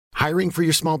Hiring for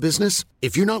your small business?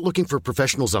 If you're not looking for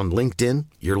professionals on LinkedIn,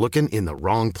 you're looking in the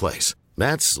wrong place.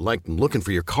 That's like looking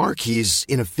for your car keys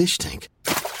in a fish tank.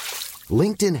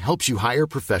 LinkedIn helps you hire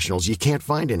professionals you can't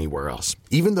find anywhere else,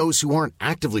 even those who aren't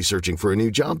actively searching for a new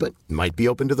job but might be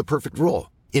open to the perfect role.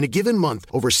 In a given month,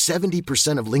 over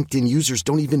 70% of LinkedIn users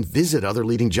don't even visit other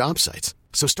leading job sites.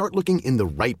 So start looking in the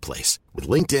right place. With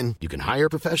LinkedIn, you can hire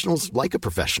professionals like a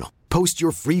professional. Post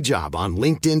your free job on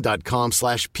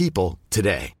linkedin.com/people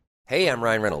today. Hey, I'm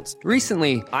Ryan Reynolds.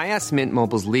 Recently, I asked Mint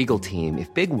Mobile's legal team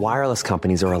if big wireless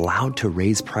companies are allowed to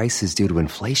raise prices due to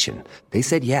inflation. They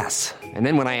said yes. And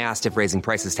then when I asked if raising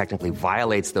prices technically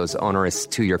violates those onerous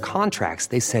 2-year contracts,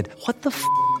 they said, "What the f***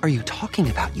 are you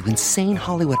talking about, you insane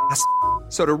Hollywood ass?"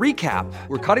 So to recap,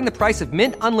 we're cutting the price of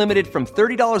Mint Unlimited from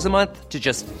 $30 a month to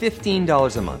just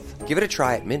 $15 a month. Give it a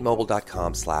try at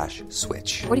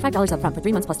mintmobile.com/switch. $45 up front for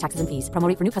 3 months plus taxes and fees. Promo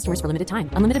rate for new customers for limited time.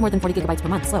 Unlimited more than 40 gigabytes per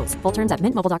month. Slows full terms at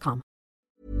mintmobile.com.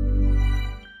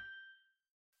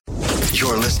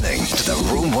 You're listening to the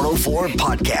Room 104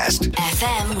 podcast.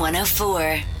 FM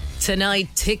 104. Tonight,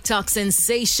 TikTok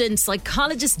sensation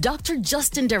psychologist Dr.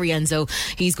 Justin D'Arienzo.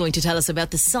 He's going to tell us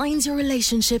about the signs your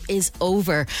relationship is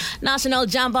over. National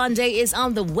Jambon Day is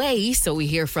on the way, so we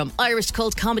hear from Irish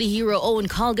cult comedy hero Owen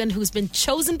Colgan, who's been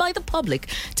chosen by the public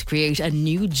to create a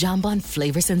new Jambon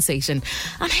flavour sensation.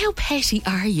 And how petty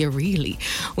are you really?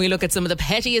 We look at some of the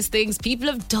pettiest things people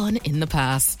have done in the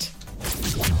past.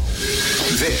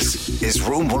 This is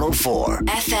Room 104.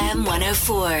 FM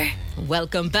 104.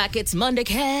 Welcome back. It's Monday,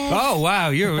 Kev. Oh, wow.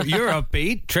 You're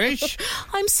upbeat, Trish.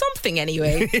 I'm something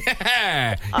anyway.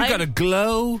 Yeah. You've got a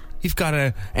glow. You've got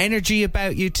a energy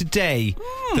about you today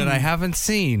that I haven't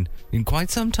seen in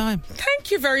quite some time.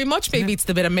 Thank you very much. Maybe it's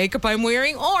the bit of makeup I'm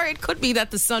wearing, or it could be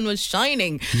that the sun was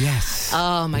shining. Yes.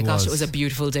 Oh my gosh, it was a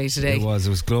beautiful day today. It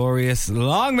was glorious.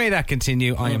 Long may that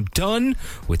continue. I am done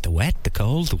with the wet, the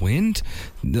cold, the wind,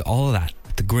 all of that,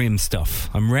 the grim stuff.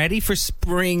 I'm ready for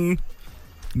spring.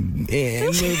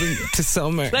 Moving to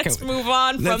summer. Let's move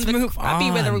on from the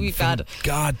crappy weather we've had.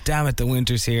 God damn it, the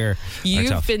winter's here.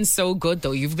 You've been so good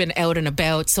though. You've been out and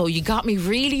about, so you got me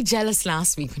really jealous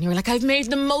last week when you were like, I've made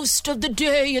the most of the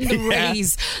day and the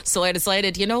rays. So I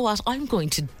decided, you know what, I'm going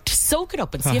to soak it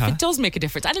up and see if it does make a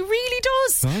difference. And it really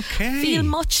does. Okay. Feel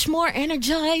much more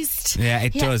energized. Yeah,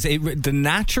 it does. The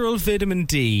natural vitamin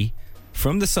D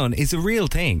from the sun is a real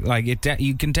thing. Like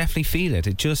you can definitely feel it.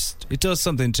 It does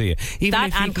something to you. Even that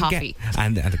if you and coffee.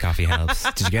 And the coffee helps.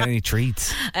 Did you get any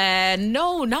treats?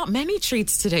 No, not many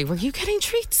treats today. Were you getting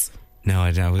treats? No,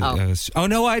 I don't.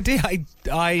 No, I did.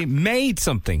 I made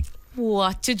something.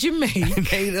 What did you make? I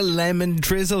made a lemon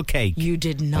drizzle cake. You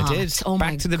did not. I did. Oh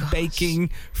Back my to the gosh. baking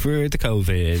for the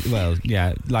COVID. Well,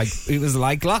 yeah, it was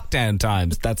like lockdown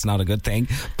times. That's not a good thing.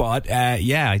 But I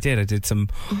did. I did some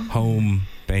home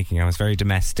baking. I was very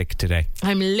domestic today.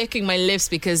 I'm licking my lips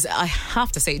because I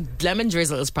have to say lemon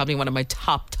drizzle is probably one of my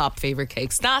top favourite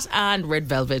cakes. That and red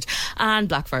velvet and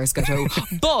black forest gâteau.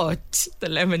 But the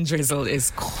lemon drizzle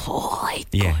is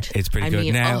quite good. Yeah, it's pretty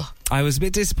good. Now, I was a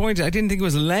bit disappointed. I didn't think it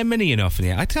was lemony enough in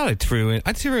here. I thought I threw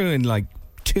in like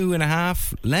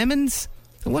 2.5 lemons.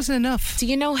 It wasn't enough. Do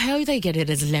you know how they get it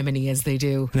as lemony as they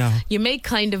do? No. You make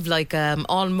kind of like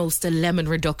almost a lemon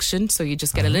reduction. So you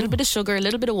just get a little bit of sugar, a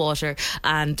little bit of water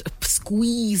and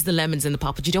squeeze the lemons in the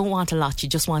pot. But you don't want a lot. You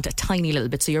just want a tiny little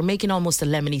bit. So you're making almost a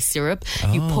lemony syrup.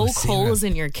 You poke holes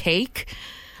in your cake.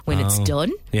 When it's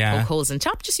done, poke holes and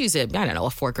chop. Just use a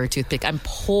fork or a toothpick and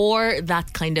pour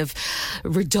that kind of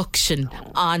reduction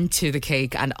onto the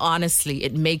cake. And honestly,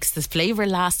 it makes the flavour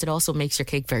last. It also makes your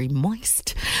cake very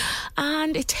moist.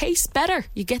 And it tastes better.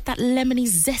 You get that lemony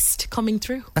zest coming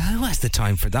through. Who has the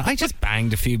time for that? I just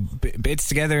banged a few bits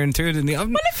together and threw it in the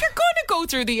oven. Well, if you're going to go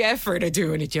through the effort of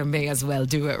doing it, you may as well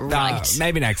do it right.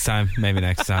 Maybe next time.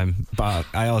 But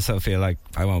I also feel like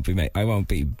I won't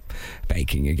be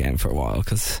baking again for a while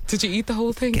because did you eat the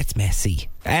whole thing? It gets messy.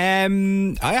 I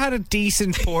had a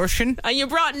decent portion. And you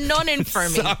brought none in for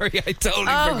me. Sorry, I totally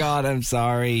forgot. I'm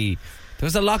sorry. There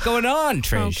was a lot going on,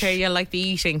 Trish. Okay, you like the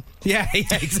eating. Yeah,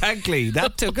 exactly.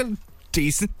 That took a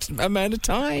decent amount of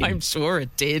time. I'm sure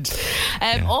it did.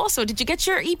 Also, did you get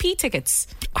your EP tickets?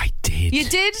 I did. You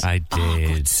did? I did. Oh,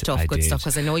 good stuff,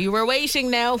 because I know you were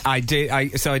waiting now. I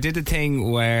did. So I did a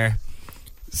thing where...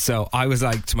 So I was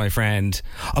like to my friend,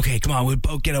 okay, come on, we'll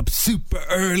both get up super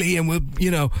early and we'll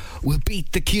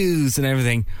beat the queues and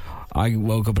everything. I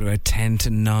woke up at about 10 to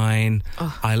 9.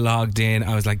 I logged in.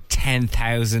 I was like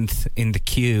 10,000th in the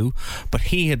queue, but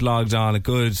he had logged on a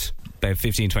good about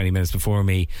 15-20 minutes before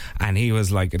me, and he was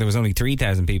like, there was only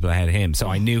 3,000 people ahead of him, so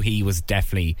I knew he was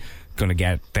definitely going to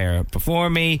get there before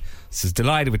me. So I was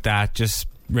delighted with that. Just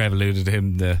revoluted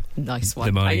him the Nice one.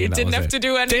 the money. You and that didn't was have it. to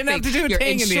do anything. Didn't have to do a Your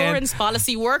thing in the end. insurance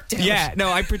policy worked out. Yeah, no,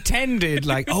 I pretended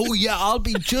like, oh yeah, I'll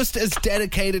be just as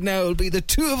dedicated now. It'll be the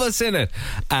two of us in it.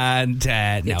 And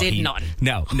You did none.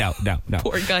 No.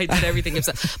 Poor guy did everything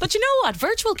himself. But you know what?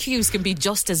 Virtual queues can be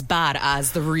just as bad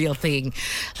as the real thing.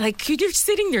 Like, you're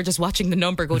sitting there just watching the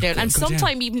number go down, and Go down.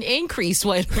 sometimes even increase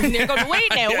while you're going,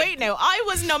 wait now, I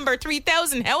was number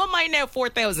 3,000. How am I now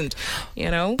 4,000?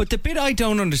 You know? But the bit I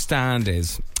don't understand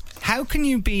is, how can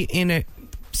you be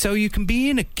you can be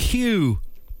in a queue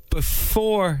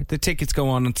before the tickets go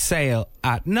on sale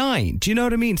at 9. Do you know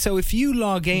what I mean? So if you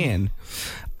log in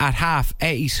at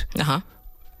 8:30,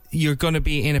 you're going to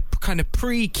be in a kind of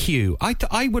pre-queue.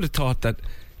 I would have thought that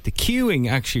the queuing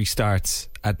actually starts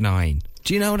at 9.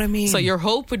 Do you know what I mean? So your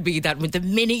hope would be that with the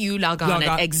minute you log on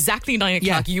at exactly 9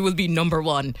 o'clock, you will be number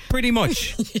one. Pretty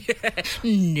much.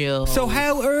 No. So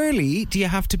how early do you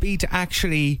have to be to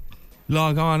actually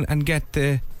log on and get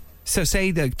the... So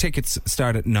say the tickets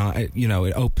start at 9,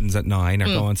 it opens at 9 or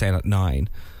go on sale at 9.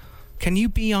 Can you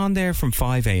be on there from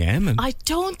 5 a.m? I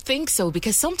don't think so,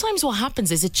 because sometimes what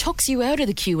happens is it chucks you out of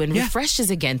the queue and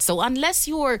refreshes again. So unless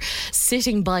you're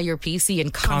sitting by your PC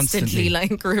and constantly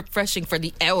like refreshing for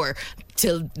the hour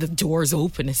till the doors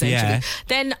open, essentially,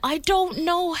 then I don't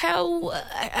know how.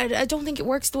 I don't think it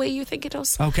works the way you think it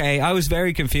does. Okay, I was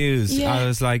very confused. Yeah. I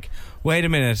was like, wait a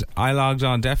minute, I logged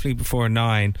on definitely before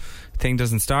 9. Thing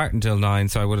doesn't start until 9,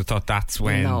 so I would have thought that's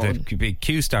when the big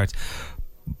queue starts.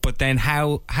 But then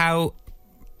how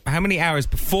many hours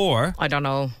before? I don't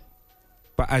know.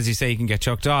 But as you say, you can get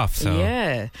chucked off. So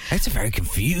yeah, it's a very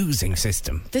confusing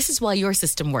system. This is why your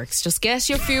system works. Just get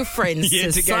your few friends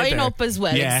to sign up as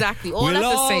well. Yeah. Exactly. All we'll at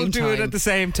the same time. do it at the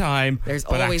same time. There's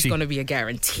but always actually, going to be a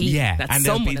guarantee that and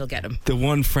someone will get them. The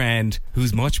one friend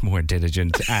who's much more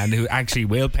diligent and who actually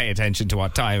will pay attention to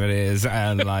what time it is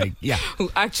and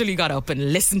who actually got up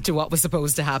and listened to what was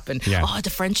supposed to happen. Yeah. Oh, the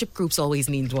friendship groups always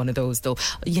need one of those though.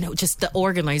 Just the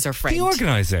organizer friend. The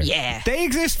organizer. Yeah. They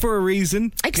exist for a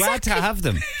reason. Exactly. Glad to have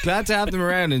them. Glad to have them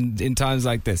around in times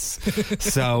like this.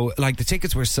 So, like, the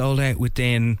tickets were sold out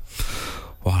within,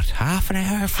 half an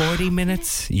hour, 40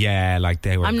 minutes? Yeah, like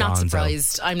they were I'm not gonzo.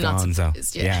 surprised. I'm not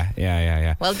surprised.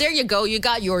 Yeah. Well, there you go. You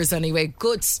got yours anyway.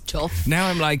 Good stuff. Now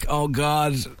I'm like, oh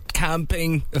God,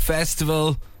 camping, a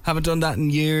festival. Haven't done that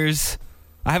in years.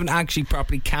 I haven't actually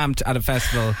properly camped at a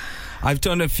festival. I've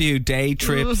done a few day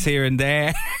trips here and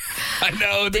there. I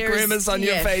know, the grimace on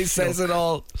your face says it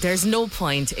all. There's no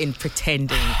point in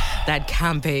pretending that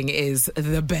camping is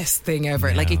the best thing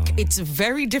ever. No. Like, it's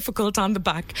very difficult on the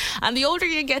back. And the older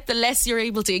you get, the less you're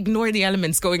able to ignore the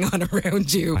elements going on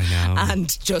around you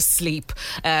and just sleep.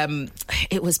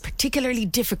 It was particularly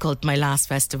difficult, my last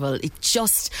festival.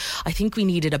 I think we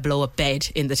needed a blow-up bed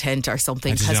in the tent or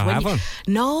something. Did you not have one?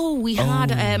 No, we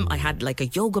had, I had like a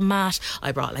yoga mat.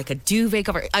 I brought like a duvet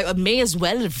cover. I may as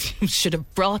well should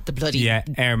have brought the bloody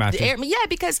air mattress.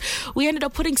 Because we ended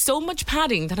up putting so much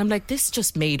padding that I'm like, this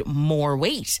just made more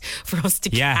weight for us to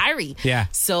carry. Yeah.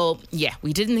 So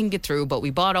we didn't think it through, but we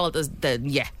bought all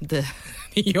the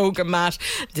yoga mat,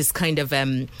 this kind of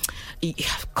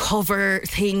cover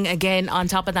thing again on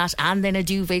top of that, and then a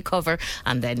duvet cover,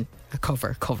 and then a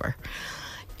cover.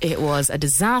 It was a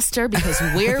disaster because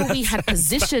where we had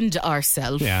positioned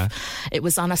ourselves, it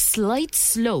was on a slight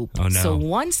slope. Oh, no. So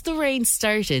once the rain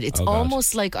started, it's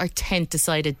almost like our tent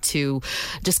decided to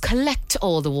just collect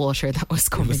all the water that was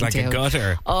coming down. It was like a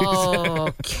gutter. Oh,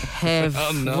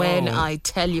 Kev, when I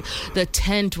tell you, the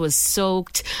tent was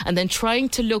soaked, and then trying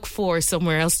to look for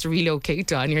somewhere else to relocate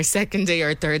to on your second day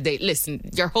or third day. Listen,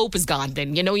 your hope is gone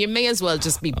then. You may as well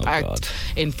just be parked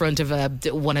in front of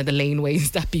one of the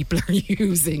laneways that people are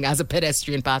using as a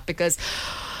pedestrian path, because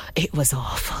it was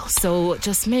awful. So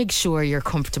just make sure you're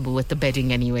comfortable with the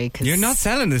bedding anyway. Cause you're not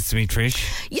selling this to me, Trish.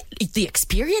 Yeah, the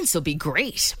experience will be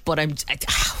great, but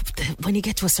when you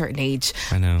get to a certain age,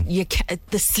 I know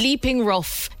the sleeping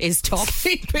rough is tough.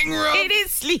 Sleeping rough. It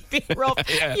is sleeping rough.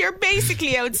 You're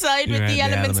basically outside with the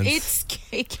elements.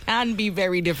 It can be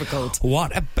very difficult.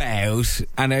 What about,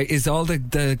 and is all the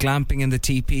glamping and the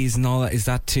teepees and all that, is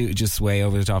that too just way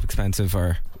over the top expensive,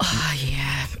 or?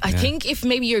 I think if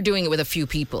maybe you're doing it with a few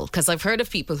people, because I've heard of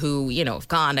people who have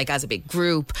gone like as a big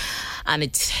group, and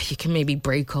you can maybe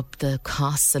break up the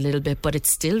costs a little bit, but it's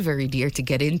still very dear to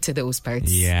get into those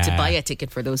parts, to buy a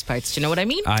ticket for those parts. Do you know what I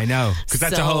mean? I know, because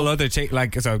that's a whole other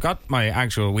so I've got my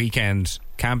actual weekend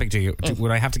camping ticket.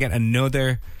 Would I have to get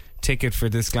another ticket for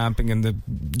this glamping and the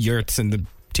yurts and the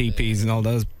teepees and all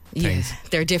those things. Yeah,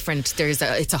 they're different.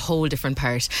 It's a whole different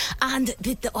part. And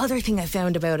the other thing I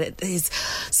found about it is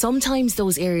sometimes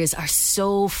those areas are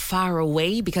so far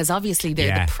away because obviously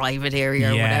they're the private area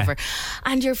or whatever,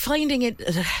 and you're finding it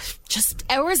just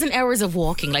hours and hours of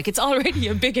walking. Like, it's already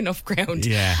a big enough ground.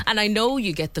 Yeah. And I know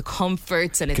you get the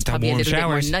comforts and it's probably a little bit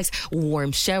more nice.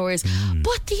 Warm showers.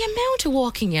 But the amount of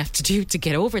walking you have to do to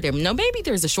get over there. Now, maybe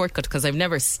there's a shortcut because I've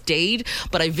never stayed,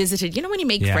 but I visited, you know, when you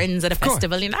make friends at a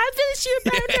festival, and I visit you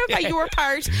around by your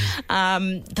part.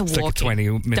 It's walking. like a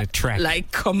 20-minute trek.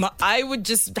 Like, come on. I would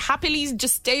just happily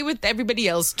just stay with everybody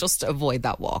else just to avoid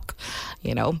that walk,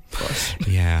 you know. But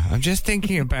yeah, I'm just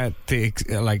thinking about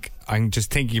I'm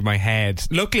just thinking in my head.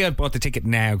 Luckily, I bought the ticket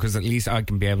now because at least I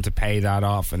can be able to pay that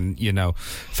off and, you know,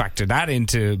 factor that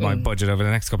into my budget over the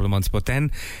next couple of months. But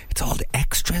then it's all the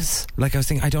extras. Like, I was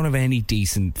thinking, I don't have any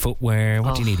decent footwear.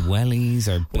 What do you need? Wellies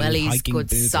or hiking good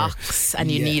boots socks, and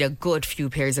you need a good few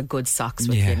pairs of good socks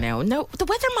with you now. No, the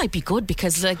weather might be good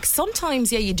because, like,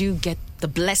 sometimes, you do get the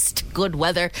blessed good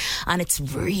weather and it's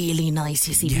really nice.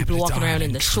 You see people walking around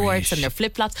in the shorts and their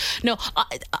flip-flops. No,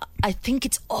 I think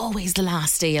it's always the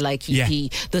last day of like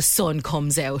EP, the sun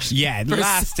comes out. Yeah, the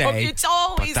last day. It's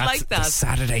always like that. The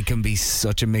Saturday can be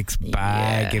such a mixed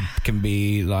bag. It can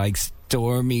be like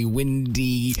stormy,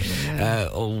 windy.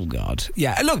 Oh God.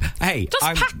 Yeah, look, hey,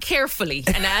 just pack carefully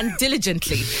and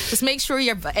diligently. Just make sure you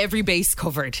have every base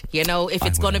covered. You know, if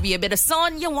it's going to be a bit of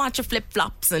sun, you want your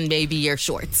flip-flops and maybe your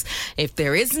shorts. If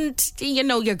there isn't, you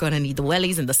know, you're going to need the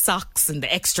wellies and the socks and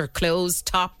the extra clothes,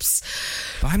 tops.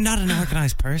 But I'm not an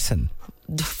organised person.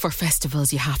 For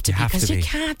festivals, you have to be because you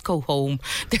can't go home.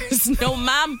 There's no,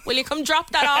 ma'am, will you come drop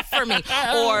that off for me?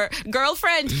 Or,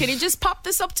 girlfriend, can you just pop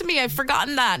this up to me? I've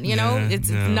forgotten that. You know, it's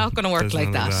not going to work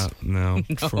like that. No,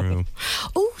 true.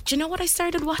 Oh, do you know what I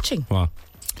started watching? What?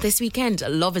 This weekend,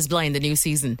 Love is Blind, the new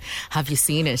season. Have you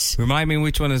seen it? Remind me,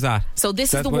 which one is that? So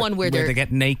this is the one where they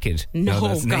get naked. No,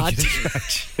 that's God.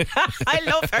 Naked. I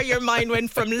love how your mind went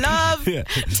from love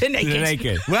to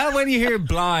naked. Well, when you hear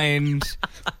blind,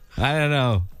 I don't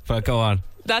know, but go on.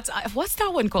 That's what's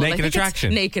that one called? Naked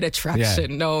Attraction. Naked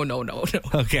Attraction. Yeah. No.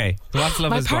 Okay, what's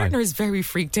Love is Blind? My partner is very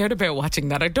freaked out about watching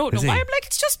that. I don't know why. I'm like,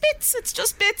 it's just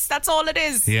bits. That's all it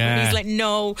is. Yeah. And he's like,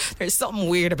 no, there's something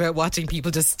weird about watching people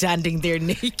just standing there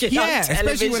naked on television.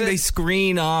 Especially when they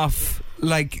screen off,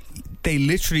 like, they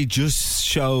literally just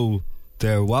show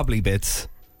their wobbly bits.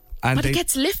 But it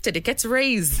gets lifted, it gets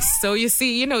raised. So you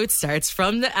see, you know, it starts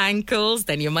from the ankles,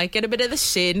 then you might get a bit of the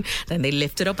shin, then they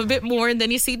lift it up a bit more, and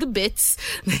then you see the bits,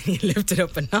 then you lift it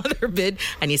up another bit,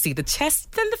 and you see the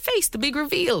chest, then the face, the big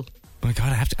reveal. Oh my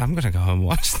God, I'm going to go home and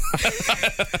watch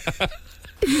that.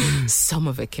 Some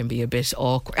of it can be a bit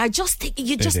awkward. I just think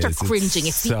you just start cringing.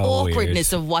 It's the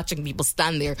awkwardness of watching people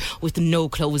stand there with no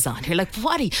clothes on. You're like,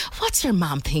 what's your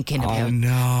mom thinking about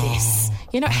this?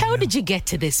 You know, how did you get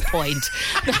to this point?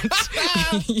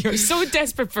 You're so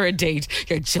desperate for a date,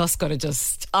 you're just going to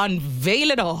just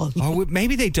unveil it all. Or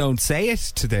maybe they don't say it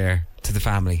to the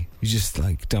family. You just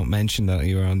like don't mention that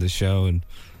you were on the show and.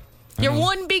 Your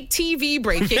one big TV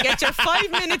break. You get your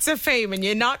 5 minutes of fame and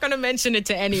you're not going to mention it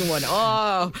to anyone.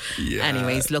 Oh. Yeah.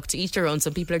 Anyways, look, to each their own.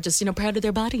 Some people are just, proud of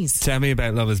their bodies. Tell me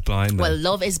about Love is Blind. Then. Well,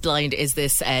 Love is Blind is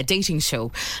this dating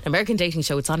show, an American dating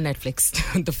show. It's on Netflix.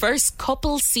 The first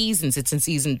couple seasons,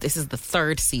 this is the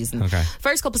third season. Okay.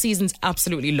 First couple seasons,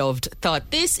 absolutely loved.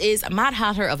 Thought, this is a Mad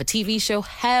Hatter of a TV show.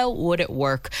 How would it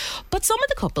work? But some of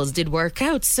the couples did work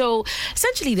out. So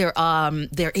essentially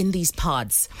they're in these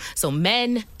pods. So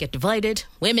men get divided,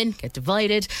 women get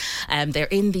divided. They're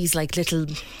in these like little,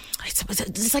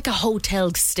 it's like a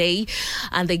hotel stay,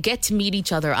 and they get to meet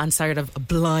each other on sort of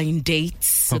blind dates.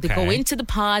 So they go into the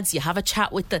pods, you have a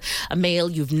chat with a male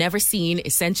you've never seen.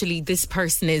 Essentially, this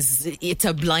person it's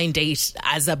a blind date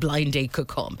as a blind date could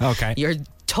come. Okay. You're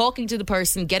talking to the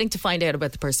person, getting to find out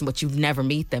about the person, but you've never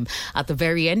meet them. At the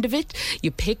very end of it,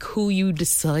 you pick who you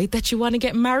decide that you want to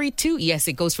get married to. Yes,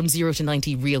 it goes from 0 to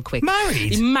 90 real quick.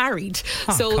 Married.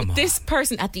 Oh, so this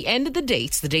person, at the end of the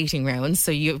dates, the dating round,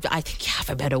 so I think you have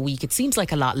about a week. It seems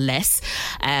like a lot less.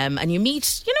 And you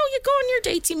meet, you go on your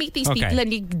dates, you meet these people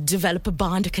and you develop a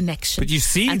bond, a connection. But you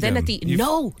see and them. Then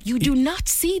you do not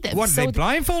see them. What, are they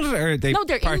blindfolded or are they No,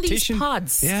 they're partitioned? in these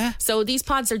pods. Yeah. So these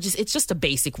pods it's just a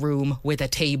basic room with a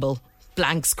table,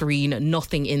 blank screen,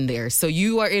 nothing in there. So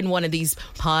you are in one of these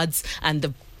pods and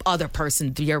the other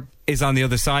person is on the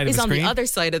other side of the screen? Is on the other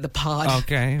side of the pod.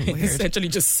 Okay, weird. Essentially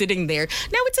just sitting there.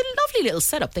 Now, it's a lovely little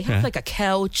setup. They have like a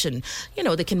couch and,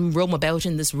 they can roam about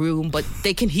in this room, but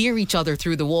they can hear each other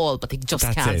through the wall, but they just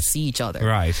can't see each other.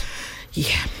 Right.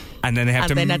 Yeah. And then they have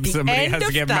somebody has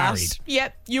to get married.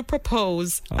 Yep, you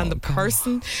propose and the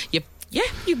person, you Yeah,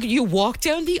 you walk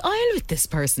down the aisle with this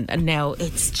person, and now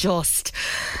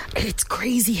it's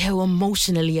crazy how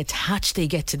emotionally attached they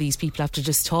get to these people after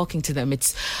just talking to them.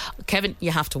 It's, Kevin,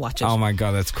 you have to watch it. Oh my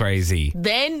God, that's crazy.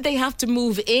 Then they have to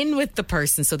move in with the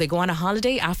person, so they go on a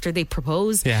holiday after they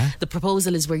propose. Yeah. The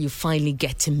proposal is where you finally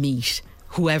get to meet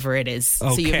whoever it is.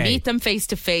 Okay. So you meet them face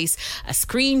to face, a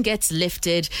screen gets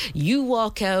lifted, you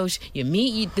walk out, you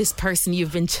meet this person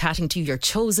you've been chatting to, your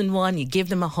chosen one, you give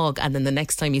them a hug, and then the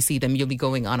next time you see them, you'll be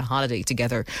going on a holiday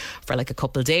together for like a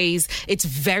couple of days. It's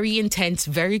very intense,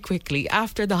 very quickly.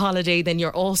 After the holiday, then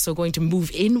you're also going to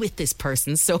move in with this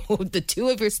person. So the two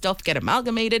of your stuff get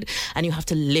amalgamated and you have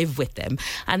to live with them.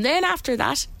 And then after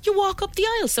that, you walk up the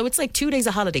aisle. So it's like 2 days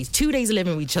of holidays, 2 days of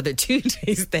living with each other, 2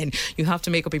 days then you have to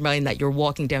make up your mind that you're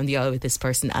walking down the aisle with this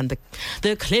person, and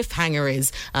the cliffhanger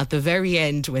is at the very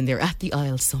end when they're at the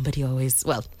aisle, somebody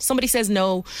says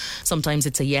no, sometimes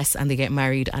it's a yes and they get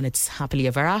married and it's happily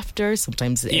ever after,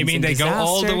 sometimes it You ends mean in they disaster. go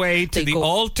all the way to the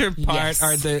altar part, Yes.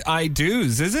 or the I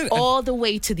do's, is it? All the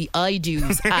way to the I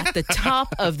do's. At the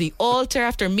top of the altar,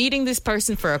 after meeting this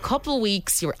person for a couple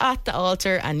weeks, you're at the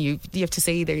altar and you have to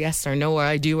say either yes or no, or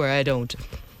I do or I don't.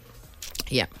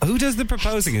 Yeah. Who does the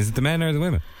proposing? Is it the men or the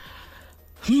women?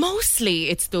 Mostly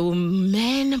it's the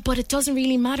men, but it doesn't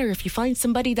really matter. If you find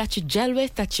somebody that you gel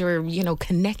with, that you're,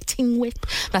 connecting with,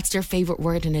 that's their favourite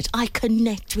word in it. I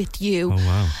connect with you. Oh,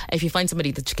 wow. If you find somebody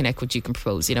that you connect with, you can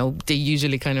propose. They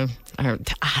usually kind of are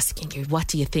asking you, what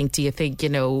do you think? Do you think,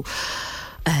 do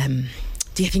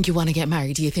you think you want to get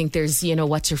married? Do you think there's,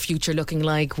 what's your future looking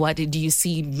like? What do you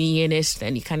see me in it?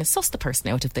 Then you kind of suss the person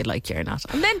out if they like you or not.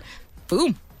 And then,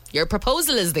 boom, your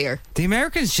proposal is there. The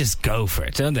Americans just go for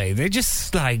it, don't they? They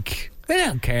just they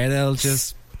don't care. They'll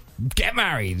just get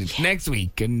married next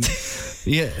week. And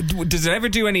yeah, does it ever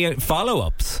do any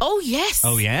follow-ups? Oh, yes.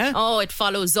 Oh, yeah? Oh, it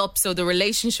follows up. So the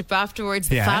relationship afterwards,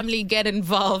 the family get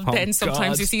involved. Oh, then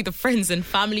sometimes God. you see the friends and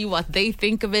family, what they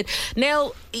think of it.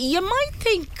 Now, you might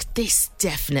think this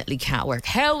definitely can't work.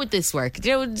 How would this work?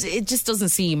 It just doesn't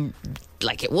seem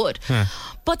like it would.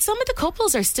 But some of the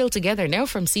couples are still together now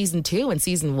from season 2 and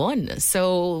season 1.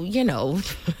 So,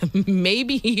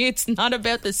 maybe it's not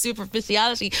about the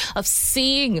superficiality of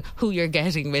seeing who you're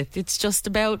getting with. It's just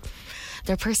about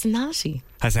their personality.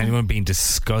 Has anyone been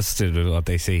disgusted with what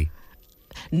they see?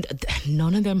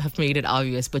 None of them have made it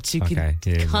obvious, but you can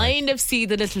kind of see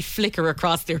the little flicker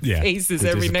across their faces the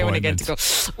every now and again to go,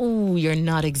 oh, you're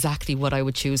not exactly what I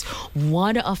would choose.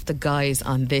 One of the guys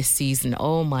on this season,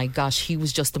 oh my gosh, he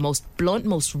was just the most blunt,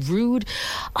 most rude.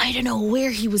 I don't know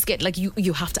where he was getting,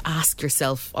 you have to ask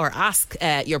yourself or ask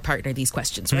your partner these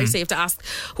questions, right? So you have to ask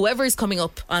whoever is coming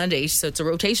up on a date. So it's a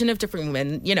rotation of different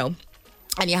women,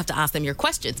 and you have to ask them your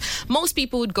questions. Most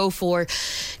people would go for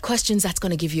questions that's going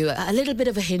to give you a little bit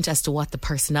of a hint as to what the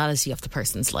personality of the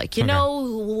person's like.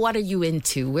 What are you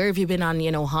into? Where have you been on,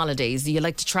 holidays? Do you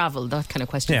like to travel? That kind of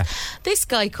question. Yeah. This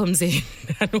guy comes in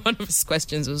and one of his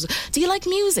questions was, do you like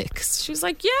music? She was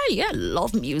like, yeah,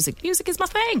 love music. Music is my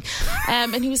thing.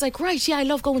 And he was like, right, yeah, I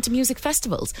love going to music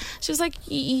festivals. She was like,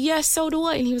 yeah, so do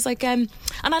I. And he was like, and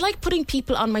I like putting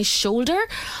people on my shoulder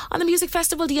on the music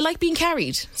festival. Do you like being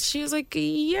carried? She was like,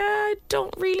 yeah, I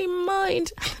don't really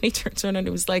mind. And he turns around and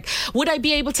he was like, would I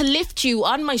be able to lift you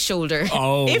on my shoulder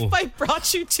if I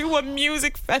brought you to a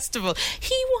music festival?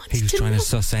 He was trying to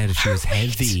suss out if she was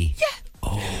heavy. Yeah.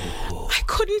 Oh. I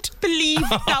couldn't believe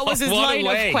that was his line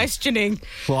of questioning.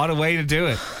 What a way to do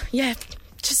it. Yeah.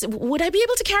 Just, would I be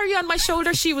able to carry you on my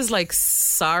shoulder? She was like,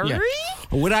 sorry? Yeah.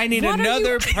 Would I need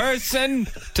another person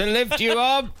to lift you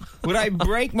up? Would I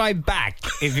break my back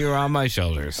if you were on my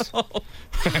shoulders?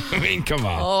 I mean, come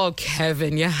on. Oh,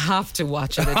 Kevin, you have to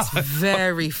watch it. It's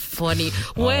very funny.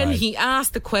 When he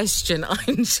asked the question,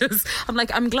 I'm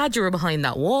like, I'm glad you were behind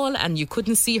that wall and you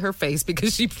couldn't see her face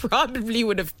because she probably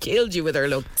would have killed you with her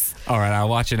looks. All right, I'll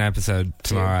watch an episode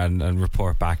tomorrow and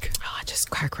report back. Oh, just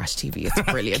Car Crash TV.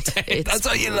 It's brilliant. That's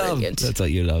what you love. That's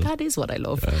what you love. That is what I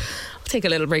love. We'll take a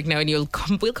little break now and we'll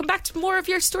come back to more of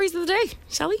your stories of the day,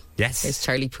 shall we? Yes. It's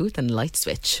Charlie Puth and Light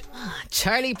Switch.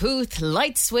 Charlie Puth,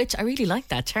 Light Switch. I really like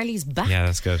that. Charlie's back. Yeah,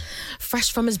 that's good.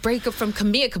 Fresh from his breakup from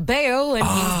Camilla Cabello, and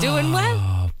he's doing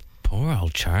well. Poor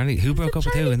old Charlie. Who broke up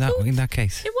with who in that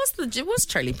case? It was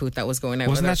Charlie Puth that was going out.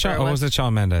 Wasn't that Sean, or was it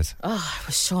Shawn Mendes? Oh, it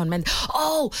was Shawn Mendes.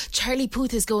 Oh, Charlie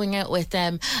Puth is going out with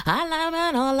I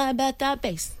love all about that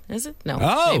bass. Is it? No.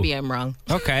 Oh. Maybe I'm wrong.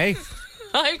 Okay.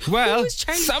 Well,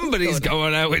 somebody's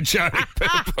going out with Charlie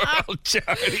Puth. Poor old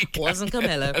Charlie. Wasn't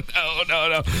Camilla.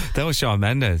 No. That was Shawn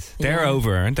Mendes. They're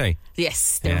over, aren't they?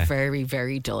 Yes, they're very,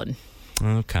 very done.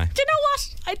 Okay. Do you know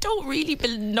what? I don't really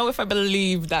know if I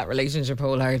believe that relationship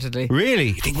wholeheartedly. Really?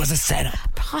 You think it was a setup?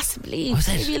 Possibly. Was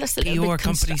Maybe it just a little your bit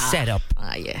company setup?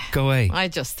 Yeah. Go away. I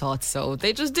just thought so.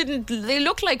 They just didn't. They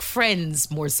look like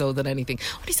friends more so than anything.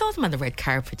 When I saw them on the red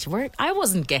carpet, I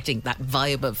wasn't getting that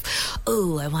vibe of,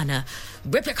 oh, I want to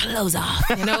rip your clothes off.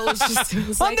 You know, it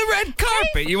was On like, the red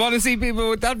carpet? You want to see people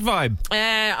with that vibe?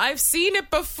 I've seen it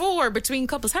before between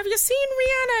couples. Have you seen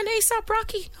Rihanna and A$AP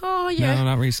Rocky? Oh, yeah. No,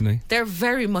 not recently. They're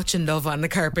very much in love on the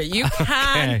carpet. You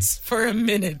can't for a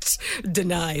minute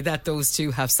deny that those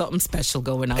two have something special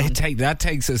going on. That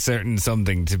takes a certain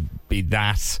something to be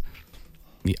that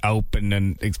open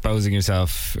and exposing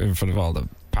yourself in front of all the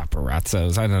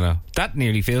paparazzos. I don't know. That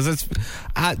nearly feels it's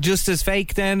just as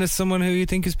fake then as someone who you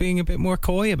think is being a bit more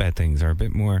coy about things or a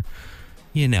bit more,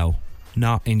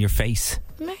 not in your face.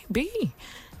 Maybe.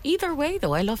 Either way,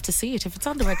 though, I love to see it. If it's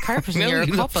on the red carpet and No, you're a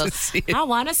you love couple, to see it. I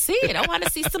want to see it. I want to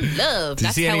see some love. Did you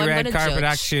That's see how any I'm red going to carpet judge.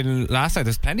 action last night?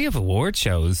 There's plenty of award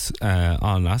shows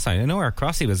on last night. I know our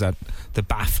Crossy was at the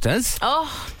BAFTAs.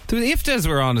 Oh, The IFTAs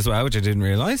were on as well, which I didn't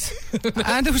realise.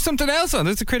 And there was something else on.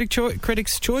 There's the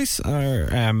Critics' Choice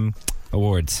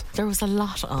Awards. there was a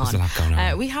lot on. There's a lot going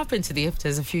on. We have been to the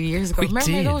IFTAs a few years ago. We Remember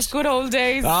did. those good old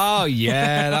days? Oh,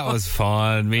 yeah, that was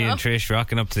fun. Me and Trish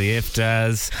rocking up to the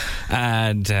IFTAs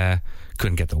and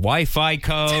couldn't get the Wi-Fi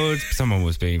code. Someone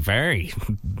was being very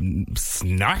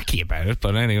snarky about it,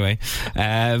 but anyway.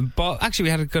 But actually, we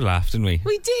had a good laugh, didn't we?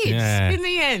 We did, Yeah. in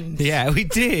the end. Yeah, we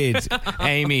did.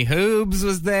 Amy Hoobs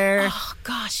was there. Oh,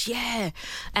 gosh, yeah.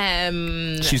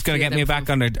 She's going to get me back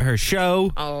on her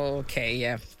show. Okay,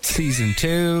 yeah. Season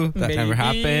 2. That never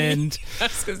Maybe. happened.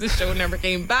 That's because the show never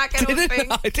came back, I don't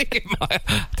think. I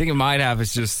think it might have.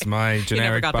 It's just my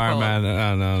generic got the barman.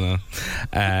 Oh, no.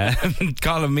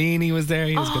 Colin Meaney was there.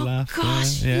 He was a good laugh.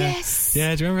 Gosh, yeah. yes.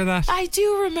 Yeah, do you remember that? I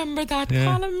do remember that. Yeah.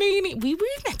 Colin Meaney. We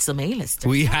met some A-listers.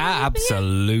 We have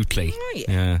absolutely. Oh, yeah.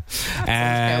 Yeah.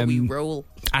 That's how we roll.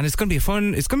 And it's going to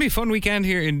be a fun weekend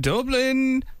here in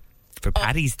Dublin for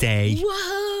Paddy's Day.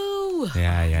 Whoa.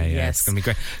 Yeah. Yes. It's going to be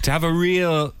great to have a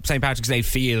real St. Patrick's Day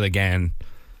feel again.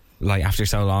 Like after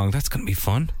so long, that's going to be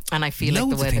fun. And I feel loads like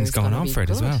the of weather things is going gonna on be for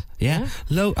it as good. well. Yeah,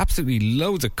 absolutely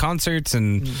loads of concerts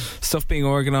and stuff being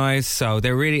organised. So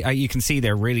they're really, you can see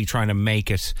they're really trying to make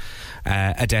it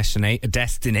a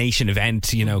destination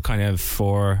event. Kind of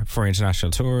for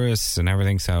international tourists and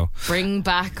everything. So Bring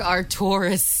back our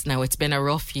tourists. Now, it's been a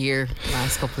rough year,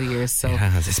 last couple of years. So it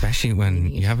has, especially when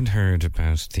you haven't heard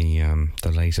about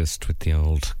the latest with the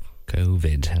old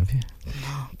COVID, have you?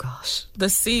 oh gosh, the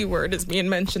C word is being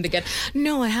mentioned again.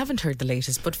 No, I haven't heard the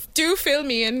latest, but do fill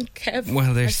me in, Kev.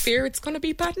 Well, I fear it's going to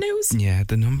be bad news. Yeah,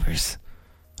 the numbers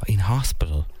in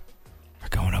hospital are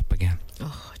going up again.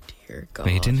 Oh dear God.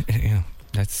 They didn't.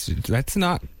 Let's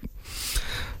not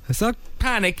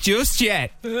panic just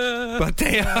yet. But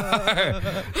they are.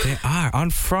 They are. On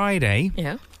Friday,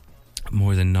 Yeah.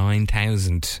 more than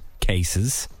 9,000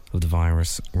 cases of the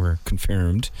virus were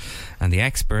confirmed, and the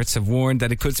experts have warned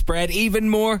that it could spread even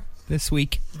more this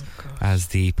week as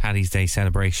the Paddy's Day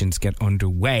celebrations get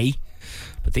underway.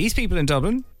 But these people in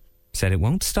Dublin said it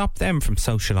won't stop them from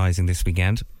socialising this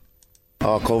weekend.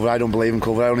 Oh, COVID, I don't believe in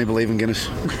COVID, I only believe in Guinness.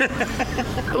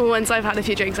 Once I've had a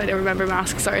few drinks, I don't remember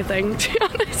masks sort of thing, to be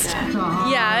honest.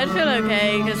 Yeah, I'd feel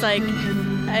okay, because I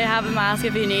have a mask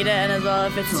if you need it, and as well,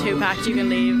 if it's too packed, you can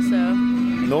leave, so.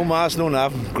 No mask, no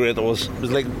nothing. Great it was. It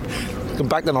was like, come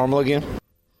back to normal again.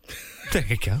 There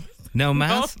you go. No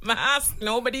mask? No mask.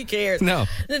 Nobody cares. No.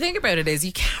 The thing about it is,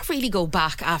 you can't really go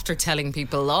back after telling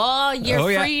people, you're Oh,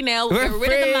 yeah. free now. We're Get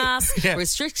rid of free. the mask. Yeah.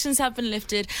 Restrictions have been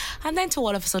lifted. And then to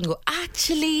all of a sudden go,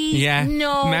 actually, Yeah.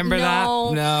 no. Remember that?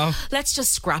 No. Let's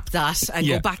just scrap that and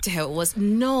Yeah. go back to how it was.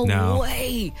 No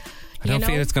way. I don't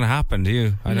feel it's going to happen, do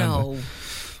you? I don't know. No.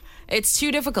 It's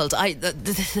too difficult.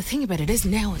 The thing about it is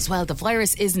now as well, the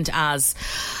virus isn't as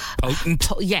Potent.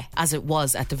 as it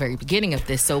was at the very beginning of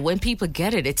this. So when people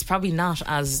get it, it's probably not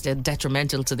as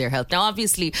detrimental to their health. Now,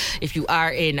 obviously, if you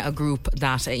are in a group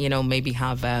that maybe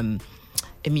have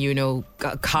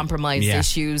immunocompromised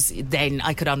issues, then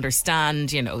I could understand.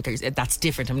 That's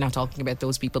different. I'm not talking about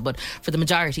those people, but for the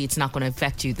majority, it's not going to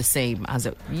affect you the same as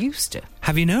it used to.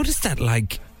 Have you noticed that,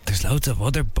 there's loads of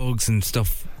other bugs and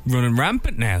stuff running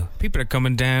rampant now? People are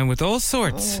coming down with all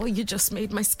sorts. Oh, you just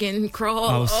made my skin crawl.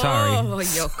 Oh, sorry. Oh,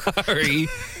 yuck. Sorry.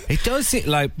 It does seem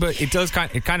but it does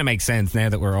kind of make sense now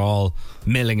that we're all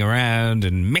milling around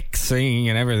and mixing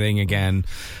and everything again.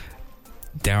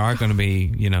 There are going to be,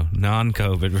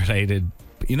 non-COVID related.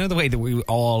 The way that we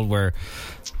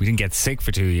didn't get sick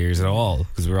for 2 years at all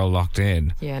because we were all locked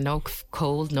in. Yeah, no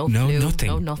cold, no flu, nothing.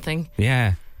 no nothing.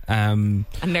 Yeah. And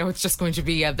now it's just going to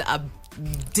be a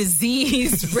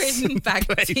disease-ridden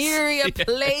bacteria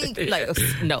plague. Like,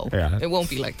 no, it won't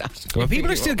be like that. Well,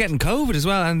 people are still getting COVID as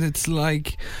well, and it's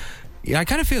like, I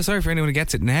kind of feel sorry for anyone who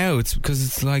gets it now. It's because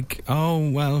it's like, oh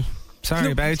well,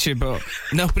 sorry about you, but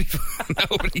nobody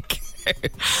cares.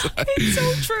 It's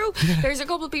so true. There's a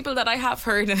couple of people that I have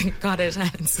heard and got it,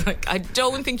 and it's like, I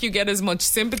don't think you get as much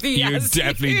sympathy. You as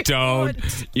definitely you don't.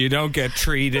 would. You don't get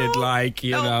treated like,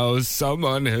 you know,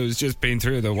 someone who's just been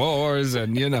through the wars,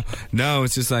 and no,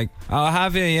 it's just like, I'll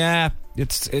have you, yeah.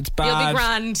 It's bad. You'll be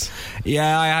grand.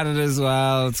 Yeah, I had it as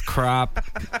well. It's crap.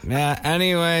 Yeah,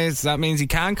 anyways, that means you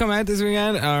can't come out this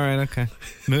weekend? Alright, okay.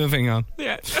 Moving on.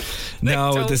 Yeah.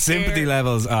 No, the sympathy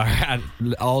levels are at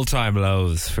all-time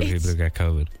lows for people who get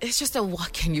COVID. It's just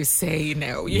what can you say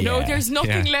now? You know, there's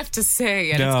nothing left to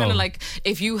say. And it's kind of like,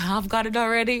 if you have got it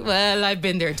already, well, I've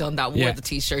been there, done that, wore the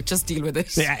t-shirt, just deal with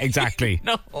it. Yeah, exactly.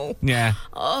 No. Yeah.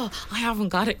 Oh, I haven't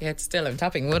got it yet still. I'm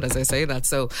tapping wood as I say that.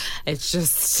 So it's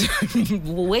just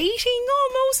waiting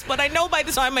almost. But I know by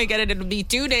the time I get it, it'll be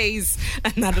 2 days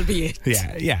and that'll be it.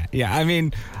 Yeah. I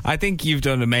mean, I think you've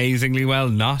done amazingly well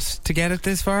not to get it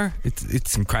this far.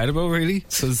 It's incredible, really,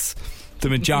 because the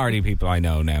majority of people I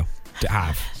know now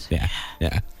have. Yeah.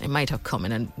 It might have come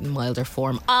in a milder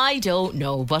form. I don't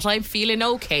know, but I'm feeling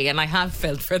okay, and I have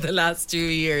felt for the last 2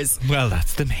 years. Well,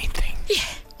 that's the main thing.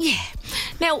 Yeah.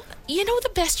 Now, you know the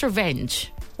best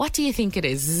revenge? What do you think it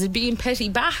is? Is it being petty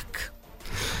back?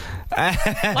 What's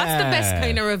the best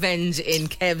kind of revenge in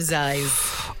Kev's eyes?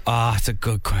 Oh, it's a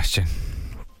good question.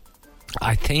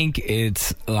 I think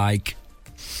it's like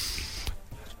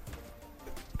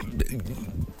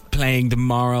playing the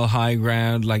moral high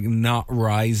ground, like not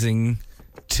rising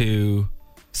to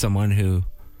someone who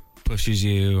pushes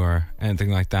you or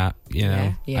anything like that. You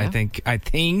know, yeah. I think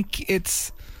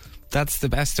that's the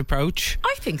best approach.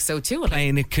 I think so too.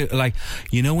 Playing it like,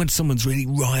 you know, when someone's really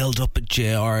riled up at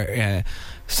you, or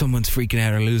someone's freaking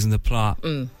out or losing the plot.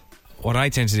 What I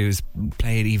tend to do is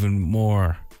play it even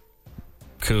more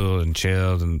cool and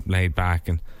chilled and laid back,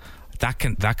 and that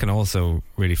can also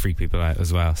really freak people out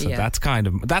as well. So that's kind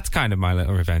of my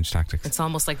little revenge tactics. It's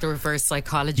almost like the reverse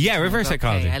psychology. Yeah, reverse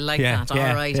psychology. I like that. All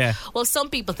right. Yeah. Well, some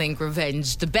people think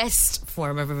revenge, the best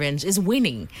form of revenge, is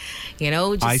winning. You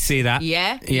know, I see that.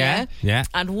 Yeah.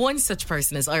 And one such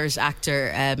person is Irish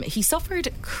actor. He suffered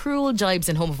cruel jibes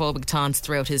and homophobic taunts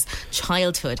throughout his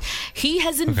childhood. He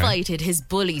has invited his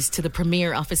bullies to the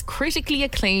premiere of his critically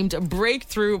acclaimed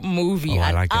breakthrough movie, I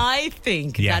and like it. I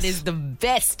think that is the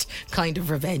best kind of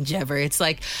revenge ever. It's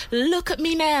like, look at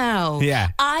me now.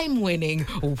 Yeah. I'm winning.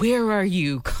 Where are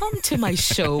you? Come to my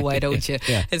show, why don't you?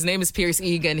 His name is Pierce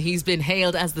Egan. He's been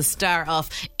hailed as the star of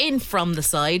In From the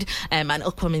Side, an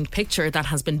upcoming picture that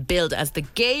has been billed as the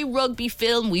gay rugby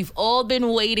film we've all been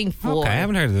waiting for. Okay, I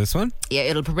haven't heard of this one. Yeah,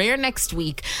 it'll premiere next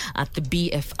week at the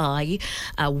BFI,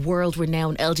 a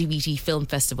world-renowned LGBT film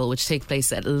festival, which takes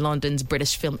place at London's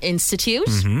British Film Institute.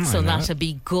 So that'll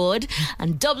be good.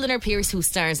 And Dubliner Pierce, who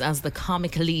stars as the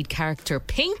comic lead character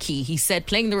Pinky, he said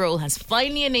playing the role has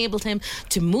finally enabled him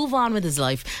to move on with his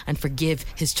life and forgive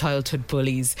his childhood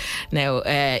bullies. Now,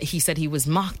 he said he was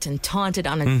mocked and taunted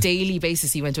on a daily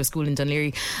basis. He went to a school in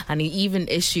Dunleary, and he even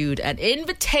issued an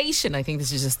invitation, I think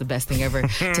this is just the best thing ever,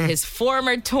 to his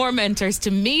former tormentors to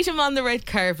meet him on the red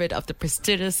carpet of the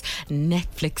prestigious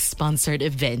Netflix-sponsored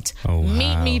event. Oh, wow.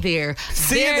 Meet me there.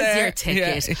 There's your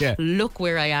ticket. Yeah. Look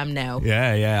where I am now.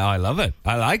 Yeah, I love it.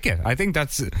 I like it. I think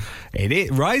that's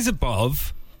it. Rise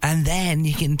above, and then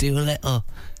you can do a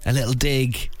little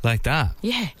dig like that.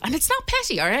 Yeah, and it's not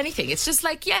petty or anything. It's just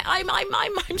like,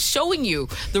 I'm showing you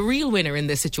the real winner in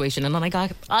this situation, and then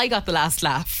I got the last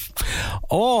laugh.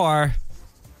 Or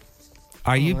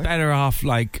are you better off,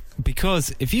 like,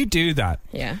 because if you do that,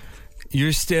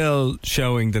 you're still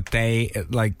showing that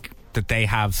they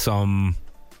have some,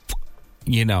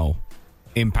 you know,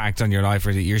 impact on your life,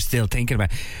 or that you're still thinking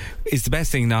about. It's the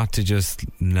best thing not to just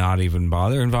not even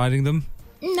bother inviting them.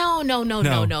 No.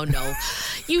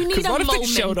 You need a what moment. If they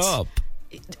showed up?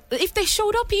 If they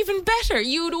showed up, even better.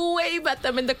 You'd wave at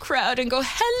them in the crowd and go,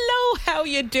 "Hello, how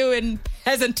you doing,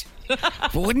 peasant?"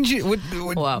 But wouldn't you?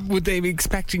 Would they be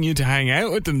expecting you to hang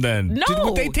out with them then? No.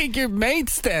 Would they think you're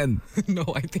mates then? No,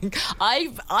 I think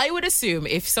I would assume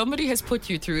if somebody has put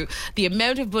you through the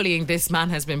amount of bullying this man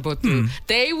has been put through,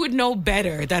 they would know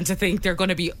better than to think they're going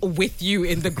to be with you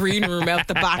in the green room out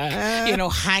the back, you know,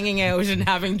 hanging out and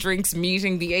having drinks,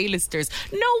 meeting the A-listers.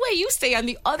 No way, you stay on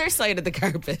the other side of the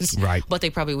carpet. Right. But they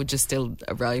probably would just still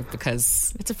arrive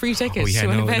because it's a free ticket to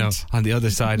an event. No. On the other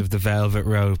side of the velvet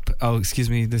rope. Oh, excuse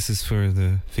me, this is is for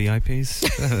the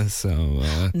VIPs. So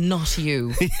not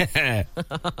you. Yeah.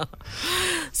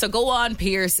 So go on,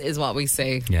 Pierce, is what we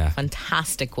say. Yeah.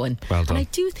 Fantastic one. Well done. And I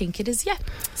do think it is,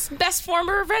 it's the best form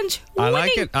of revenge. I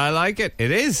like it.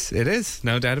 It is.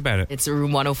 No doubt about it. It's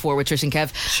Room 104 with Trish and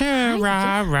Kev.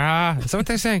 Sha-ra-ra. Is that what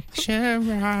they're saying?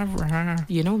 Sha-ra-ra.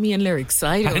 You know me and lyrics.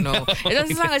 I don't know.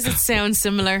 As long as it sounds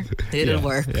similar, it'll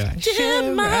work. Yeah.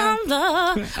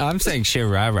 Shimama. I'm saying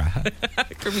sha-ra-ra.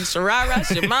 Could be Sharara,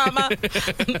 Shimama,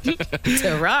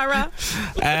 Tarara.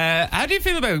 How do you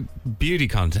feel about beauty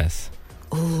contests?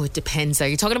 Oh, it depends. Are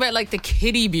you talking about like the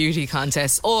kiddie beauty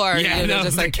contest, or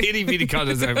just the like kiddie beauty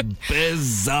contests are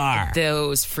bizarre.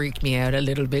 Those freak me out a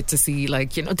little bit to see,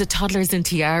 like, the toddlers and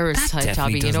tiaras that type.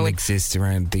 Definitely Toby, doesn't exist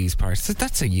around these parts.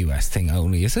 That's a US thing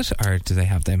only, is it, or do they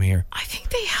have them here? I think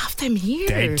they have them here.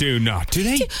 They do not, do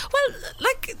they? Well,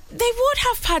 like they would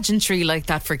have pageantry like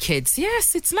that for kids.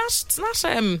 Yes, it's not.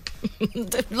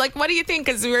 Like, what do you think?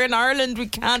 Because we're in Ireland, we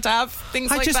can't have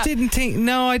things like that.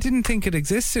 I didn't think it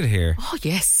existed here. Oh,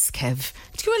 yes, Kev.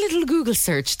 Do a little Google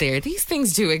search there. These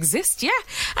things do exist,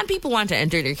 and people want to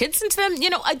enter their kids into them.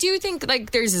 I do think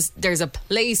like there's a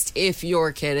place if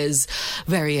your kid is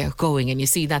very outgoing and you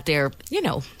see that they're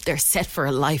set for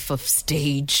a life of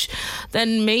stage,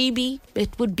 then maybe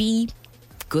it would be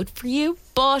good for you.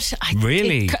 But I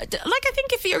think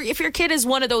if your kid is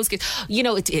one of those kids,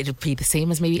 it'd be the same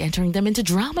as maybe entering them into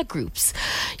drama groups.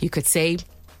 You could say,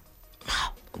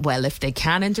 well, if they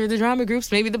can enter the drama groups,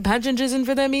 maybe the pageant isn't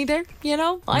for them either.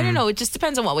 I don't know. It just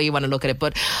depends on what way you want to look at it.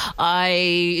 But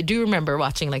I do remember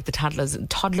watching like the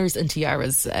toddlers and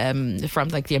tiaras from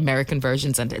like the American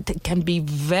versions, and it can be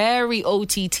very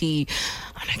OTT.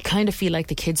 And I kind of feel like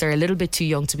the kids are a little bit too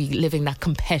young to be living that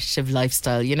competitive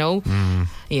lifestyle.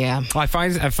 Yeah. I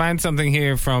found something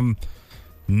here from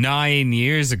 9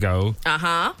 years ago,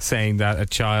 saying that a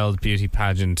child beauty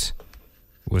pageant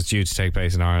was due to take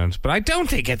place in Ireland, but I don't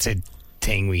think it's a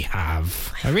thing we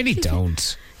have. I really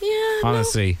don't. Yeah,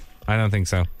 honestly, I don't think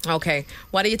so. Okay,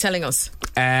 what are you telling us?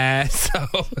 So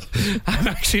I'm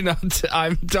actually not.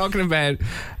 I'm talking about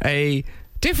a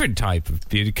different type of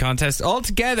beauty contest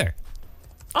altogether.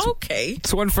 Okay,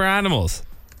 it's one for animals.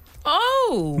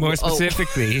 Oh, more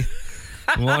specifically.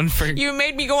 One for you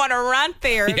made me go on a rant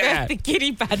there about the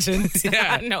kiddie pageant.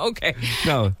 No, okay.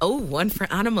 No. Oh, one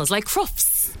for animals like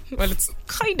Crufts. Well, it's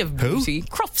kind of beauty.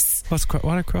 Crufts. What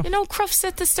are Crufts? Crufts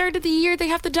at the start of the year, they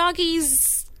have the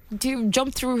doggies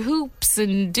jump through hoops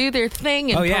and do their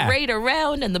thing and parade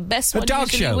around, and the best one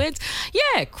usually wins.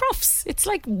 Yeah, Crufts. It's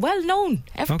like well known.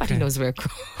 Everybody knows about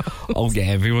Crufts. Oh yeah,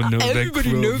 everyone knows.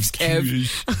 Everybody knows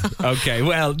Kev. Okay,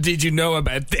 well, did you know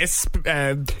about this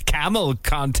camel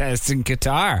contest in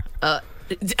Qatar?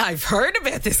 I've heard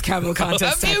about this camel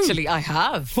contest, actually. I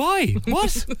have. Why?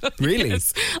 What? Really?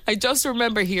 Yes. I just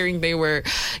remember hearing they were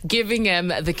giving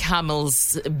the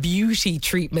camels beauty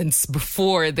treatments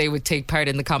before they would take part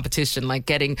in the competition, like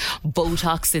getting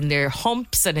Botox in their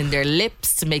humps and in their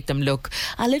lips to make them look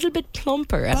a little bit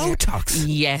plumper. Botox?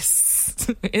 Yes.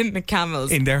 In the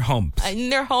camels. In their humps? In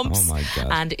their humps. Oh my God.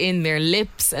 And in their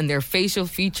lips and their facial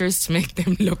features to make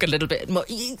them look a little bit more...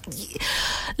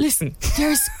 Listen,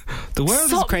 there's... The world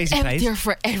is a crazy place. There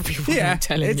for everyone, I'm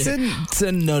telling you. It's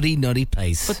a nutty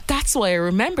place. But that's why I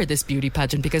remember this beauty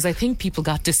pageant, because I think people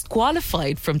got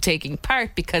disqualified from taking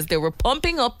part because they were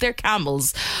pumping up their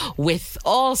camels with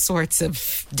all sorts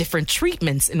of different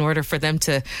treatments in order for them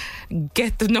to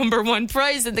get the number one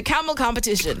prize in the camel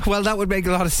competition. Well, that would make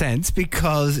a lot of sense,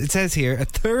 because it says here a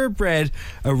thoroughbred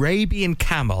Arabian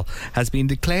camel has been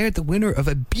declared the winner of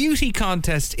a beauty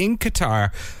contest in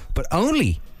Qatar, but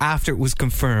only after it was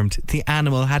confirmed the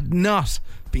animal had not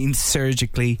been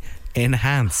surgically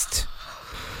enhanced.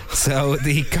 So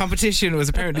the competition was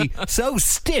apparently so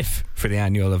stiff for the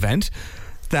annual event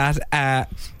that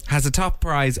has a top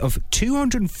prize of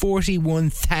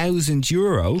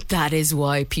 €241,000. That is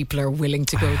why people are willing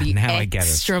to go the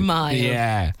extra mile.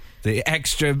 Yeah, the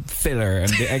extra filler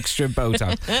and the extra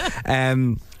Botox.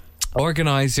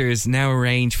 Organisers now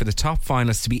arrange for the top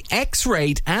finalists to be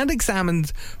x-rayed and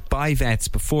examined by vets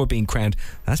before being crowned.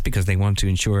 That's because they want to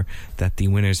ensure that the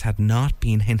winners had not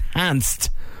been enhanced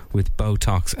with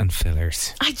Botox and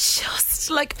fillers. I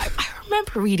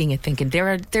remember reading it thinking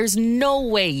there's no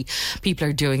way people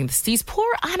are doing this. These poor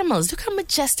animals, look how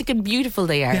majestic and beautiful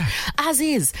they are, as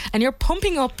is, and you're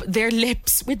pumping up their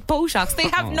lips with Botox. They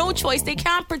have no choice. They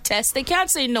can't protest. They can't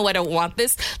say, no, I don't want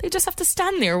this. They just have to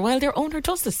stand there while their owner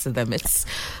does this to them. It's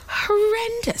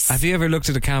horrendous. Have you ever looked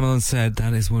at a camel and said,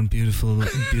 that is one beautiful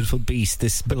beast,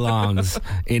 this belongs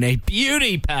in a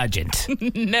beauty pageant?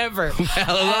 Never. Well,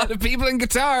 a lot of people in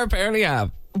Qatar apparently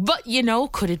have. But, you know,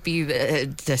 could it be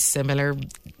the similar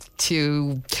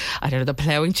to, I don't know, the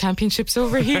ploughing championships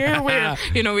over here where,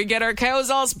 you know, we get our cows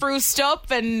all spruced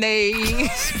up and they...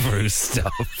 Spruced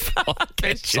up.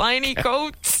 Get shiny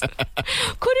coats.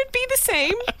 Could it be the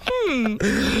same?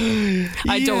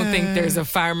 I don't think there's a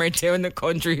farmer down the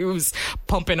country who's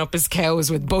pumping up his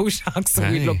cows with Botox so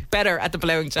we'd look better at the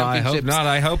ploughing championships. I hope not.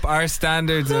 I hope our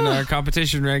standards and our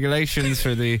competition regulations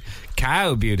for the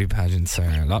cow beauty pageants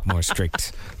are a lot more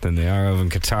strict than they are over in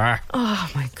Qatar. Oh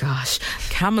my gosh.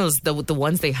 Camels, the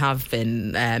ones they have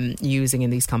been using in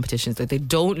these competitions, they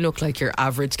don't look like your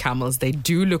average camels. They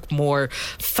do look more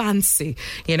fancy.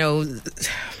 You know,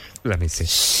 let me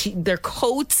see. Their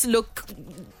coats look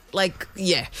like,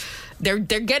 they're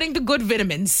getting the good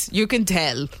vitamins. You can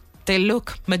tell. They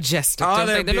look majestic. Oh,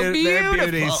 don't they look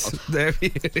beautiful. They're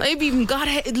beauties. They've even got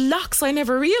locks. I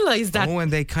never realised that. Oh,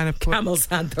 and they kind of put camels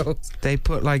had those. They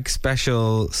put like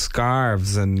special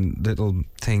scarves and little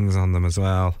things on them as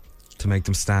well to make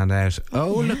them stand out.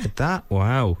 Oh, look at that.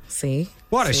 Wow. See?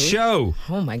 What a show.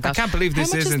 Oh my gosh. I can't believe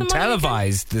this isn't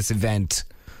televised, this event.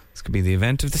 This could be the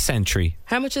event of the century.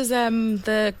 How much is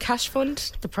the cash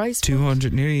fund, the prize?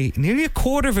 200, nearly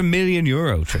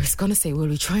 €250,000. I was going to say, will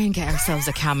we try and get ourselves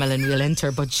a camel and we'll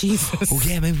enter, but Jesus. Oh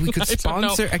yeah, maybe we could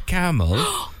sponsor a camel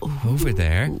over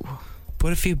there,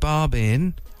 put a few bob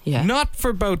in. Yeah. Not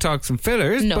for Botox and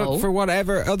fillers, but for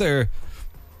whatever other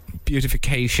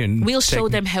beautification. We'll show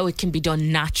them how it can be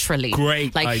done naturally.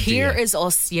 Great Like idea. Here is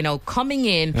us, you know, coming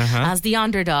in as the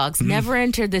underdogs, never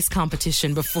entered this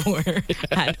competition before,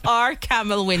 and our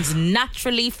camel wins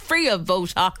naturally, free of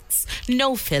Botox,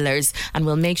 no fillers, and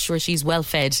we'll make sure she's well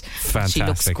fed. Fantastic. She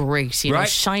looks great, you know,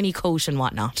 shiny coat and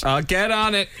whatnot. I'll get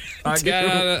on it. I'll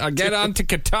get on to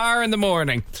Qatar in the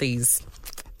morning. Please.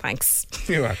 Thanks.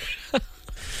 You are.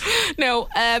 Now,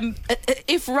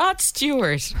 if Rod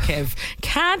Stewart, Kev,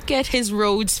 can't get his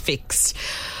roads fixed,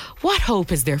 what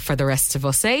hope is there for the rest of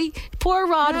us, eh? Poor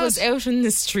Rod was out in the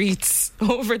streets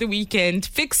over the weekend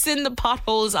fixing the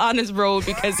potholes on his road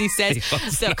because he said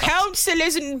the council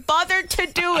isn't bothered to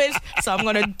do it, so I'm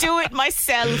going to do it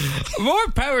myself. More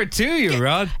power to you,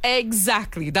 Rod.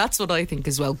 Exactly. That's what I think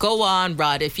as well. Go on,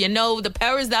 Rod. If you know the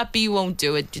powers that be won't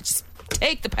do it, you just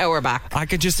take the power back. I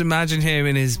could just imagine him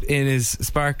in his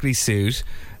sparkly suit.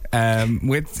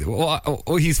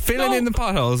 He's filling in the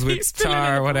potholes with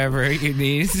tar, whatever he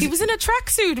needs. He was in a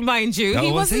tracksuit, mind you. Oh, he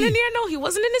wasn't in here. No, he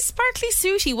wasn't in his sparkly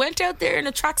suit. He went out there in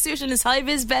a tracksuit and his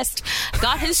high-vis vest,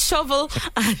 got his shovel,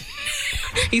 and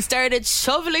he started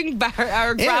shoveling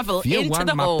our gravel into the holes. If you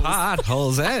want my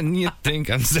potholes and you think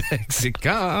I'm sexy,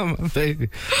 come baby,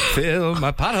 fill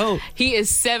my pothole. He is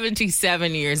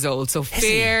 77 years old, so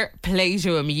fair play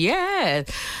to him. Yeah.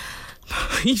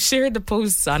 He shared the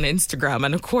posts on Instagram,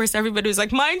 and of course everybody was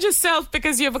like, mind yourself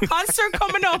because you have a concert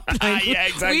coming up. Like, yeah,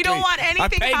 exactly. We don't want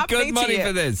anything happening to you. I paid good money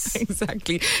for this.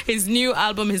 Exactly. His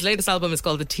latest album is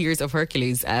called The Tears of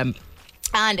Hercules.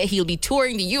 And he'll be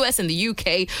touring the US and the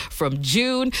UK from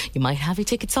June. You might have your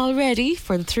tickets already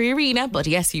for the 3 Arena, but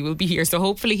yes, he will be here. So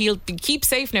hopefully he'll keep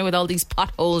safe now with all these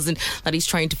potholes and that he's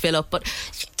trying to fill up. But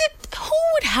who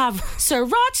would have Sir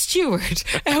Rod Stewart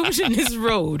out in his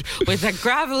road with a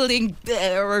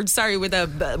with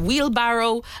a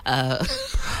wheelbarrow?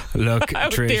 Look,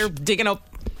 out Trish, there digging up.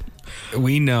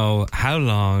 We know how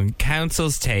long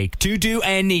councils take to do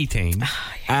anything,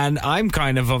 and I'm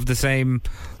kind of the same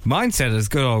mindset as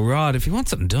good old Rod. If you want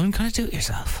something done, kind of do it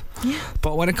yourself. Yeah.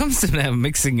 But when it comes to now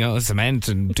mixing cement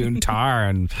and doing tar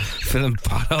and filling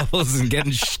potholes and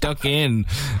getting stuck in,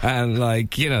 and there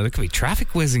could be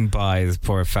traffic whizzing by this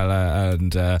poor fella,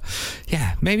 and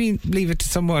maybe leave it to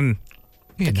someone.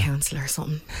 The council or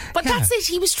something. But that's it.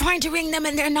 He was trying to ring them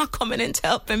and they're not coming in to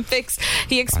help him fix.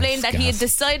 He explained that he had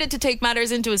decided to take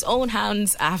matters into his own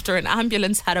hands after an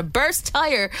ambulance had a burst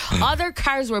tyre. Other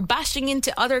cars were bashing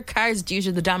into other cars due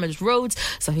to the damaged roads.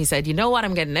 So he said, you know what,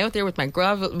 I'm getting out there with my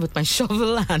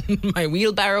shovel and my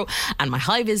wheelbarrow and my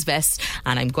high-vis vest,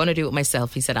 and I'm going to do it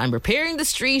myself. He said, I'm repairing the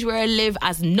street where I live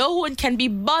as no one can be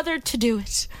bothered to do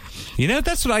it. You know,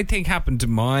 that's what I think happened to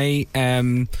my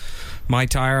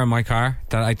tyre on my car.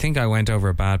 That I think I went over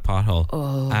a bad pothole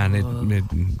and it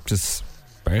just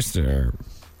burst or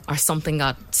something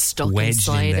got stuck wedged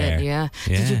inside in there. it.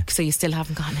 Yeah. So you still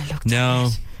haven't gotten a look?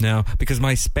 No, because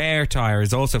my spare tyre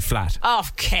is also flat. Oh,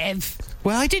 Kev.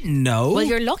 Well, I didn't know. Well,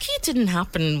 you're lucky it didn't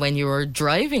happen when you were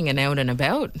driving and out and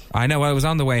about. I know. I was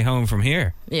on the way home from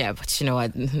here. Yeah, but you know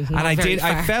what? And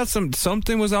I felt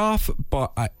something was off,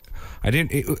 but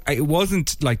It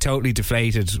wasn't like totally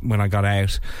deflated when I got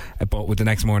out, but with the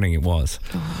next morning it was.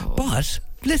 But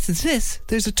listen to this.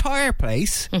 There's a tyre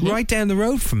place right down the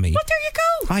road from me. Well, there you go.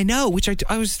 I know, which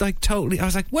I was like I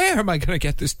was like, where am I going to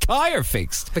get this tyre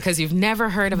fixed? Because you've never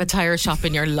heard of a tyre shop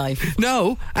in your life.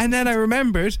 No, and then I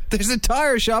remembered there's a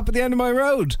tyre shop at the end of my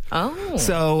road. Oh.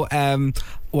 So,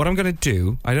 what I'm going to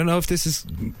do, I don't know if this is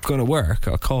going to work.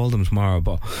 I'll call them tomorrow,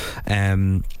 but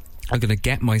I'm going to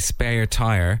get my spare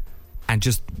tyre and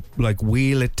just like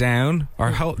wheel it down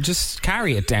or just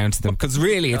carry it down to them, because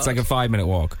really it's like a 5-minute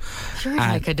walk. You're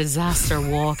like a disaster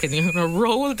walk, and you're going to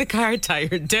roll the car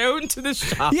tyre down to the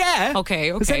shop. Yeah. Okay.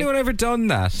 Has anyone ever done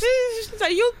that?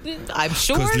 I'm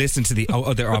sure. Because listen to the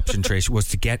other option, Trish, was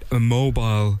to get a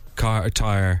mobile car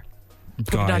tyre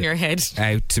Put it on your head.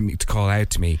 out to me, to call out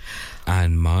to me,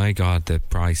 and my God, the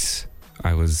price!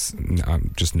 I'd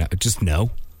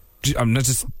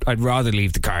rather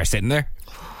leave the car sitting there.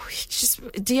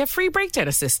 Do you have free breakdown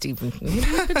assist, even? You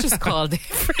could just call the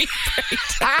free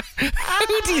breakdown.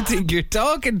 Who do you think you're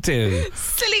talking to?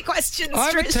 Silly questions,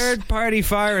 I'm a Trish. third-party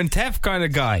fire and theft kind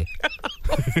of guy.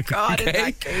 Oh, God, in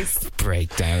that case.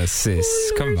 Breakdown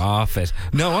assist. Come off it.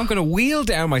 No, I'm going to wheel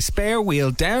down my spare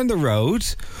wheel down the road,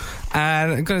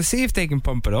 and I'm going to see if they can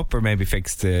pump it up or maybe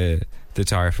fix the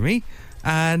tyre for me.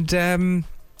 And,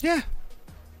 yeah.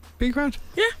 Big round.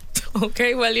 Yeah.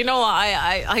 Okay, well, you know what?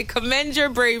 I commend your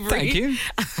bravery. Thank you.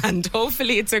 And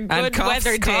hopefully it's a good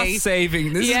weather day. Cost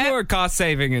saving. This is more a cost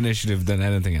saving initiative than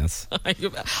anything else.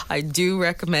 I do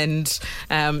recommend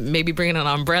maybe bringing an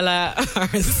umbrella or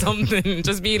something,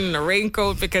 just being in a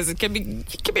raincoat, because it can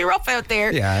be rough out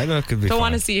there. Yeah, I know it could be. Don't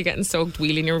want to see you getting soaked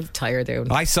wheeling your tyre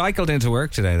down. I cycled into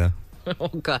work today, though. Oh,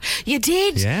 God. You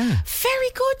did? Yeah. Very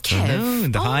good, Kev. I know,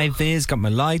 in the high vis, got my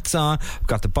lights on,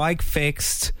 got the bike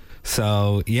fixed.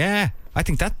 So, yeah, I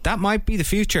think that might be the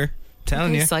future.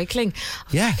 Telling you. Cycling.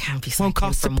 Yeah. I can't be cycling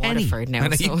cost from a penny. Waterford now. I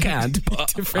know you can't,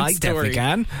 but I definitely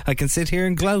can. I can sit here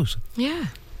and gloat. Yeah.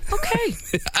 Okay.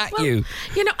 At you.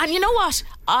 You know, and you know what?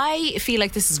 I feel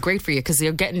like this is great for you, because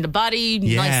you're getting the body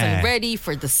nice and ready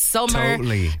for the summer.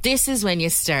 Totally. This is when you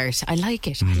start. I like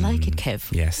it. I like it, Kev.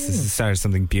 Yes, this is the start of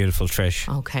something beautiful, Trish.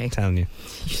 Okay. I'm telling you.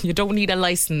 You don't need a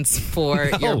license for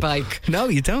your bike. No,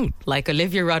 you don't. Like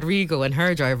Olivia Rodrigo and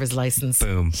her driver's license.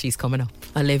 Boom. She's coming up.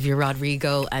 Olivia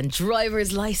Rodrigo and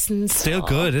driver's license. Still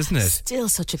good, isn't it? Still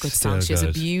such a good Still song. She has a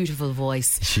good. beautiful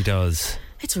voice. She does.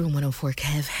 It's Room 104,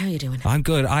 Kev. How are you doing? I'm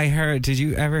good. I heard, did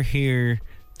you ever hear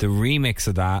the remix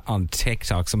of that on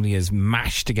TikTok? Somebody has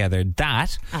mashed together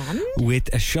that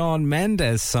with a Shawn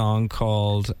Mendes song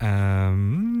called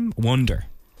Wonder.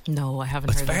 No, I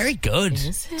haven't It's heard very it. good.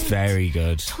 Is it? It's very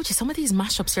good. I told you, some of these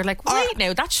mashups are like, wait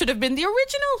now, that should have been the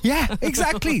original. Yeah,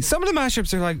 exactly. Some of the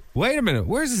mashups are like, wait a minute,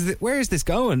 where is this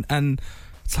going? And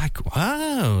it's like,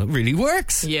 wow, it really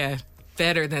works. Yeah.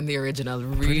 Better than the original,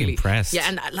 really. Pretty impressed. Yeah,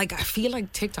 and like I feel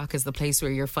like TikTok is the place where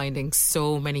you're finding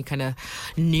so many kind of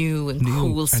new and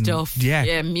cool stuff.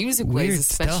 Yeah, music wise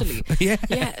especially. Stuff. Yeah.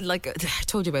 Yeah, like I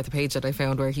told you about the page that I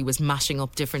found where he was mashing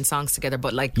up different songs together,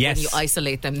 but like when you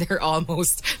isolate them, they're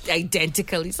almost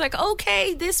identical. He's like,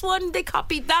 okay, this one, they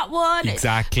copied that one.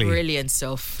 Exactly. Brilliant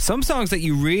stuff. Some songs that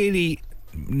you really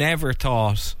never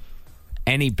thought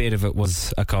any bit of it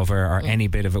was a cover or any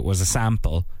bit of it was a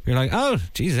sample. You're like, oh,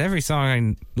 geez, every song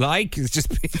I like is just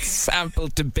being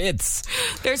sampled to bits.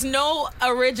 There's no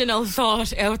original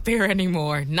thought out there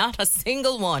anymore. Not a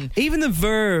single one. Even the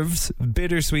Verve's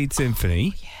Bittersweet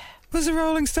Symphony was a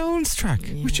Rolling Stones track.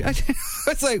 Which I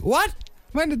was like, what?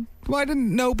 Why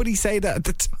didn't nobody say that at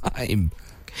the time?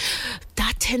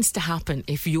 That tends to happen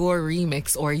if your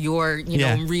remix or your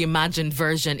reimagined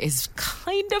version is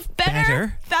kind of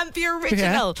better than the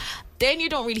original. Yeah. Then you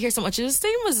don't really hear so much. The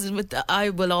same was with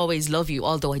I Will Always Love You,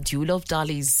 although I do love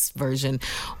Dolly's version.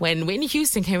 When Whitney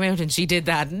Houston came out and she did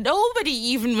that, nobody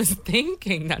even was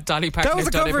thinking that Dolly Parton that was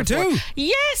had a done cover it before. too.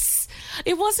 Yes,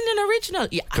 it wasn't an original.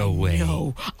 Yeah, Go away.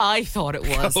 No, I thought it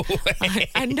was. Go away.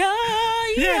 No,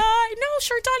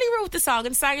 sure, Dolly wrote the song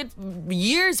and sang it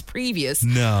years previous.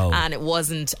 No, and it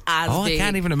wasn't as big. I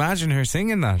can't even imagine her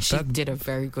singing that. She did a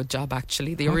very good job,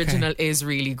 actually. The original is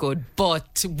really good,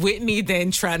 but Whitney then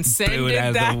transcended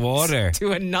that the water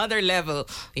to another level.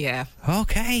 Yeah.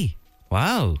 Okay.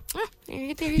 Wow.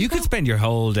 There you could spend your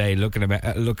whole day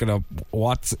looking up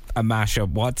what's a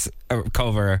mashup, what's a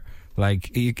cover. Like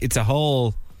it's a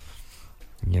whole,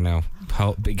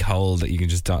 big hole that you can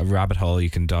just rabbit hole you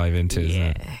can dive into, isn't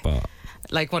it? But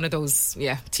like one of those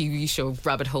TV show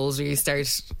rabbit holes where you start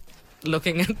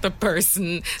looking at the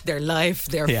person, their life,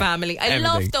 their family. I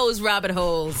love those rabbit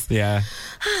holes. Yeah,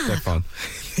 they're fun.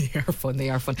 They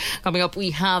are fun. Coming up,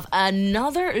 we have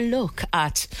another look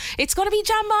at. It's going to be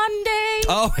Jam Monday.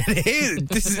 Oh, it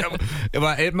is.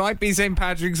 Well, it might be St.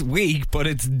 Patrick's week, but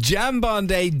it's Jam Bond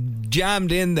Day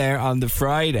jammed in there on the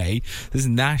Friday. This is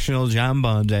National Jam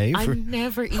Bond Day. I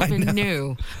never even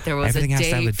knew there was a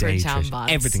day for jam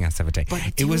bonds. Everything has to have a day. But I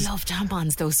do love jam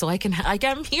bonds though, so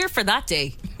I'm here for that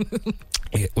day.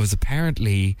 It was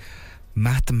apparently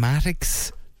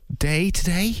Mathematics Day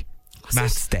today.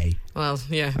 Maths Day. Well,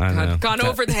 yeah, gone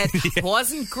over the head. Yeah.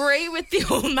 Wasn't great with the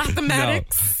old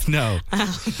mathematics. No.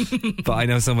 But I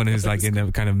know someone who's like in a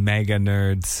kind of mega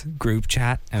nerds group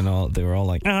chat, and they were all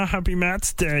like, happy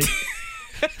Maths Day.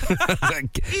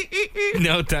 Like,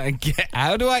 no, thank you.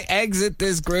 How do I exit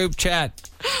this group chat?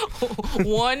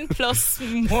 1 +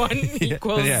 1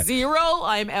 = 0.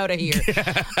 I'm out of here.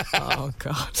 Oh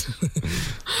God.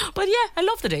 But yeah, I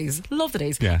love the days.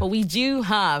 Yeah. But we do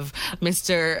have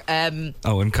Mr.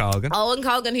 Owen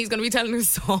Colgan. He's going to be telling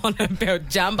us all about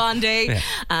Jam Bond Day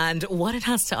and what it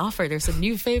has to offer. There's some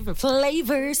new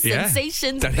flavors,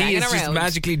 sensations that he has just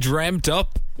magically dreamt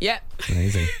up. Yeah.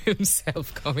 Amazing.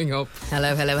 Himself coming up.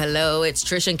 Hello. It's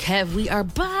Trish and Kev. We are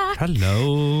back.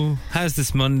 Hello. How's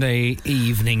this Monday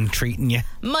evening treating you?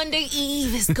 Monday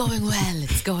Eve is going well.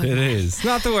 It's going well. It is.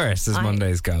 Not the worst as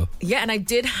Mondays go. Yeah, and I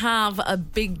did have a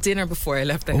big dinner before I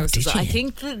left the house. Did you? I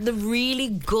think the really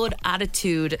good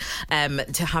attitude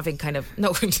to having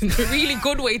the really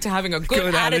good way to having a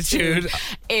good attitude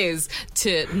is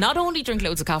to not only drink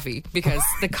loads of coffee, because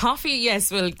the coffee, yes,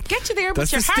 will get you there,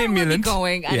 but your heart will be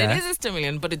going. And it is a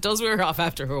stimulant, but it does wear off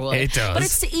after a while. It does. But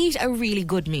it's to eat a really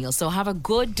good meal. So have a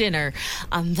good dinner,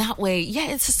 and that way,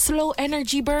 it's a slow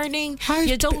energy burning.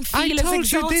 You don't feel as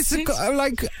exhausted.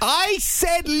 I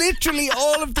said literally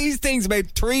all of these things about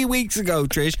 3 weeks ago,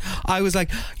 Trish. I was like,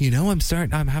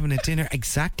 I'm having a dinner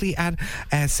exactly at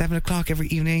 7 o'clock every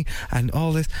evening and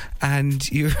all this. And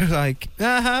you were like,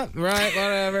 right,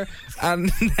 whatever.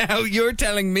 And now you're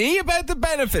telling me about the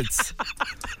benefits.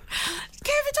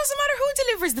 Kev, it doesn't matter who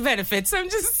delivers the benefits. I'm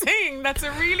just saying that's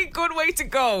a really good way to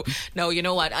go. No, you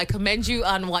know what? I commend you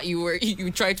on what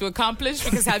you tried to accomplish,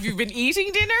 because have you been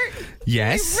eating dinner?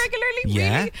 Yes. Regularly?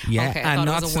 Yeah. Really? Yeah. Okay, and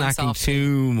not snacking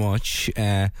too much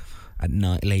at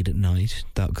night, late at night,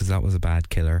 because that was a bad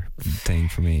killer thing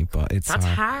for me. But that's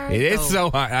hard. It is so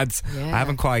hard. I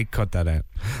haven't quite cut that out.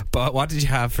 But what did you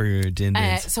have for your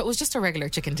dinner? So it was just a regular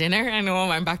chicken dinner. I know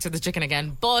I'm back to the chicken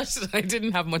again, but I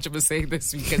didn't have much of a say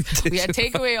this week, because we had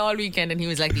takeaway all weekend, and he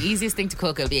was like, the easiest thing to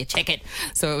cook will be a chicken.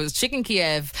 So it was chicken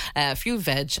Kiev, a few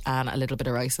veg, and a little bit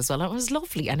of rice as well. And it was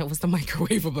lovely, and it was the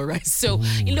microwavable rice. So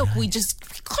look, we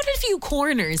cut a few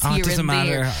corners here and there. It doesn't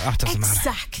matter.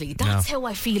 Exactly. That's how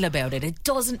I feel about it. It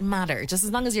doesn't matter, just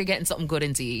as long as you're getting something good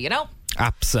into you,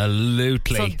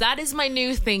 Absolutely. So that is my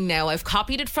new thing now. I've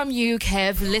copied it from you,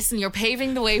 Kev. Listen, you're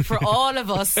paving the way for all of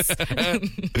us.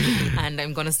 And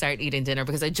I'm going to start eating dinner,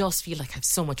 because I just feel like I have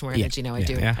so much more energy now. I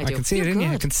do. I can see it in you.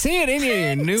 I can see it in you.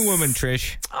 You're a new woman,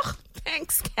 Trish. Oh,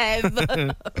 thanks,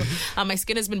 Kev. And my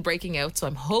skin has been breaking out, so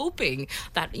I'm hoping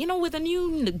that, with a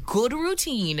new good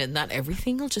routine, and that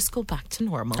everything will just go back to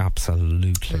normal.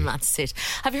 Absolutely. And that's it.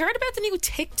 Have you heard about the new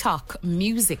TikTok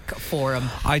music forum?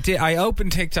 I did. I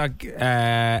opened TikTok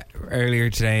earlier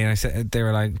today, and I said, they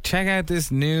were like, check out this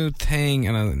new thing,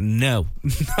 and I was like, no.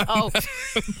 Oh.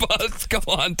 But go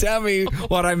on, tell me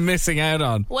what I'm missing out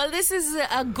on. Well, this is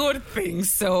a good thing.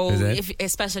 So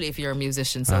especially if you're a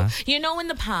musician. So in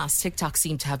the past, TikTok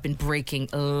seemed to have been breaking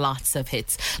lots of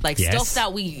hits, stuff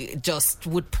that we just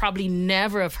would probably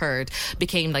never have heard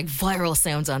became like viral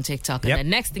sounds on TikTok, and then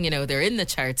next thing you know, they're in the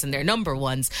charts and they're number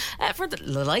ones for the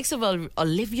likes of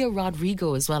Olivia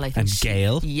Rodrigo as well, I think. And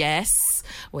Gail. Yes,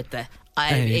 with the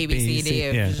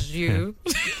ABCD.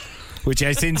 Which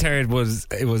I since heard was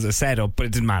a setup, but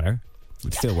it didn't matter.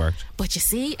 It still worked. But you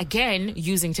see, again,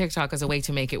 using TikTok as a way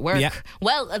to make it work. Yeah.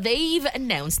 Well, they've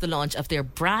announced the launch of their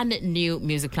brand new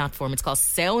music platform. It's called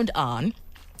Sound On.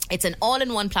 It's an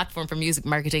all-in-one platform for music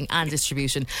marketing and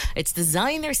distribution. It's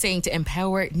designed, they're saying, to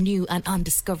empower new and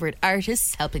undiscovered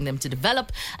artists, helping them to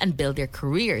develop and build their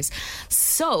careers.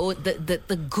 So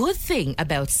the good thing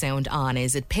about Sound On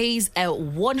is it pays out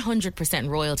 100%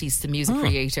 royalties to music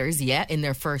creators, in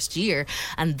their first year.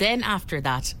 And then after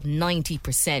that,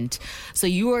 90%. So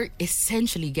you are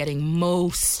essentially getting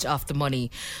most of the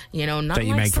money, not that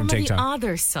you like make some from of TikTok. the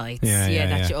other sites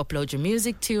that you upload your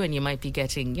music to, and you might be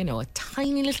getting, a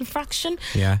tiny little fraction,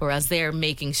 whereas they're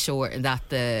making sure that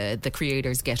the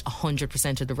creators get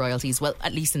 100% of the royalties, well,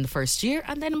 at least in the first year,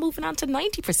 and then moving on to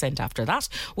 90% after that,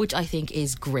 which I think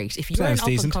is great. If you're an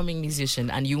up-and-coming musician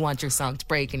and you want your song to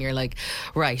break and you're like,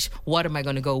 right, what am I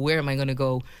going to go, where am I going to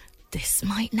go, this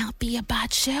might not be a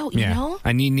bad show, you know?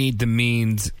 And you need the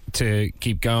means to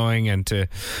keep going and to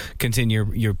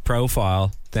continue your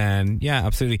profile, then yeah,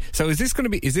 absolutely. So is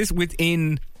this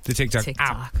within the TikTok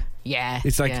app? Yeah.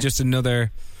 It's like just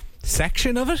another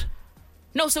section of it?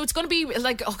 No, so it's going to be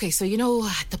like, okay, so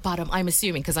at the bottom, I'm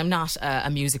assuming, because I'm not a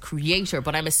music creator,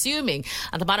 but I'm assuming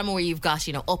at the bottom where you've got,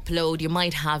 upload, you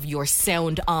might have your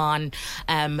sound on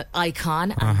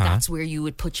icon, and that's where you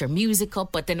would put your music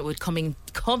up, but then it would come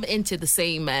into the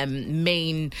same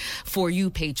main For You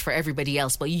page for everybody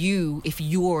else. But if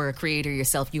you're a creator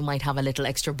yourself, you might have a little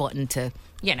extra button to,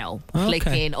 click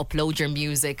in, upload your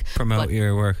music. Promote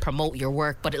your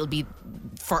work. But it'll be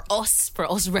for us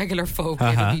regular folk,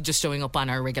 it'll be just showing up on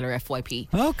our regular FYP.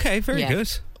 Okay, very good.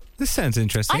 This sounds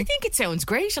interesting. I think it sounds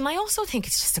great, and I also think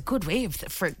it's just a good way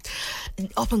for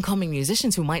up-and-coming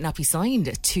musicians who might not be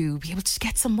signed to be able to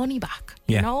get some money back,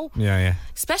 you know? Yeah.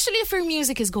 Especially if your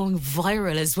music is going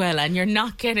viral as well and you're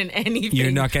not getting anything.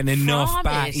 You're not getting enough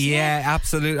back. Yeah,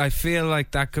 absolutely. I feel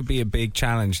like that could be a big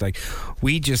challenge. Like,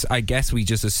 I guess we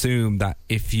just assume that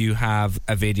if you have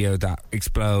a video that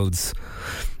explodes,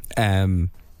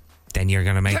 then you're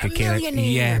going to make a killer.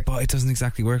 Yeah, but it doesn't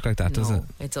exactly work like that, does it?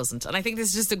 It doesn't. And I think this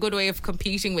is just a good way of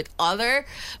competing with other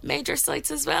major sites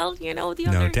as well. The no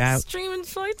other doubt. streaming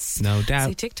sites. No doubt.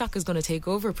 See, TikTok is going to take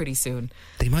over pretty soon.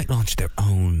 They might launch their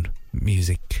own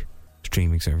music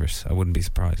streaming service. I wouldn't be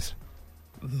surprised.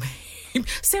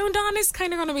 Sound On is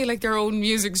kind of going to be like their own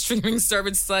music streaming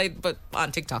service site, but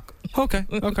on TikTok. Okay.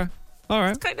 All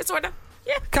right. Kind of, sort of.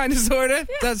 Yeah. Kind of, sort of.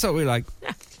 Yeah. That's what we like.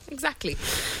 Yeah. Exactly.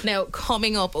 Now,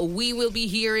 coming up, we will be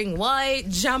hearing why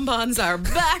Jambons are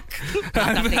back. Not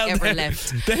that they ever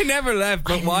left. They never left,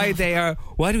 but why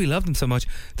do we love them so much?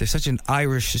 They're such an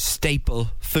Irish staple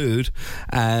food.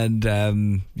 And,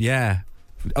 Owen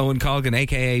Colgan,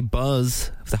 a.k.a.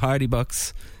 Buzz of the Hardy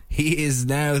Bucks, he is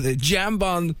now the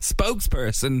Jambon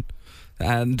spokesperson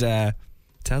and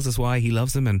tells us why he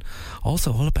loves them, and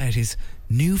also all about his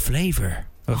new flavour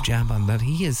of Jambon that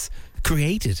he has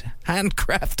created,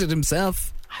 handcrafted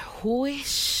himself. I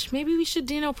wish maybe we should,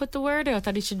 put the word out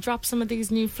that he should drop some of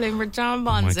these new flavoured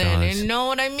jambons in. You know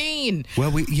what I mean? Well,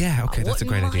 that's a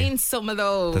great idea. Mind some of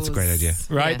those. That's a great idea.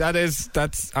 Right,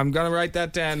 that's. I'm gonna write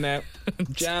that down now.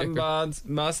 Jambons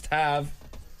must have.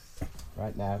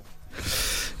 Right now.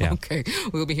 Yeah. Okay,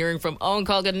 we'll be hearing from Owen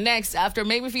Colgan next after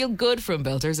Make Me Feel Good from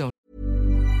Belter's Own.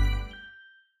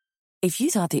 If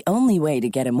you thought the only way to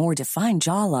get a more defined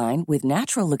jawline with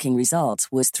natural-looking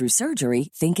results was through surgery,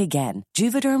 think again.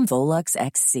 Juvederm Volux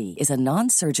XC is a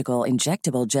non-surgical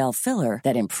injectable gel filler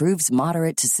that improves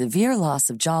moderate to severe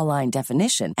loss of jawline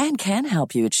definition and can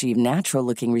help you achieve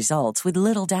natural-looking results with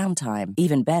little downtime.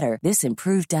 Even better, this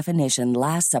improved definition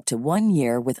lasts up to 1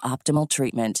 year with optimal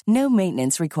treatment. No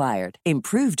maintenance required.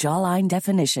 Improve jawline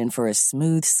definition for a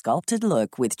smooth, sculpted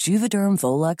look with Juvederm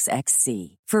Volux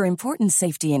XC. For important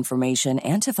safety information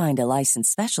and to find a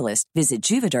licensed specialist, visit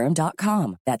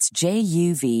Juvederm.com. That's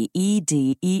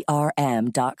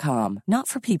JUVEDERM.com. Not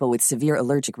for people with severe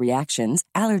allergic reactions,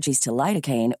 allergies to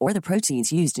lidocaine, or the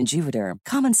proteins used in Juvederm.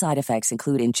 Common side effects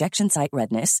include injection site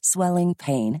redness, swelling,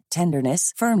 pain,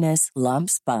 tenderness, firmness,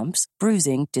 lumps, bumps,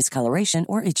 bruising, discoloration,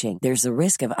 or itching. There's a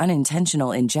risk of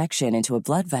unintentional injection into a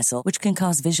blood vessel, which can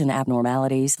cause vision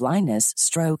abnormalities, blindness,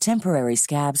 stroke, temporary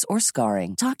scabs, or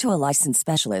scarring. Talk to a licensed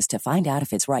specialist to find out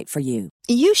if it's right for you.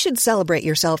 You should celebrate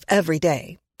yourself every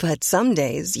day, but some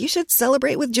days you should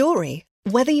celebrate with jewelry.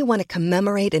 Whether you want to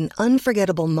commemorate an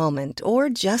unforgettable moment or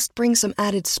just bring some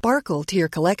added sparkle to your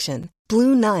collection,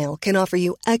 Blue Nile can offer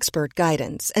you expert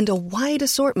guidance and a wide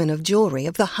assortment of jewelry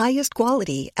of the highest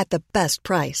quality at the best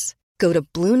price. Go to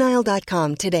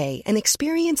BlueNile.com today and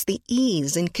experience the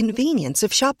ease and convenience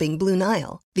of shopping Blue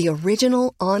Nile, the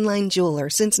original online jeweler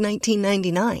since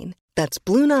 1999. That's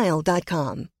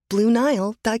BlueNile.com.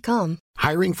 BlueNile.com.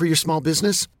 Hiring for your small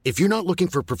business? If you're not looking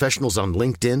for professionals on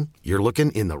LinkedIn, you're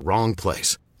looking in the wrong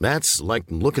place. That's like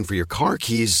looking for your car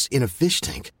keys in a fish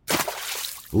tank.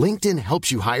 LinkedIn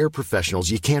helps you hire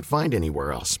professionals you can't find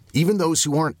anywhere else, even those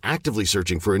who aren't actively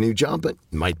searching for a new job but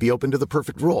might be open to the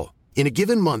perfect role. In a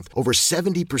given month, over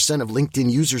 70% of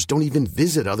LinkedIn users don't even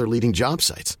visit other leading job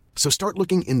sites. So start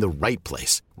looking in the right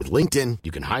place. With LinkedIn,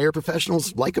 you can hire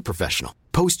professionals like a professional.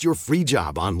 Post your free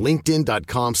job on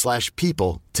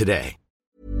linkedin.com/people today.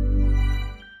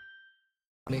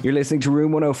 You're listening to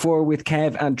Room 104 with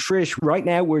Kev and Trish. Right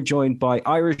now, we're joined by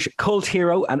Irish cult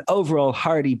hero and overall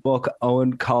Hardy Buck,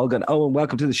 Owen Colgan. Owen,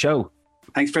 welcome to the show.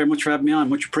 Thanks very much for having me on.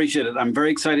 Much appreciated. I'm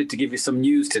very excited to give you some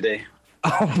news today.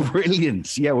 Oh,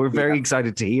 brilliant. Yeah, we're very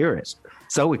excited to hear it.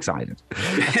 So excited.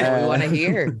 That's what we want to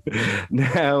hear.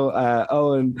 Now,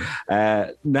 Owen,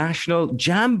 National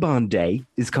Jambon Day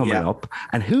is coming up.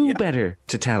 And who better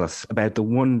to tell us about the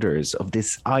wonders of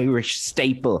this Irish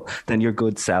staple than your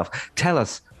good self? Tell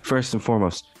us, first and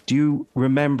foremost, do you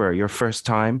remember your first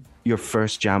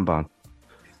jambon?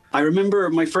 I remember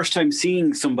my first time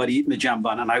seeing somebody eating a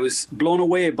jambon, and I was blown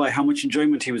away by how much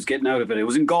enjoyment he was getting out of it. It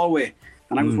was in Galway,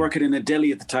 and I was working in a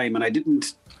deli at the time, and I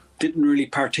didn't really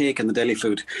partake in the deli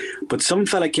food. But some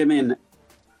fella came in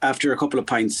after a couple of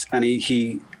pints, and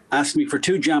he asked me for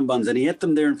 2 jambons, and he ate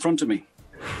them there in front of me.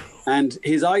 And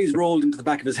his eyes rolled into the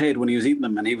back of his head when he was eating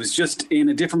them, and he was just in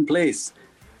a different place.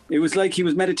 It was like he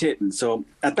was meditating. So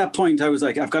at that point, I was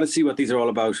like, I've got to see what these are all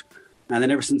about. And then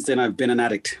ever since then, I've been an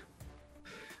addict.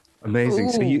 Amazing.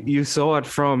 Ooh. So you saw it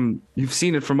you've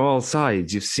seen it from all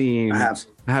sides. You've seen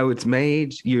how it's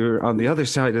made. You're on the other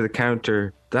side of the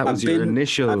counter. That was your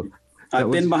initial.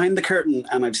 I've been behind the curtain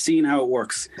and I've seen how it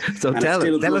works. So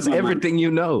tell us everything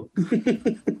you know.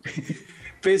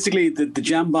 Basically, the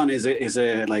jambon is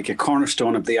a like a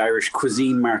cornerstone of the Irish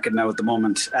cuisine market now at the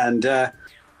moment, and I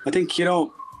think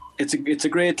it's a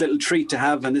great little treat to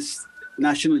have on this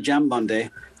National Jambon Day.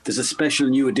 There's a special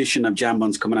new edition of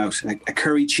jambons coming out, a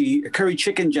curry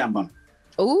chicken jambon.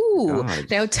 Oh,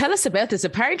 now tell us about this.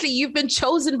 Apparently, you've been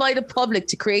chosen by the public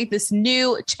to create this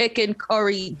new chicken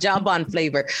curry jambon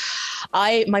flavor.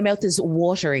 My mouth is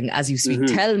watering as you speak.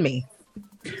 Mm-hmm. Tell me.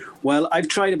 Well, I've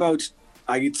tried about,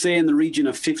 I'd say, in the region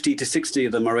of 50 to 60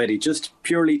 of them already, just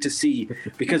purely to see,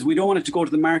 because we don't want it to go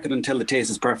to the market until the taste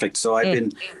is perfect. So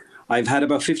I've had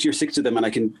about 50 or 60 of them, and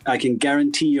I can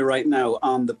guarantee you right now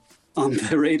on the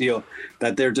radio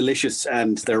that they're delicious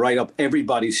and they're right up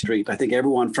everybody's street. I think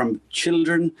everyone from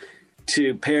children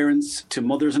to parents to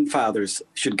mothers and fathers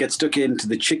should get stuck into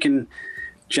the chicken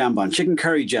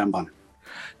curry jambon.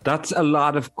 That's a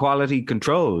lot of quality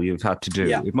control you've had to do.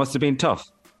 Yeah. It must have been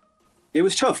tough. It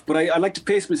was tough, but I like to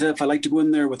pace myself. I like to go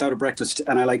in there without a breakfast,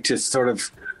 and I like to sort of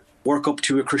work up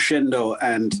to a crescendo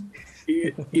and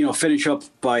finish up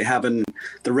by having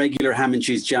the regular ham and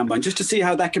cheese jambon, just to see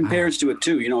how that compares to it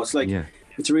too. It's like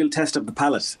it's a real test of the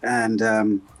palate, and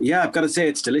I've got to say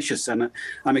it's delicious, and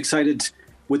I'm excited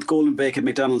with Golden Bake at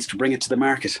McDonald's to bring it to the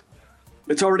market.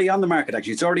 It's already on the market,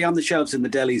 actually. It's already on the shelves in the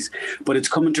delis, but it's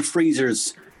coming to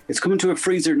freezers. It's coming to a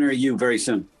freezer near you very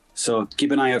soon. So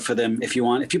keep an eye out for them if you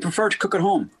want. If you prefer to cook at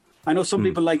home, I know some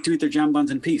people like to eat their jambons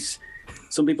in peace.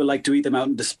 Some people like to eat them out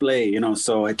on display,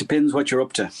 so it depends what you're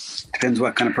up to. Depends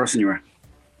what kind of person you are.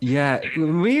 Yeah,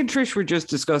 me and Trish were just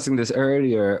discussing this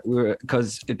earlier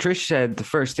because Trish said the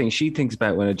first thing she thinks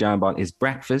about when a jambon is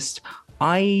breakfast.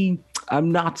 I'm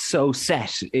not so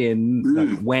set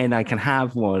in when I can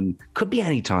have one. Could be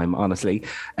any time, honestly.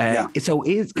 So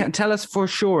tell us for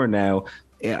sure now,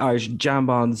 are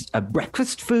jambons a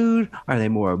breakfast food? Are they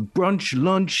more a brunch,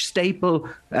 lunch staple?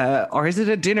 Or is it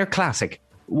a dinner classic?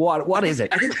 What is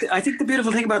it? I think the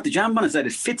beautiful thing about the jambon is that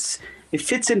it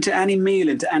fits into any meal,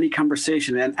 into any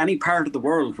conversation, in any part of the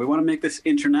world. We want to make this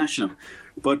international.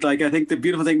 But I think the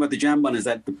beautiful thing about the jambon is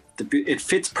that it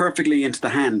fits perfectly into the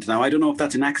hand. Now, I don't know if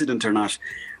that's an accident or not,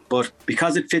 but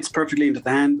because it fits perfectly into the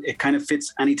hand, it kind of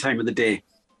fits any time of the day.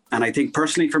 And I think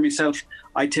personally for myself,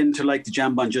 I tend to like the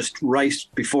jambon just right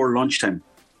before lunchtime.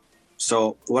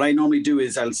 So what I normally do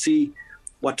is I'll see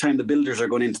what time the builders are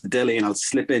going into the deli and I'll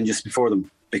slip in just before them,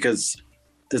 because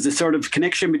there's this sort of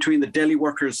connection between the deli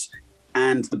workers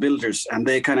and the builders, and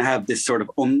they kind of have this sort of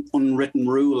unwritten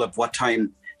rule of what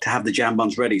time to have the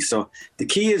jambons ready. So the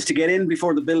key is to get in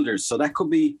before the builders. So that could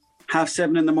be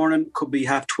 7:30 in the morning, could be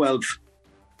 12:30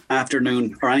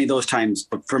 afternoon, or any of those times.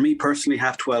 But for me personally,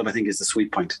 12:30 I think is the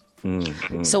sweet point.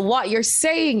 Mm-hmm. So what you're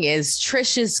saying is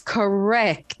Trish is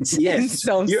correct. Yes,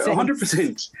 you're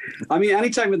 100%. I mean, any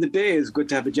time of the day is good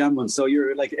to have a jambon. So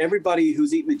you're like, everybody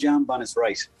who's eating a jambon is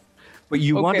right. But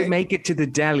you want to make it to the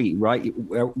deli, right?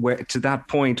 Where to that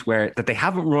point where that they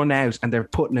haven't run out and they're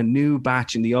putting a new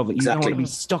batch in the oven. You don't want to be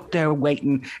stuck there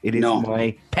waiting. It is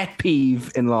my pet peeve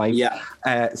in life. Yeah.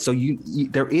 So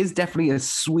there is definitely a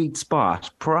sweet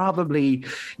spot. Probably,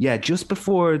 just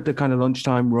before the kind of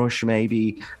lunchtime rush,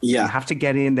 maybe. Yeah. You have to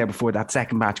get in there before that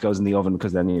second batch goes in the oven,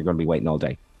 because then you're going to be waiting all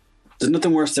day. There's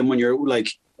nothing worse than when you're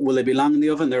like, will they be long in the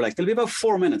oven? They're like, they'll be about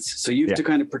 4 minutes. So you have to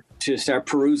kind of to start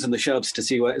perusing the shelves to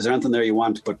see is there anything there you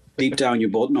want. But deep down, you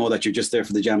both know that you're just there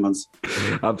for the jambons.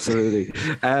 Absolutely.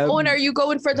 And are you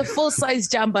going for the full-size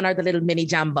jambon or the little mini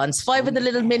jambons? 5 of the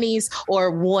little minis,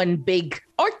 or one big,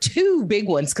 or 2 big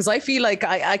ones? Because I feel like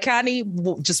I can't eat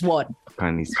just one.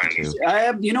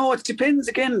 It depends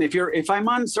again. If I'm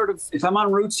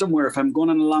on route somewhere, if I'm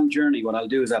going on a long journey, what I'll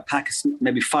do is I'll pack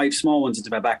maybe 5 small ones into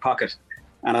my back pocket,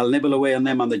 and I'll nibble away on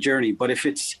them on the journey. But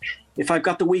if I've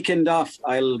got the weekend off,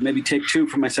 I'll maybe take 2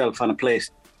 for myself on a plate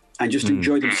and just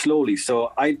enjoy them slowly.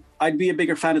 So I'd be a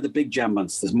bigger fan of the big jam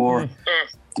buns. There's more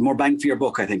bang for your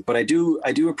buck, I think. But I do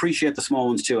appreciate the small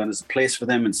ones too, and there's a place for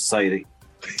them in society.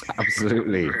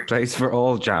 Absolutely. Place for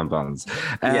all jam buns.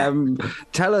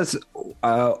 Tell us,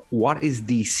 what is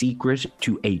the secret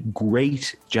to a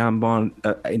great jam bun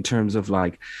in terms of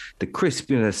like the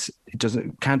crispiness?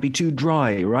 It can't be too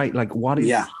dry, right? Like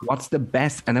what's the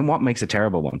best, and then what makes a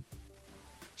terrible one?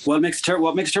 Well, what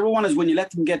makes a terrible one is when you let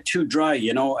them get too dry,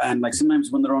 and like sometimes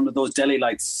when they're under those deli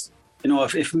lights,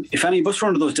 if any of us were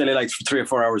under those deli lights for 3 or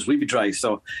 4 hours, we'd be dry.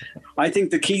 So I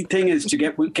think the key thing is to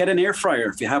get an air fryer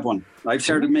if you have one. I've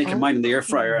started making mine in the air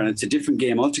fryer, and it's a different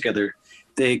game altogether.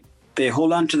 They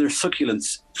hold on to their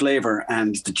succulence flavor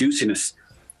and the juiciness.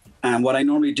 And what I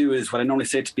normally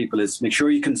say to people is make sure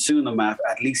you consume them at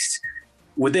least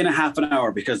within a half an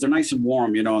hour, because they're nice and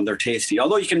warm, and they're tasty.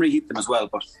 Although you can reheat them as well.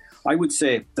 But I would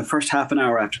say the first half an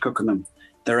hour after cooking them,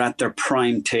 they're at their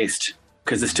prime taste,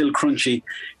 because they're still crunchy.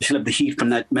 You still have the heat from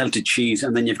that melted cheese,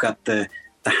 and then you've got the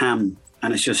ham,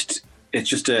 and it's just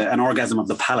an orgasm of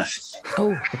the palate.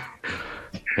 Oh,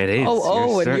 it is.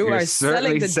 And you are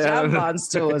selling the jam buns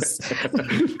to us.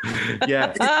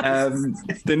 Yeah.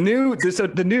 The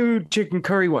new chicken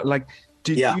curry one, like,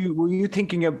 were you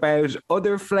thinking about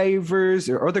other flavors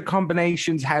or other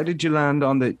combinations? How did you land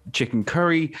on the chicken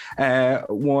curry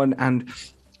one, and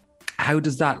how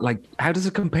does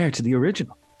it compare to the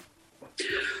original?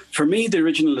 For me, the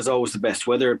original is always the best,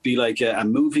 whether it be like a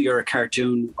movie or a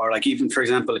cartoon, or like even, for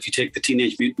example, if you take the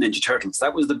Teenage Mutant Ninja Turtles,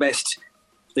 that was the best.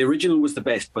 The original was the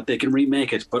best, but they can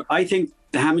remake it. But I think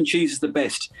the ham and cheese is the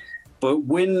best. But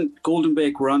when Golden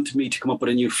Bake were on to me to come up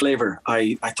with a new flavour,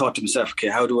 I thought to myself, okay,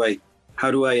 how do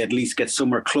I at least get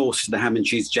somewhere close to the ham and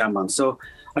cheese jam bun? So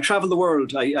I traveled the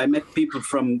world. I met people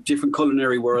from different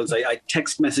culinary worlds. I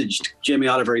text messaged Jamie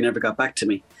Oliver. He never got back to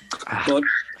me. But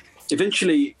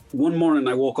eventually, one morning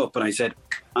I woke up and I said,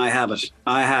 I have it.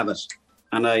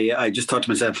 And I just thought to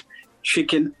myself,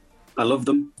 chicken, I love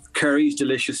them. Curry's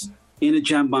delicious. In a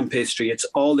jam bun pastry, it's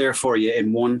all there for you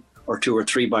in 1 or 2 or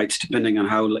 3 bites, depending on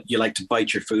how you like to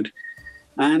bite your food.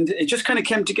 And it just kind of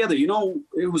came together.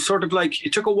 It was sort of like,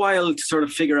 it took a while to sort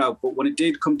of figure out, but when it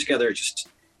did come together,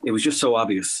 it was just so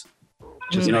obvious.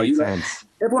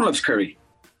 Everyone loves curry.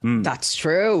 That's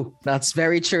true. That's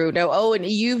very true. Now, Owen,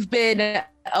 you've been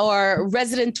our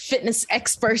resident fitness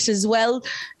expert as well,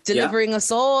 delivering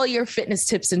us all your fitness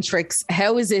tips and tricks.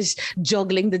 How is it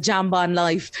juggling the jam bun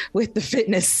life with the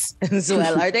fitness as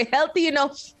well? Are they healthy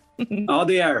enough? Oh,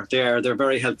 they are. They're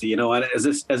very healthy, And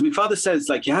as my father says,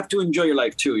 like, you have to enjoy your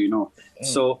life too,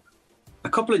 So a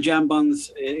couple of jam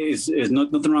buns is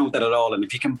nothing wrong with that at all. And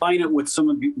if you combine it with some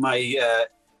of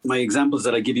my examples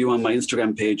that I give you on my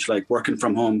Instagram page, like working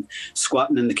from home,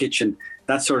 squatting in the kitchen,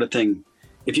 that sort of thing.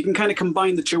 If you can kind of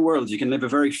combine the 2 worlds, you can live a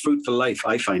very fruitful life,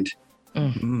 I find.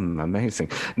 Amazing.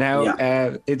 Now,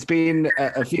 it's been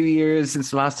a few years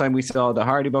since the last time we saw the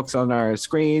Hardy Bucks on our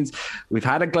screens. We've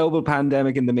had a global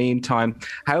pandemic in the meantime.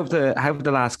 How have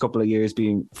the last couple of years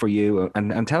been for you?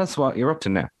 And tell us what you're up to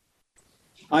now.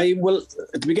 At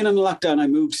the beginning of lockdown, I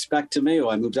moved back to Mayo.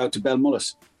 I moved out to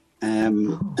Belmullet.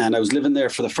 And I was living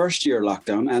there for the first year of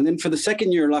lockdown. And then for the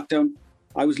second year of lockdown,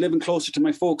 I was living closer to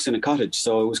my folks in a cottage.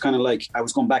 So it was kind of like I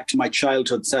was going back to my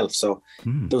childhood self. So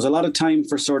there was a lot of time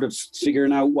for sort of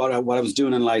figuring out what I was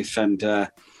doing in life. And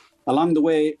along the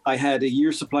way, I had a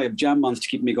year's supply of jam buns to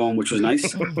keep me going, which was nice.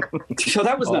 So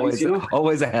that was nice,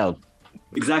 Always a help.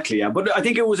 Exactly, yeah. But I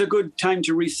think it was a good time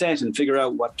to reset and figure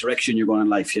out what direction you're going in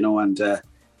life, and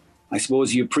I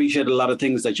suppose you appreciate a lot of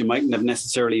things that you mightn't have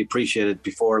necessarily appreciated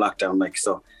before lockdown.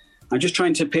 So I'm just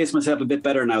trying to pace myself a bit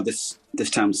better now this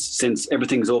time, since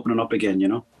everything's opening up again,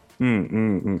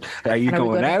 Are you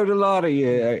going out a lot? Are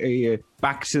you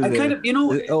back to the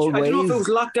old ways? I don't know if it was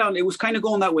lockdown. It was kind of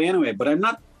going that way anyway, but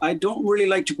I don't really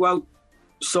like to go out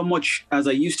so much as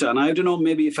I used to. And I don't know,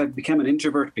 maybe if I became an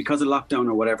introvert because of lockdown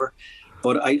or whatever,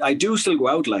 but I do still go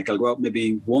out. Like I'll go out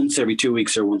maybe once every 2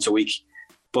 weeks or once a week,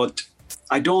 but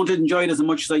I don't enjoy it as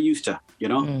much as I used to,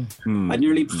 I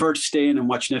nearly prefer to stay in and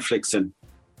watch Netflix and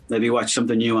maybe watch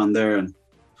something new on there. And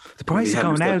the price of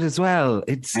going out as well.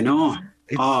 I know.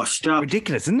 Stop.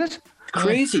 Ridiculous, isn't it?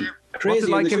 Crazy. What's it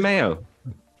like in Mayo?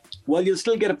 Well, you'll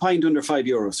still get a pint under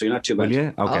 €5, so you're not too bad. Will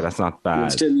you? Okay, that's not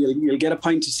bad. You'll get a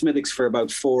pint of Smithwick's for about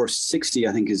 $4.60,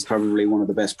 I think is probably one of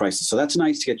the best prices. So that's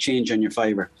nice to get change on your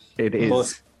fiver. It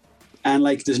is. And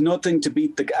there's nothing to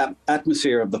beat the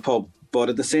atmosphere of the pub. But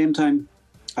at the same time,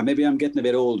 maybe I'm getting a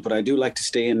bit old, but I do like to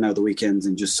stay in now the weekends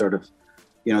and just sort of,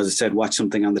 as I said, watch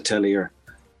something on the telly or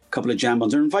couple of jam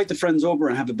buns, or invite the friends over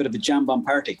and have a bit of a jam bun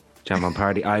party. Jam on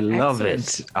party. I love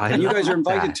it. And you guys are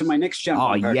invited to my next jam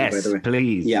bun party, yes, by the way.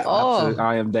 Please. Yeah. Absolutely.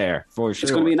 I am there for sure.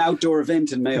 It's going to be an outdoor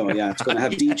event in Mayo. Yeah, it's going to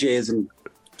have DJs and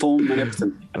foam and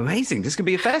everything. Amazing. This could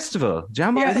be a festival.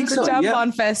 Jam on. Yeah, I think so. Jam Yeah.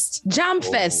 on Fest. Jam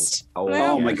Fest.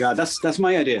 Oh my God, that's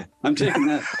my idea. I'm taking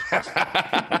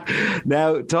that.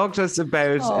 Now, talk to us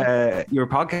about your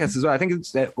podcast as well. I think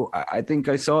it's. I think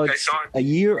I saw it a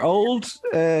year old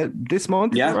this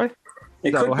month. Yeah, right.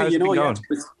 It could be. You know,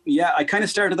 yeah. I kind of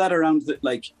started that around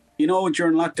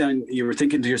during lockdown. You were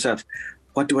thinking to yourself,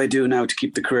 "What do I do now to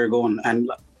keep the career going?" And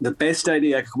the best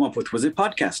idea I could come up with was a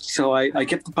podcast. So I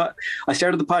I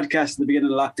started the podcast at the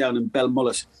beginning of lockdown in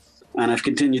Belmullet, and I've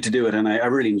continued to do it, and I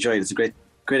really enjoy it. It's a great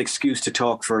excuse to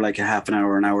talk for like a half an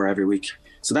hour every week.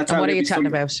 So that's. And what are you chatting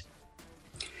about?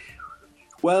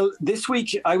 Well, this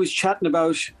week I was chatting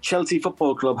about Chelsea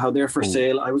Football Club, how they're for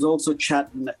sale. I was also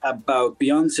chatting about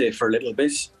Beyonce for a little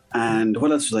bit. And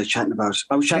what else was I chatting about?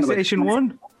 I was chatting PlayStation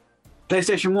 1?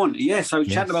 PlayStation 1, yes. I was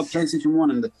chatting about PlayStation 1.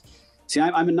 And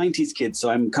I'm a 90s kid, so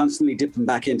I'm constantly dipping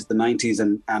back into the 90s.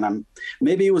 And I'm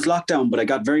maybe it was lockdown, but I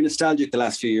got very nostalgic the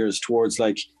last few years towards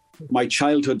like my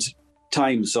childhood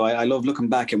time. So I love looking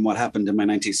back and what happened in my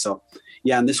 90s. So,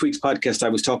 yeah, in this week's podcast, I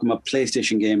was talking about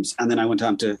PlayStation games. And then I went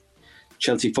on to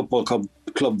Chelsea Football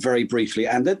Club very briefly,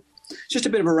 and then just a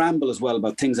bit of a ramble as well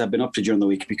about things I've been up to during the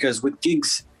week, because with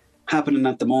gigs happening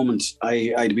at the moment,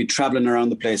 I'd be travelling around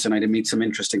the place and I'd meet some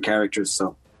interesting characters,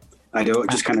 so I'd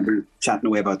just kind of be chatting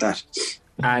away about that.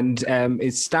 And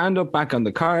is stand-up back on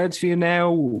the cards for you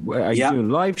now? Are you doing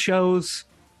live shows?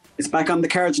 It's back on the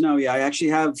cards now, yeah. I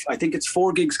actually have, I think it's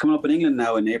 4 gigs coming up in England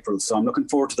now in April, so I'm looking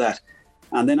forward to that.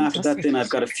 And then after that, then I've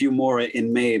got a few more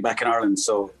in May back in Ireland,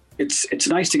 so it's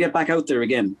nice to get back out there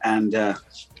again. And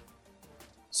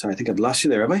sorry, I think I've lost you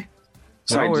there, have I?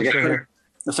 Sorry.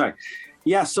 Sorry.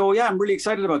 Yeah, so I'm really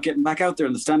excited about getting back out there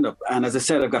in the stand-up. And as I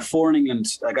said, I've got 4 in England.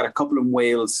 I got a couple in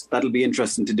Wales. That'll be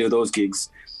interesting to do those gigs.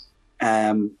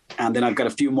 And then I've got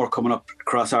a few more coming up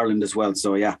across Ireland as well.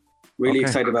 So yeah, really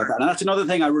excited about that. And that's another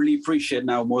thing I really appreciate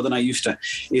now more than I used to,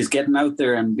 is getting out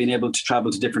there and being able to travel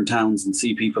to different towns and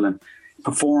see people and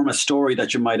perform a story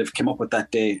that you might have come up with that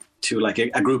day to like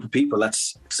a group of people.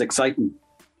 It's exciting.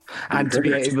 And to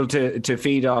be able to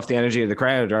feed off the energy of the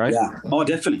crowd, right? Yeah. Oh,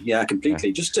 definitely. Yeah,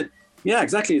 completely. Yeah.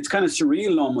 Exactly. It's kind of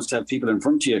surreal almost to have people in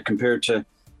front of you compared to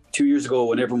 2 years ago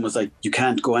when everyone was like, you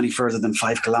can't go any further than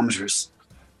 5 kilometers.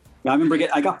 I remember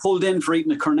I got pulled in for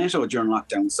eating a cornetto during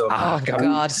lockdown. So,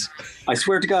 God. I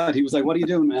swear to God, he was like, what are you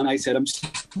doing? And I said, I'm just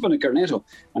having a cornetto.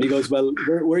 And he goes, well,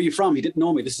 where are you from? He didn't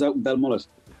know me. This is out in Belmullet.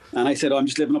 And I said, I'm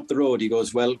just living up the road. He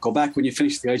goes, well, go back when you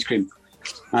finish the ice cream.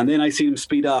 And then I seen him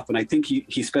speed off, and I think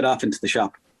he sped off into the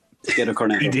shop to get a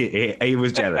cornetto. He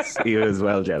was jealous. He was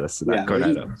well jealous of that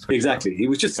cornetto. Exactly. He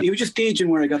was just gauging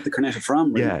where I got the cornetto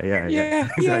from. Really. Yeah.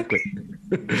 Exactly.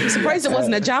 I'm surprised it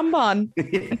wasn't a jambon.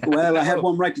 Well, I had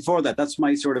one right before that. That's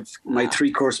my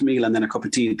 3-course meal, and then a cup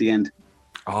of tea at the end.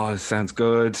 Oh, sounds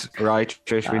good. Right,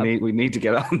 Trish, we need to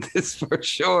get on this for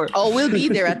sure. Oh, we'll be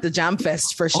there at the Jam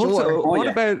Fest for sure. Also, what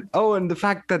about and the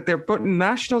fact that they're putting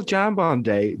National Jambon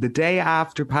Day the day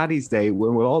after Paddy's Day,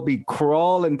 when we'll all be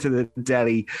crawling to the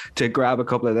deli to grab a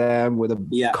couple of them with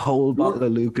a cold bottle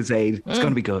of Lucozade. It's going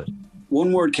to be good.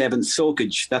 One word, Kevin,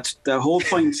 soakage. That's the whole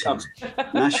point of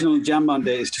National Jambon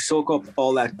Day, is to soak up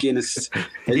all that Guinness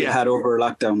that you had over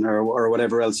lockdown or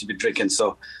whatever else you've been drinking.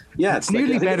 So, yeah, it's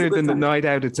nearly better than the night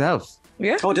out itself.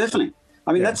 Yeah. Oh, definitely.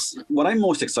 I mean, that's what I'm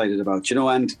most excited about,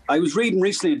 And I was reading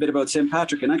recently a bit about St.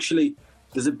 Patrick, and actually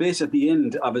there's a bit at the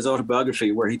end of his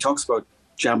autobiography where he talks about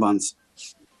jambons.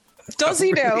 Does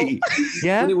he know?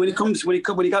 Yeah. When he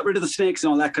got rid of the snakes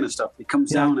and all that kind of stuff, he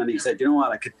comes down and he said, you know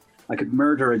what, I could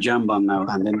murder a jambon now.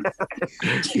 And then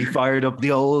he fired up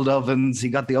the old ovens. He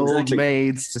got the old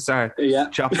maids to start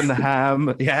chopping the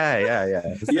ham. Yeah.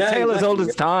 It's the tale as old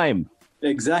as time.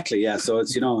 Exactly, yeah. So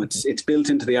it's it's built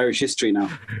into the Irish history now.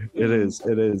 It is.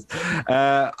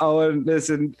 Owen,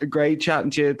 listen, great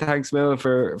chatting to you. Thanks, Mil,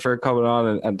 for coming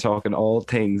on and talking all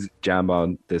things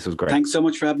Jambon. This was great. Thanks so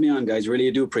much for having me on, guys. Really,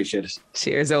 I do appreciate it.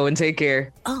 Cheers, Owen. Take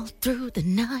care. All through the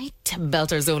night,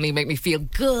 belters only make me feel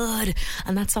good,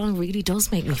 and that song really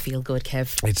does make me feel good,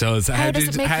 Kev. It does. How does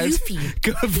it make you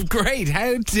feel? Great.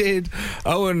 How did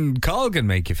Owen Colgan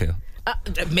make you feel?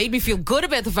 It made me feel good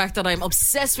about the fact that I'm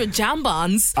obsessed with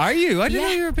jambons. Are you? I didn't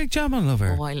know you were a big jambon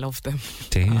lover. Oh, I love them.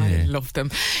 Damn. I love them.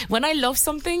 When I love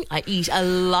something, I eat a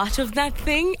lot of that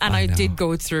thing, and I did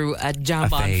go through a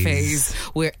jambon phase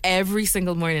where every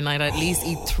single morning I'd at least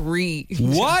eat 3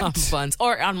 jambons,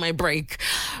 or on my break.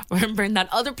 Remember in that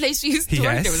other place we used to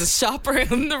work, Yes. there was a shop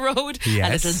around the road, a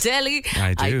Yes. little deli.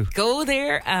 I do. I'd go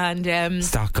there and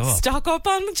Stock up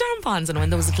on the jam-bons. And when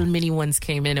those little mini ones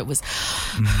came in, it was...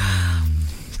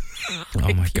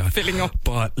 Oh my God. filling up.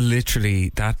 But literally,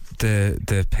 that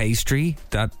the pastry,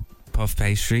 that puff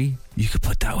pastry, you could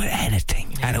put that with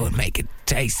anything and it would make it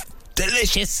taste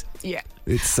delicious. Yeah.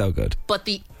 It's so good. But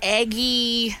the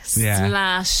eggy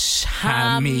Yeah. /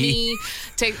 hammy,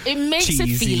 it makes it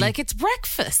Cheesy. feel like it's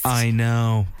breakfast. I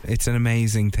know. It's an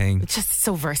amazing thing. It's just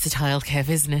so versatile, Kev,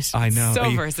 isn't it? I know. So Are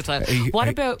you- versatile. are you- What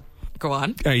are- about... Go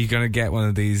on. Are you going to get one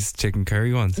of these chicken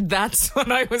curry ones? That's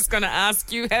what I was going to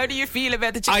ask you. How do you feel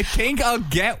about the chicken? I think I'll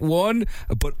get one,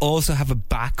 but also have a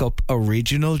backup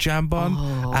original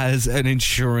jambon as an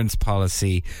insurance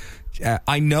policy.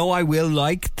 I know I will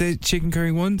like the chicken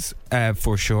curry ones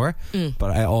for sure, but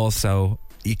I also...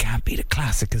 You can't beat a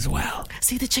classic as well.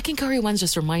 See, the chicken curry ones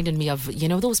just reminded me of,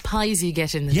 those pies you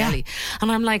get in the Yeah. deli.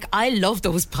 And I'm like, I love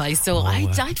those pies. So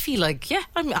I'd feel like,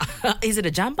 is it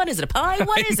a jambon? Is it a pie?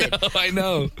 What is it? I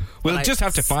know. We'll But just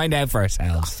have to find out for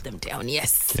ourselves. Stuff them down,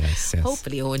 yes. Yes.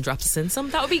 Hopefully Owen drops us in some.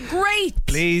 That would be great.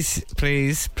 Please,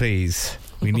 please, please.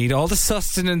 We need all the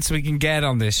sustenance we can get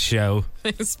on this show.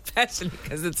 Especially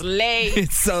because it's late.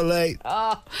 It's so late.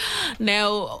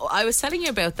 Now, I was telling you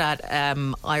about that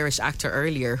Irish actor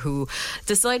earlier who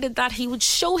decided that he would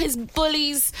show his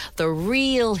bullies the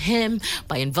real him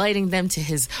by inviting them to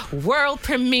his world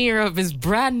premiere of his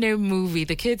brand new movie.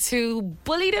 The kids who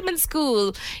bullied him in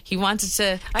school, he wanted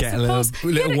to, Get a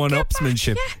little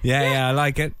one-upsmanship. Yeah, I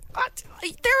like it. But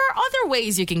there are other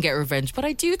ways you can get revenge, but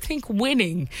I do think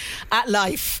winning at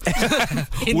life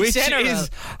in Which general is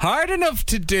hard enough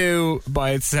to do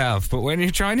by itself, but when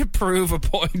you're trying to prove a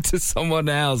point to someone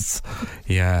else,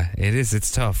 yeah, it is.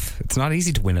 It's tough. It's not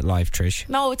easy to win at life, Trish.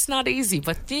 No, it's not easy,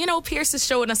 but Pierce is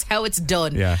showing us how it's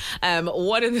done. Yeah.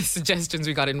 One of the suggestions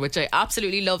we got in, which I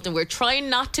absolutely loved, and we're trying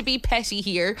not to be petty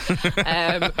here.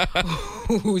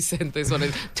 Who sent this one?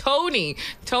 Tony.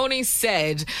 Tony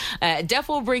said, Def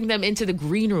will bring them into the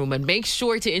green room and make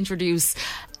sure to introduce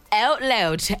out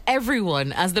loud to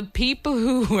everyone as the people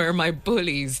who were my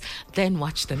bullies, then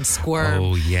watch them squirm.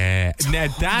 Oh yeah, now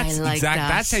that's I like that.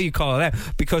 That's how you call it out,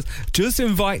 because just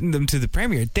inviting them to the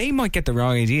premiere, they might get the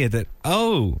wrong idea that,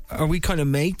 oh, are we kind of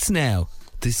mates now?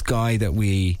 This guy that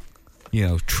we,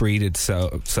 treated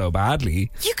so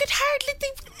badly. You could hardly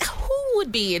think. Who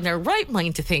would be in their right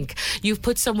mind to think you've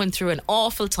put someone through an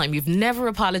awful time, you've never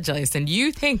apologised, and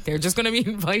you think they're just going to be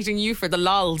inviting you for the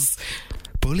lols?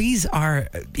 Bullies are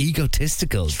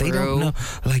egotistical. True. They don't know,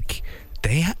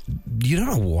 you don't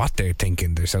know what they're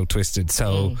thinking. They're so twisted.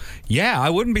 So yeah, I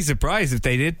wouldn't be surprised if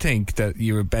they did think that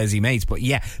you were busy mates. But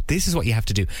yeah, this is what you have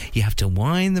to do. You have to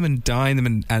wine them and dine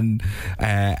them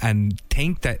and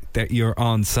think that you're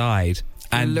on side.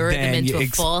 And lure then them into you a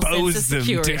false sense expose of them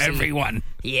security. to everyone.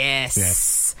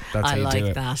 Yes. That's how I you do like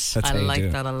it. that. That's I how you do like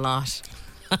it. that a lot.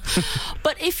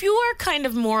 But if you are kind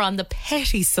of more on the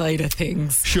petty side of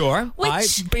things, Sure,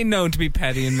 I've been known to be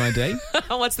petty in my day.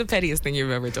 what's the pettiest thing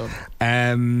you've ever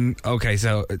done? Okay,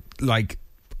 so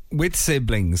with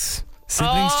siblings,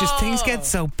 just things get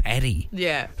so petty.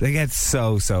 Yeah. They get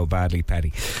so badly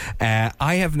petty.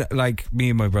 I have, me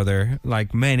and my brother,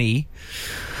 like many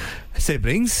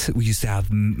siblings, we used to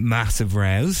have massive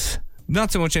rows.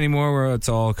 Not so much anymore, where it's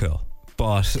all cool.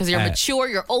 Because you're mature,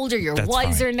 you're older, you're that's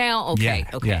wiser fine. now. Okay,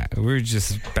 okay. Yeah, we're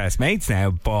just best mates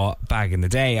now, but back in the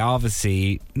day,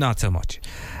 obviously, not so much.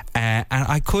 And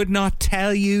I could not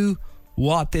tell you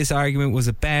what this argument was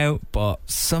about, but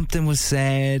something was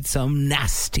said, some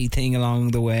nasty thing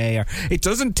along the way. Or it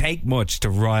doesn't take much to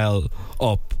rile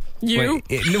up you?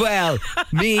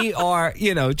 Me, or,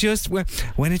 just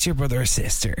when it's your brother or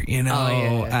sister,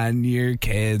 and your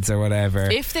kids or whatever.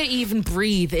 If they even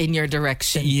breathe in your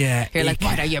direction, yeah, you're like,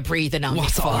 what are you breathing on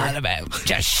what's me for? all that about?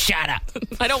 Just shut up.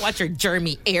 I don't want your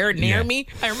germy air near me.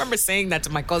 I remember saying that to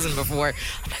my cousin before.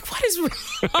 I'm like, what is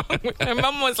wrong? My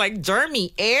mum was like,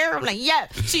 germy air? I'm like, yeah,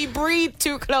 she breathed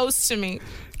too close to me.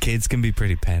 Kids can be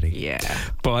pretty petty. Yeah.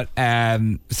 But,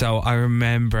 so I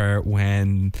remember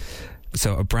when...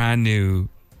 So a brand new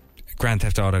Grand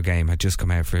Theft Auto game had just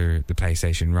come out for the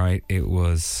PlayStation, right? It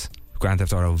was Grand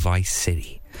Theft Auto Vice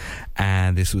City.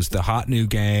 And this was the hot new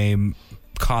game,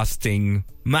 costing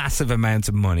massive amounts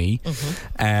of money.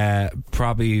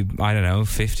 Probably, I don't know,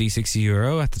 50, 60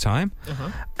 euro at the time.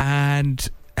 And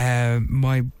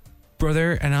my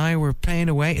brother and I were playing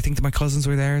away. I think that my cousins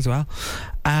were there as well.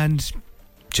 And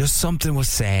just something was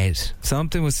said.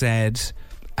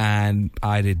 and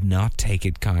I did not take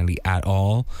it kindly at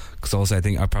all, because also I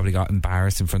think I probably got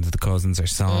embarrassed in front of the cousins or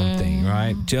something,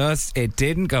 right? Just, it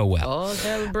didn't go well. Oh,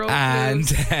 hell broke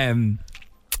loose. And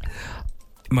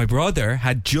my brother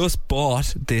had just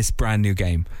bought this brand new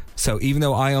game. So even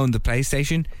though I owned the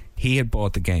PlayStation, he had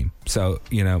bought the game. So,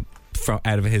 you know,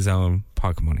 out of his own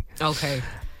pocket money. Okay.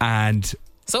 And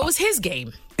so it was his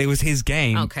game. It was his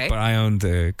game, okay, but I owned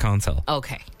the console.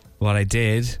 Okay. What I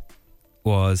did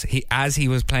was, as he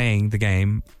was playing the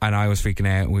game and I was freaking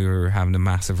out, we were having a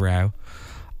massive row,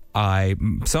 I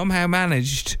somehow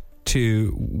managed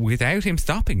to, without him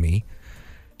stopping me,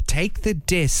 take the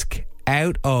disc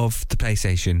out of the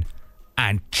PlayStation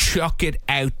and chuck it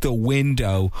out the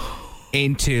window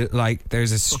into, like,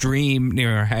 there's a stream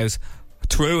near our house,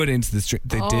 threw it into the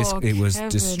disc. It was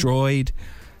destroyed,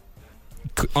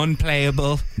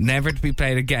 unplayable, never to be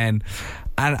played again.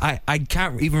 And I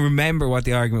can't even remember what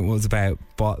the argument was about,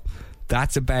 but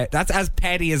that's as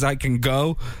petty as I can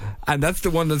go, and that's the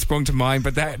one that sprung to mind.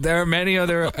 But there are many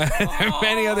other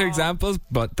examples,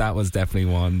 but that was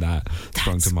definitely one that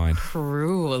sprung to mind.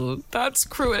 Cruel. That's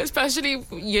cruel, especially,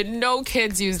 you know,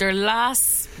 kids use their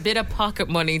last bit of pocket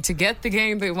money to get the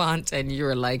game they want, and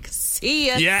you're like, see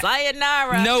ya,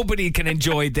 sayonara. Nobody can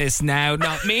enjoy this now.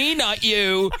 Not me, not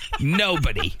you.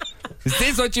 Nobody. Is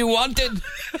this what you wanted?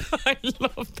 I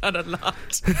love that a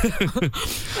lot.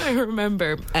 I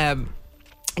remember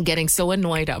getting so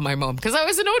annoyed at my mum because I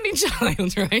was an only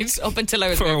child, right? Up until I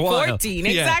was 14.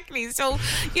 Yeah. Exactly. So,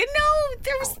 you know,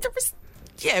 there was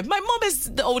yeah, my mum is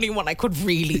the only one I could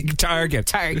really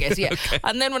target, yeah. Okay.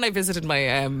 And then when I visited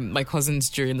my my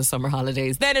cousins during the summer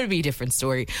holidays, then it would be a different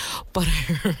story. But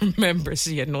I remember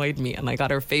she annoyed me, and I got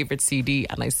her favourite CD,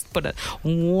 and I put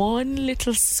one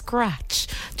little scratch,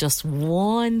 just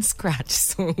one scratch,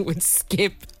 so it would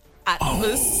skip at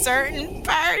a certain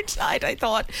part. I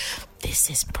thought,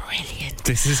 this is brilliant.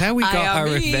 This is how we got our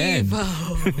revenge.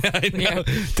 I know. Yeah.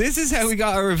 This is how we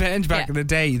got our revenge back in the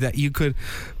day, that you could...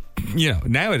 You know,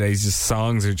 nowadays just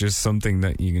songs are just something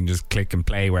that you can just click and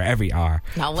play wherever you are.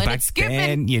 Not when back it's skipping.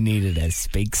 then you needed a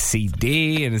big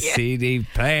CD and a CD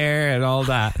player and all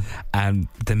that. And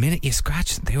the minute you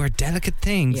scratch, they were delicate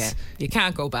things. Yeah, you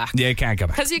can't go back. Yeah, you can't go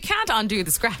back. Because you can't undo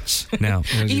the scratch. No.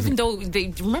 Even though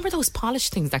remember those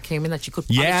polished things that came in that you could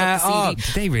polish up the CD? Oh,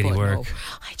 did they really work? No,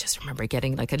 I just remember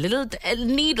getting like a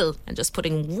needle and just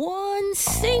putting one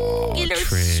singular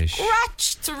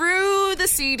scratch through the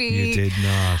CD. You did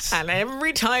not. And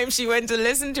every time she went to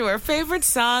listen to her favourite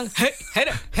song, hit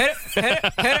it.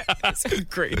 It's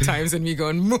great times and me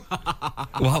going,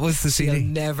 what was the CD? You'll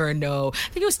never know. I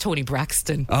think it was Tony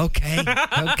Braxton. Okay.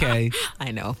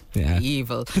 I know. Yeah.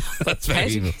 Evil. That's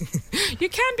very evil. You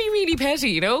can be really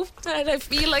petty, you know? And I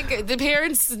feel like the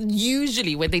parents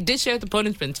usually, when they dish out the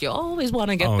punishment, you always want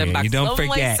to get them back. You don't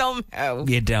forget. Somehow.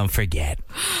 You don't forget.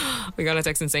 We got a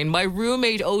text and saying, my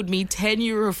roommate owed me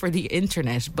 €10 for the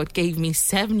internet but gave me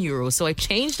 €7, so I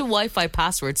changed the Wi-Fi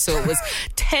password so it was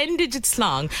 10 digits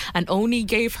long and only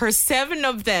gave her 7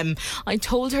 of them. I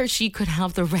told her she could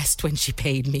have the rest when she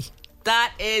paid me.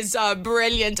 That is a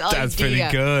brilliant idea. That's pretty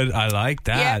good. I like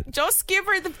that. Yeah, just give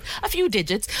her a few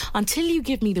digits until you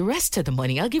give me the rest of the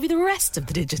money. I'll give you the rest of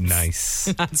the digits.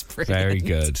 Nice. That's brilliant. Very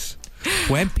good.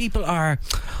 When people are...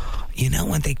 You know,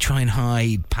 when they try and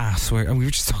hide password, and we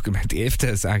were just talking about the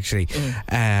IFTAs actually,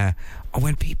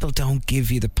 when people don't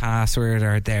give you the password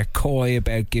or they're coy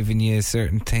about giving you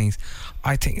certain things,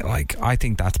 I think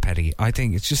that's petty. I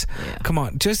think it's just, come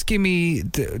on, just give me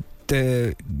the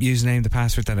username, the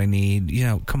password that I need. You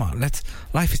know, come on,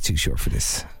 life is too short for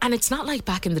this. And it's not like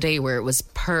back in the day where it was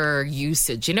per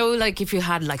usage. You know, like if you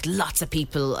had like lots of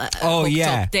people hooked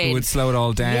up, then it would slow it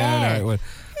all down. Or it would...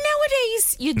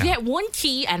 Nowadays, you get one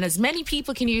key and as many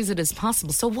people can use it as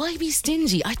possible. So why be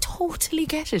stingy? I totally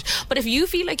get it. But if you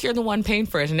feel like you're the one paying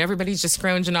for it and everybody's just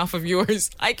scrounging off of yours,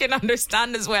 I can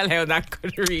understand as well how that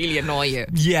could really annoy you.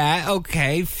 Yeah,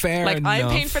 okay, fair enough. Like,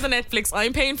 I'm paying for the Netflix,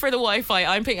 I'm paying for the Wi-Fi,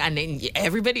 I'm paying, and then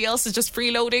everybody else is just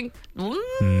freeloading.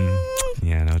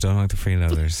 Yeah, no, don't like the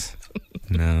freeloaders.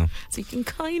 No. So you can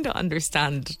kind of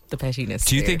understand the pettiness.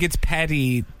 Do you think it's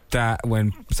petty that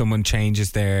when someone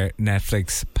changes their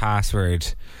Netflix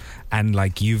password and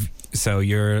like you've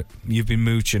been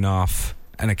mooching off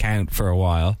an account for a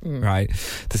while, right?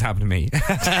 This happened to me.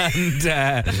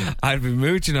 And I'd been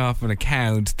mooching off an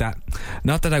account that,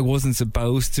 not that I wasn't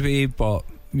supposed to be, but,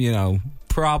 you know,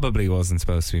 probably wasn't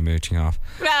supposed to be mooching off.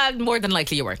 More than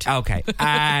likely you weren't. Okay.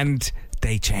 And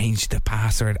they changed the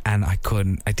password and I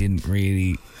didn't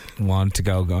really want to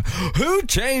go, who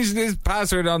changed this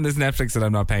password on this Netflix that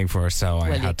I'm not paying for? So I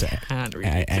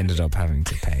ended up having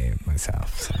to pay it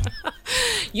myself. So.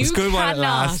 You It's good while it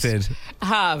cannot lasted.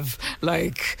 have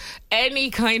like any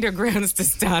kind of grounds to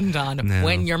stand on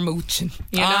when you're mooching.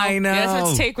 You know? I know. You just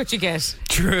have to take what you get.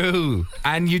 True.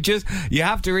 And you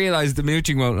have to realise the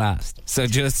mooching won't last. So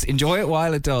just enjoy it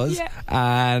while it does. Yeah.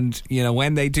 And,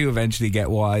 when they do eventually get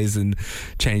wise and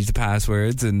change the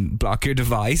passwords and block your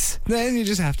device, then you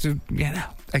just have to,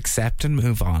 accept and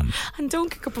move on. And don't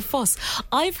kick up a fuss.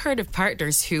 I've heard of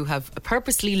partners who have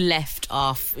purposely left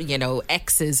off,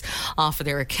 exes off of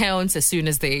their accounts as soon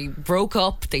as they broke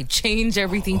up. They change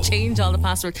everything, change all the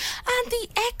passwords. And the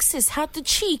exes had the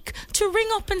cheek to ring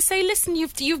up and say, listen,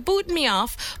 you've booted me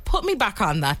off. Put me back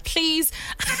on that, please.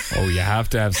 Oh, you have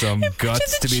to have some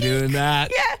guts to be doing that.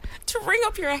 Yeah, to ring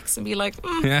up your ex and be like,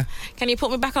 Yeah. can you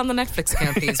put me back on the Netflix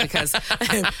account, please? Because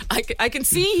I can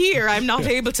see here I'm not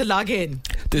able to log in.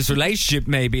 This relationship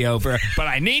may be over, but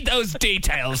I need those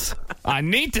details. I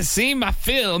need to see my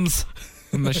films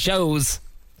and my shows.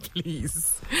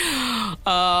 Please.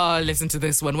 Oh, listen to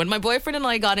this one. When my boyfriend and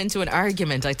I got into an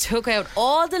argument, I took out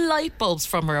all the light bulbs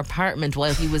from our apartment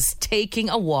while he was taking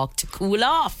a walk to cool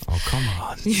off. Oh, come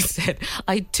on. He said,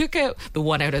 I took out the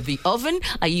one out of the oven.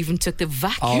 I even took the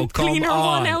vacuum cleaner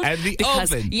one out. And the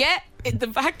oven? Yeah. The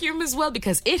vacuum as well,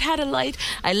 because it had a light.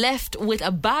 I left with a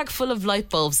bag full of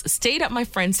light bulbs, stayed at my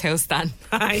friend's house that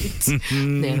night.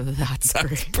 Now that's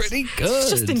great. Pretty good. It's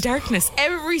just in darkness.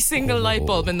 Every single light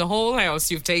bulb in the whole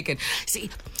house you've taken. See,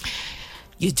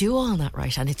 you do all that,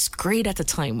 right? And it's great at the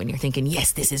time when you're thinking,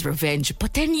 yes, this is revenge.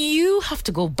 But then you have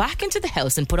to go back into the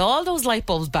house and put all those light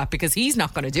bulbs back because he's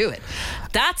not going to do it.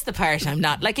 That's the part I'm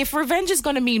not. Like, if revenge is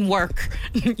going to mean work,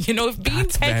 if being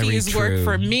petty is work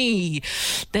for me,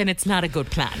 then it's not a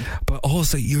good plan. But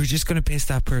also, you're just going to piss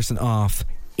that person off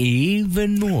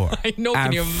even more. I know,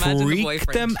 can you imagine the freak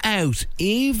boyfriend? them out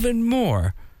even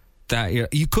more. That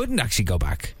you couldn't actually go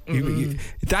back.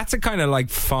 That's a kind of like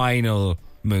final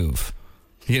move.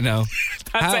 That's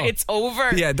it's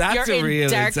over. Yeah, that's You're a real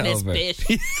in darkness, it's over.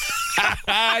 bitch.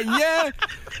 Yeah,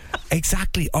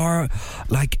 exactly. Or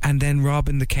and then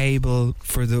robbing the cable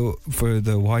for the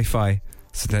Wi-Fi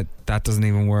so that doesn't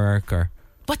even work. Or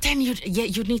But then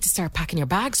you'd need to start packing your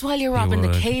bags while you're robbing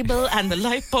the cable and the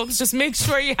light bulbs. Just make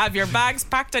sure you have your bags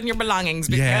packed and your belongings,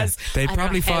 because they'd I don't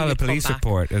probably know how file a you'd come police back.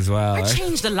 report as well. Or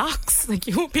change the locks. Like,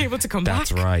 you won't be able to come back.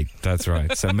 That's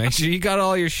right. So make sure you got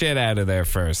all your shit out of there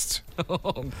first.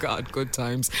 Oh, God, good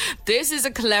times. This is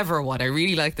a clever one. I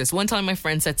really like this. One time my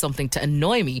friend said something to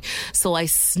annoy me, so I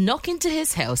snuck into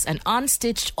his house and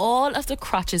unstitched all of the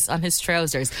crotches on his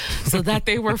trousers so that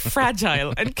they were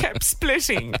fragile and kept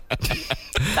splitting.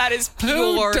 That is pure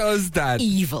Who does that?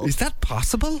 evil. Is that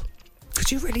possible? Could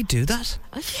you really do that?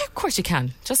 Yeah, of course you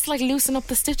can. Just loosen up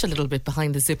the stitch a little bit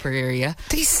behind the zipper area.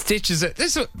 These stitches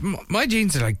my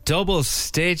jeans are like double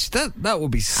stitched. That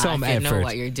would be some if you effort. know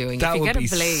what you're doing. That If you would get a be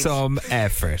blade. some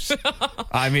effort.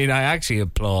 I mean, I actually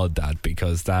applaud that,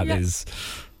 because that's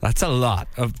a lot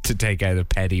to take out of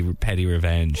petty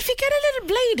revenge. If you get a little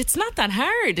blade, it's not that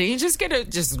hard. You just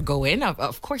just go in.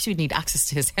 Of course, you'd need access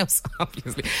to his house,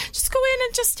 obviously. Just go in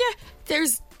and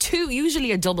there's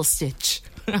usually a double stitch.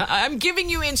 I'm giving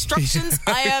you instructions.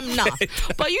 I am not.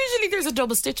 But usually there's a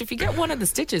double stitch. If you get one of the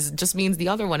stitches, it just means the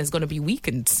other one is going to be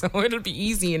weakened. So it'll be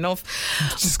easy enough.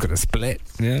 It's just going to split.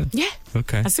 Yeah. Yeah.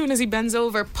 Okay. As soon as he bends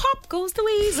over, pop goes the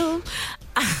weasel.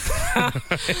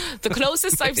 The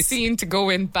closest I've seen to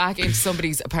going back into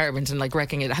somebody's apartment and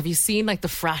wrecking it. Have you seen the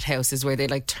frat houses where they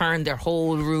turn their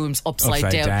whole rooms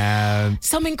upside down?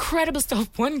 Some incredible stuff.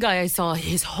 One guy I saw,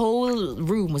 his whole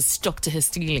room was stuck to his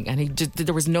ceiling, and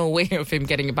there was no way of him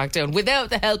getting it back down without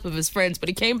the help of his friends. But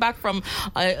he came back from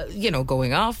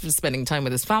going off, spending time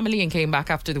with his family, and came back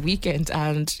after the weekend,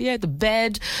 and the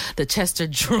bed, the chest of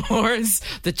drawers,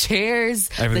 the chairs,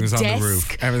 everything was the on desk, the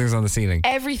roof, everything was on the ceiling.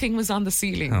 Everything was on the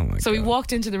ceiling. Oh my so he God.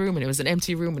 walked into the room and it was an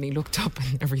empty room, and he looked up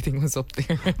and everything was up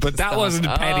there. But that wasn't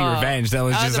a petty revenge. That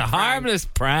was just a harmless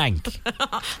prank.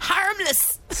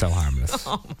 Harmless. So harmless.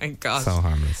 Oh my gosh. So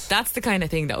harmless. That's the kind of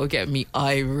thing that would get me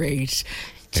irate.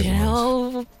 Do you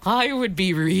know, I would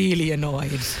be really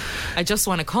annoyed. I just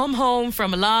want to come home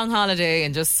from a long holiday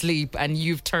and just sleep, and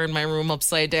you've turned my room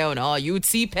upside down. Oh, you'd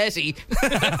see petty.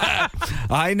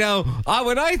 I know.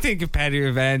 When I think of petty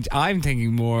revenge, I'm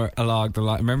thinking more along the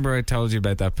line. Remember I told you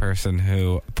about that person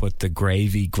who put the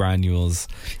gravy granules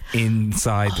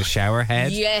inside the shower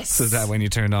head? Yes. So that when you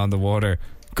turned on the water,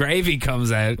 gravy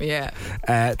comes out. Yeah.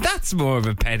 That's more of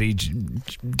a petty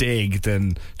dig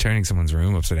than turning someone's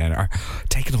room upside down or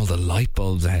taking all the light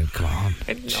bulbs out. Come on.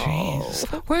 Jeez.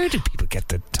 Where do people get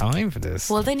the time for this?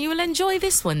 Well, then you will enjoy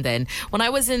this one then. When I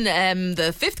was in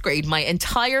the 5th grade, my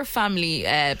entire family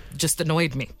just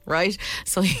annoyed me, right?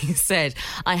 So he said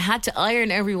I had to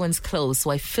iron everyone's clothes,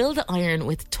 so I filled the iron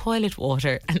with toilet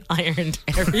water and ironed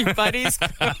everybody's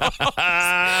clothes.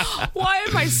 Why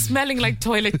am I smelling like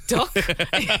toilet duck?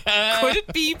 Could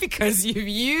it be because you've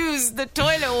used the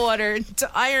toilet water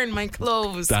to iron my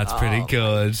clothes? That's pretty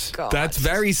good. God. That's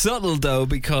very subtle though,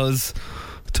 because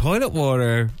toilet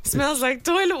water smells like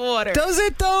toilet water. Does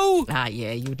it though? Ah,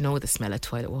 yeah, you'd know the smell of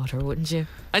toilet water, wouldn't you?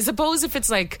 I suppose if it's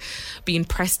like being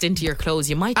pressed into your clothes,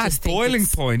 you might just at think boiling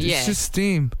point. Yeah. It's just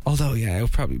steam. Although, yeah, it'll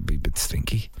probably be a bit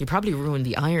stinky. You probably ruined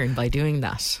the iron by doing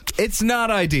that. It's not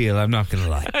ideal. I'm not going to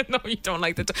lie. No, you don't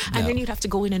like the. And then you'd have to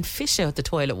go in and fish out the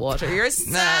toilet water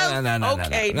yourself. No.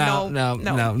 Okay, no,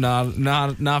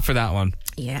 not for that one.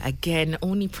 Yeah, again,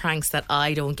 only pranks that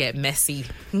I don't get messy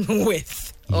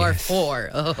with. Or for.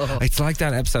 Oh. It's like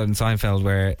that episode in Seinfeld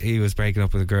where he was breaking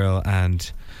up with a girl and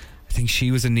I think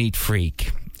she was a neat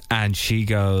freak and she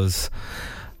goes,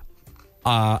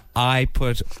 I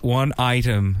put one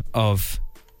item of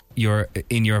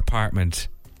in your apartment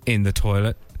in the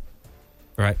toilet,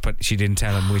 right? But she didn't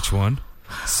tell him which one,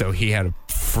 so he had a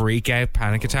freak out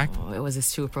panic attack. Oh, it was his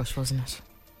toothbrush, wasn't it?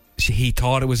 He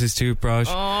thought it was his toothbrush,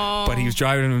 but he was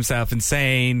driving himself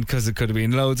insane because it could have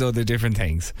been loads of other different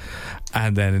things.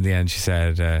 And then in the end she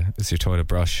said, it's your toilet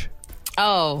brush.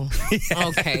 Oh,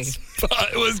 okay.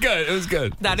 It was good. It was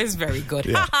good. That is very good.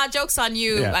 Yeah. Haha, joke's on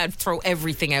you. Yeah. I'd throw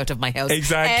everything out of my house.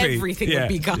 Exactly. Everything Yeah. would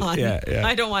be gone. Yeah.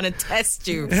 I don't want to test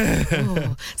you.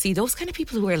 Oh. See, those kind of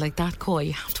people who are like that coy,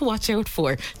 you have to watch out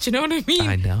for. Do you know what I mean?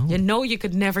 I know. You know you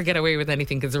could never get away with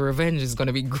anything because the revenge is going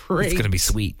to be great. It's going to be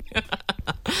sweet.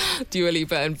 Dua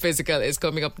Lipa and Physical is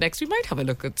coming up next. We might have a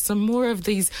look at some more of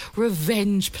these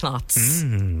revenge plots.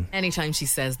 Anytime she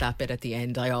says that bit at the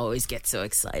end, I always get so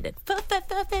excited.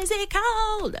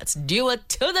 Physical. That's Dua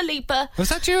to the Lipa. Was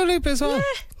that Dua Lipa as well?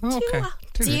 Yeah, okay.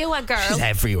 Dua girl. She's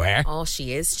everywhere. Oh,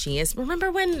 she is. She is.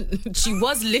 Remember when she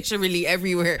was literally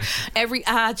everywhere? Every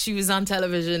ad she was on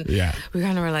television. Yeah. We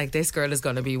kind of were like, this girl is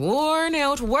going to be worn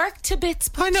out, worked to bits.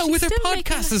 But I know, she's with her still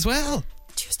podcast as well.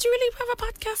 Does Dua Lipa have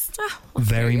a podcast? Well,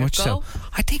 Very there you much go. so.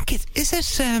 I think is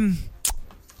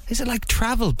it like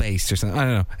travel based or something? I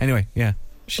don't know. Anyway, yeah,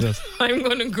 she does. I'm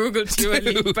going to Google Dua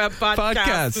Lipa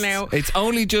podcast now. It's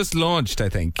only just launched, I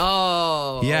think.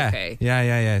 Oh, yeah. okay.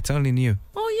 Yeah. It's only new.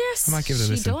 Oh, yes. I might give it a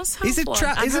she listen. does have Is it one.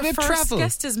 tra- And is her it a first travel?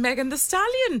 guest is Megan Thee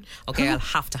Stallion. Okay, I'll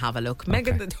have to have a look.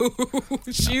 Megan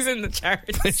she's in the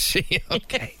charts. Is she?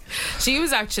 Okay. She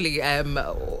was actually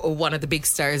one of the big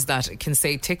stars that can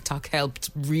say TikTok helped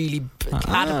really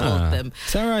catapult them.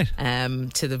 Is that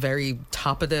right? To the very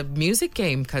top of the music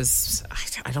game, because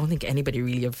I don't think anybody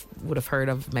really would have heard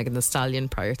of Megan Thee Stallion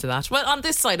prior to that. Well, on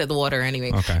this side of the water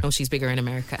anyway. Okay. No, she's bigger in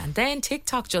America. And then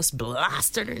TikTok just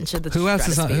blasted her into the Who else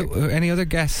is on? stratosphere. Any other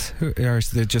guests? Or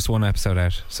is there just one episode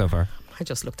out so far? I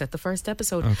just looked at the first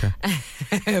episode.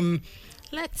 Okay.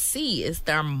 Let's see. Is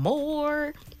there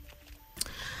more?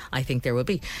 I think there will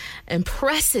be.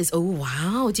 Impresses. Oh,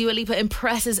 wow. Dua Lipa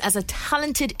impresses as a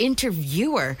talented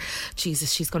interviewer.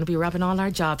 Jesus, she's going to be robbing all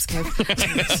our jobs, Kev.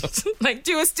 Like,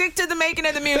 do a stick to the making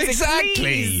of the music, Exactly.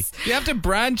 please. You have to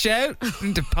branch out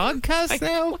into podcasts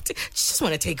now. She just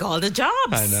want to take all the jobs.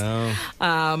 I know.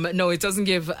 No, it doesn't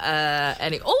give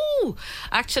any. Oh,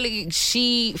 actually,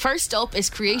 she first up is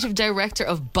creative director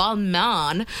of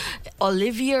Balmain,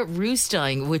 Olivier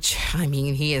Rousteing, which, I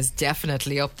mean, he is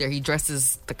definitely up there. He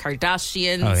dresses the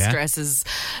Kardashians, dresses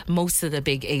most of the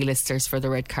big A-listers for the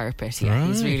red carpet. Yeah,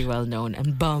 he's really well known.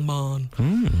 And Balmain.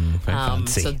 Very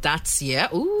fancy. So that's,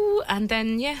 ooh, and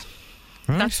then, Right.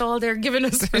 that's all they're giving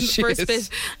us for the She first is. bit.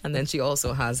 And then she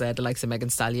also has the likes of Megan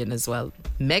Stallion as well.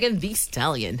 Megan Thee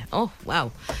Stallion. Oh,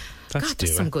 wow. That's God, there's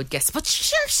Dua. some good guests. But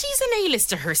sure, she's an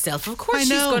A-lister herself. Of course I she's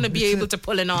know. going to be able to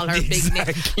pull in all her big names.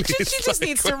 Exactly. She It's just like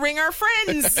needs to ring her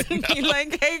friends and be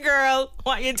like, hey, girl,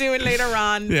 what you doing later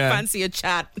on? Yeah. Fancy a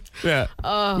chat? Yeah.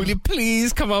 Will you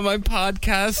please come on my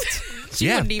podcast? She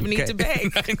wouldn't even need to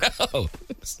beg. I know.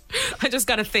 I just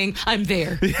got a thing. I'm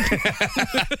there.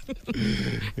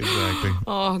 Exactly.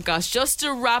 Oh, gosh. Just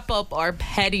to wrap up our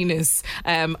pettiness,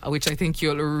 which I think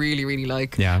you'll really, really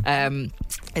like. Yeah.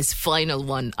 His final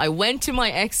one. I went to my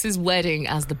ex's wedding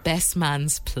as the best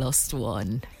man's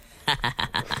 +1.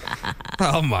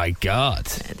 Oh my God.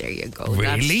 There you go.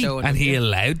 That's Really? showing And him. he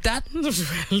allowed that?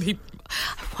 Really?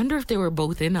 I wonder if they were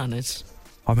both in on it.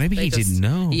 Or maybe he didn't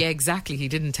know. Yeah, exactly. He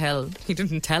didn't tell him.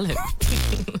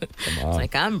 It's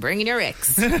like, I'm bringing your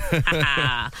ex.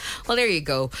 Well, there you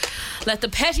go. Let the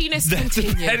pettiness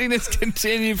continue. The pettiness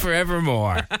continue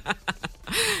forevermore.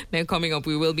 Now, coming up,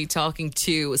 we will be talking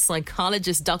to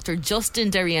psychologist Dr. Justin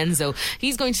D'Arienzo.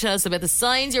 He's going to tell us about the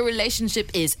signs your relationship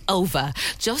is over.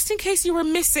 Just in case you were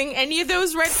missing any of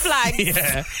those red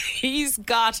flags, he's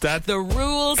got the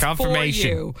rules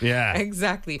confirmation for you. Yeah,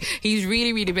 exactly. He's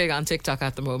really, really big on TikTok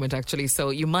at the moment, actually. So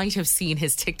you might have seen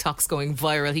his TikToks going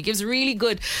viral. He gives really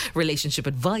good relationship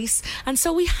advice. And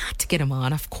so we had to get him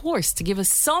on, of course, to give us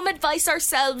some advice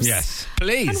ourselves. Yes,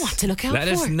 please. And what to look out Let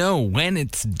for. us know when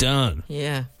it's done. Yeah.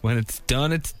 When it's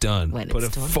done, it's done. Put a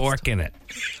fork in it.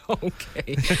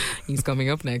 Okay. He's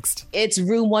coming up next. It's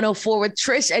Room 104 with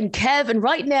Trish and Kev. And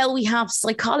right now we have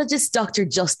psychologist Dr.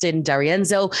 Justin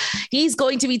D'Arienzo. He's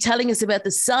going to be telling us about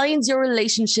the signs your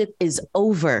relationship is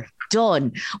over.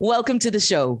 Done. Welcome to the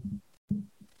show.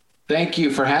 Thank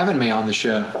you for having me on the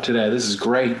show today. This is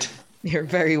great. You're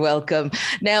very welcome.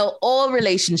 Now, all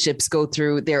relationships go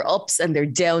through their ups and their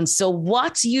downs. So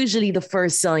what's usually the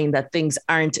first sign that things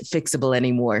aren't fixable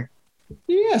anymore?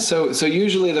 Yeah, so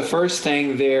usually the first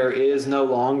thing, there is no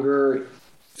longer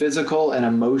physical and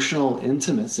emotional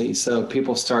intimacy. So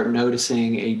people start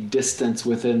noticing a distance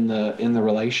within the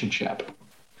relationship.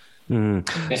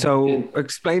 So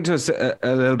explain to us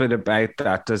a little bit about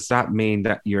that. Does that mean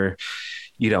that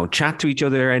you don't chat to each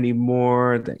other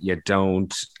anymore, that you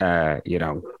don't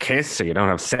kiss, or you don't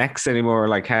have sex anymore?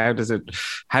 Like, how does it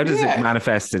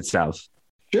manifest itself?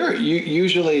 Sure.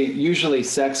 Usually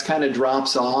sex kind of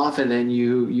drops off, and then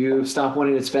you stop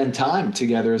wanting to spend time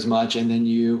together as much, and then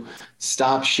you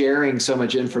stop sharing so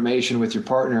much information with your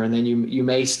partner, and then you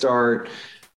may start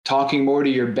talking more to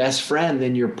your best friend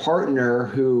than your partner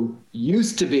who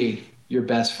used to be your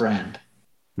best friend.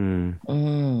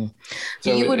 So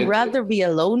you would rather be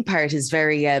alone part is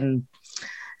very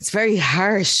it's very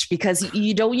harsh, because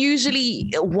you don't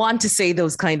usually want to say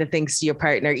those kind of things to your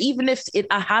partner, even if it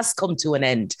has come to an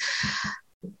end.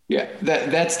 Yeah,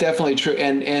 that's definitely true.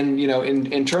 And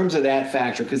in terms of that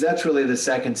factor, because that's really the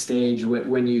second stage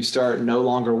when you start no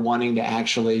longer wanting to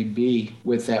actually be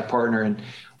with that partner. And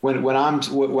when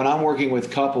I'm working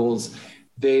with couples,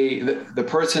 the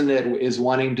person that is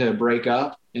wanting to break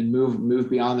up and move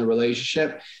beyond the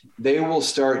relationship, they will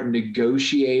start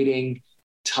negotiating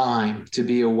time to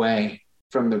be away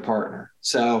from their partner.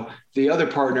 So the other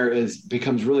partner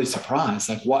becomes really surprised,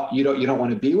 like, what, you don't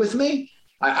want to be with me?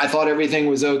 I thought everything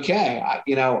was okay.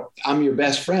 I'm your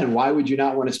best friend. Why would you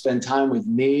not want to spend time with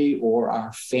me or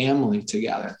our family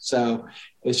together? So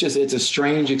it's a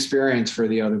strange experience for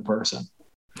the other person.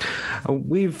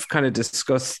 We've kind of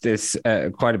discussed this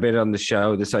quite a bit on the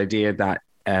show, this idea that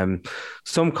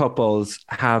some couples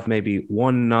have maybe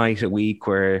one night a week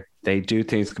where they do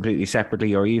things completely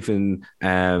separately, or even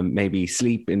maybe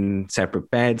sleep in separate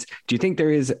beds. Do you think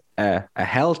there is a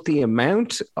healthy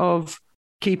amount of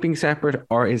keeping separate,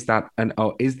 or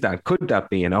could that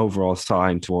be an overall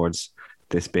sign towards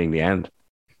this being the end?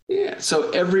 Yeah.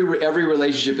 So every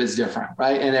relationship is different,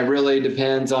 right? And it really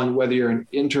depends on whether you're an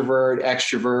introvert,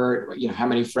 extrovert, how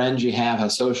many friends you have, how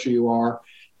social you are.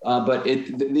 But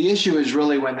the issue is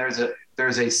really when there's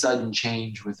a sudden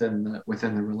change within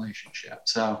the relationship.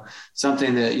 So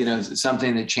something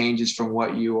that changes from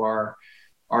what you are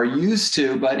used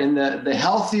to. But in the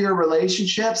healthier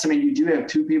relationships, you do have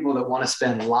two people that want to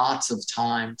spend lots of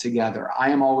time together. I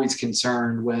am always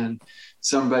concerned when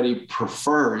somebody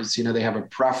prefers, they have a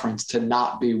preference to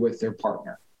not be with their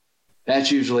partner.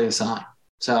 That's usually a sign.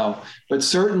 So, but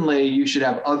certainly you should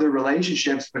have other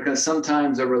relationships, because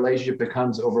sometimes a relationship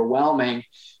becomes overwhelming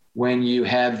when you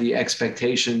have the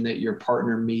expectation that your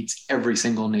partner meets every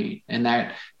single need. And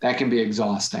that can be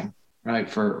exhausting, right?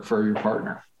 For your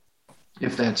partner,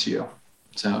 if that's you.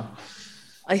 So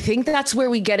I think that's where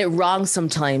we get it wrong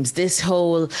sometimes. This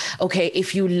whole, okay,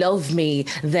 if you love me,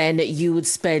 then you would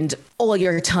spend all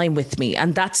your time with me.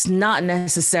 And that's not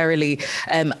necessarily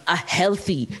a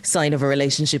healthy sign of a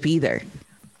relationship either.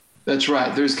 That's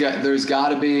right. There's got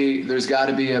to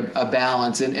be a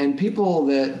balance, and people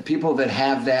that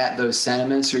have those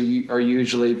sentiments are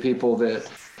usually people that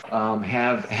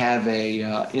have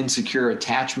a insecure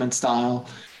attachment style,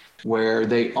 where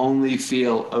they only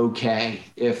feel okay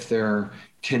if they're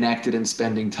connected and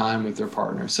spending time with their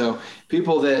partner. So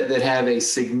people that have a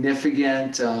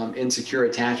significant insecure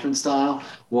attachment style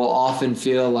will often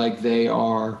feel like they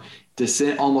are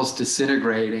almost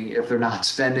disintegrating if they're not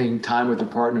spending time with their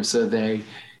partner. So they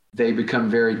they become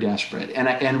very desperate.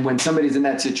 And when somebody's in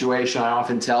that situation, I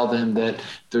often tell them that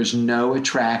there's no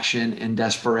attraction in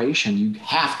desperation. You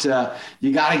got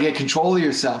to get control of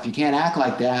yourself. You can't act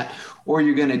like that, or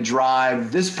you're going to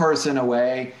drive this person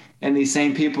away. And these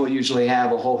same people usually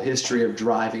have a whole history of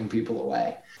driving people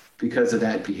away because of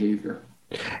that behavior.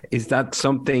 Is that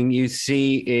something you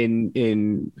see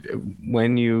in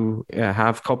when you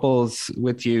have couples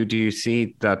with you? Do you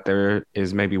see that there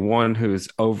is maybe one who's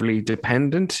overly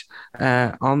dependent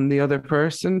on the other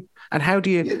person? And how do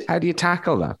you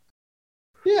tackle that?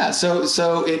 Yeah,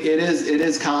 so it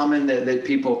is common that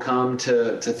people come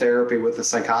to therapy with a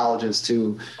psychologist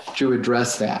to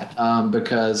address that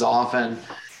because often.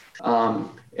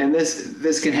 And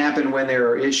this can happen when there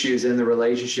are issues in the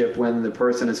relationship, when the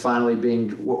person is finally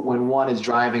when one is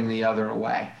driving the other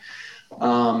away.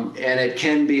 And it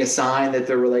can be a sign that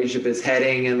the relationship is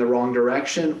heading in the wrong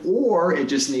direction, or it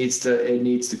just needs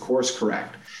to course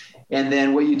correct. And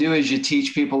then what you do is you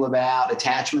teach people about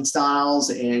attachment styles,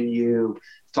 and you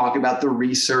talk about the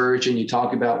research, and you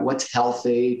talk about what's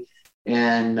healthy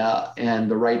and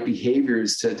the right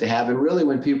behaviors to have. And really,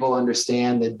 when people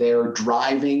understand that they're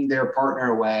driving their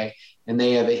partner away and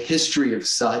they have a history of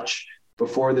such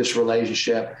before this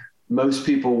relationship, most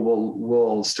people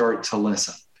will start to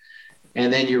listen.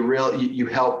 And then you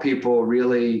help people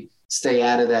really stay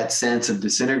out of that sense of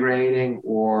disintegrating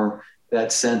or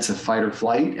that sense of fight or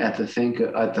flight at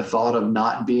the thought of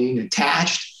not being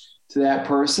attached to that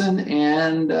person.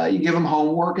 And you give them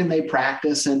homework and they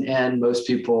practice, and most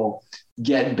people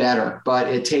get better. But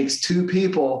it takes two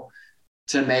people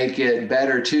to make it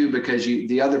better too, because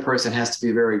the other person has to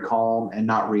be very calm and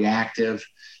not reactive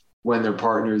when their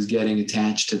partner is getting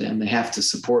attached to them. They have to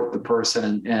support the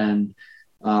person and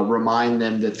remind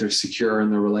them that they're secure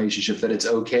in the relationship, that it's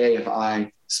okay if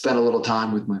I spend a little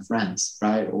time with my friends,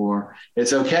 right? Or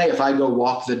it's okay if I go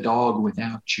walk the dog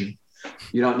without you.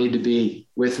 You don't need to be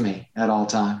with me at all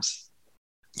times.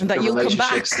 And that you'll come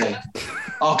back.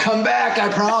 I'll come back,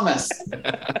 I promise.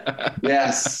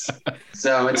 Yes.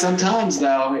 So, and sometimes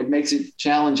though, it makes it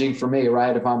challenging for me,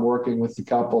 right? If I'm working with the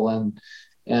couple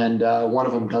and one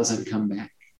of them doesn't come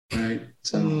back, right?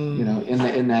 So,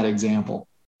 in that example.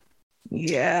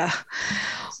 Yeah.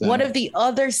 So, what are the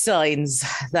other signs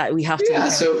that we have to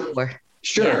look for?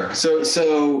 Sure. Yeah.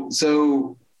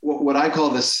 So what I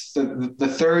call this, the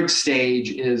third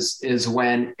stage is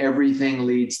when everything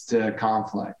leads to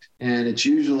conflict. And it's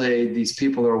usually these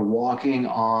people are walking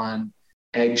on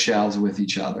eggshells with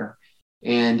each other.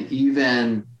 And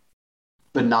even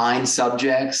benign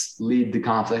subjects lead to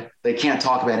conflict. They can't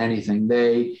talk about anything.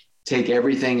 They take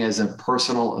everything as a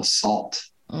personal assault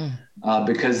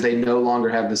because they no longer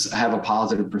have a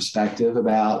positive perspective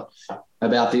about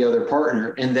the other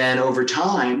partner. And then over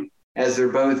time, as they're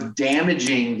both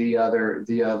damaging the other,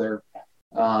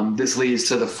 this leads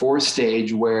to the fourth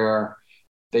stage where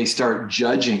they start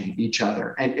judging each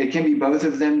other. And it can be both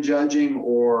of them judging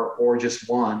or just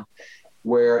one,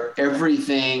 where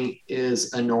everything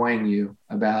is annoying you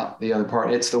about the other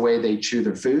part. It's the way they chew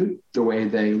their food, the way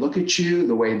they look at you,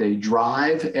 the way they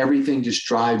drive. Everything just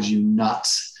drives you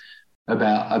nuts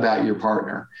about your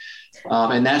partner.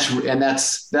 And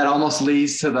that almost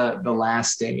leads to the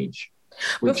last stage.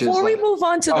 Before we move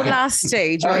on to the last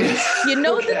stage, right?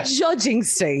 The judging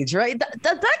stage, right?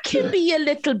 That can be a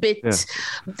little bit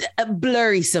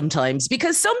blurry sometimes,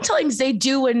 because sometimes they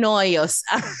do annoy us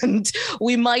and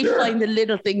we might find the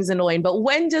little things annoying. But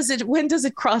when does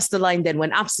it cross the line then,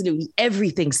 when absolutely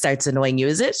everything starts annoying you?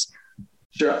 Is it?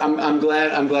 Sure. I'm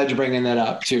glad you're bringing that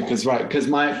up too. Because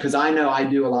I know I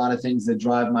do a lot of things that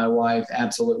drive my wife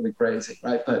absolutely crazy.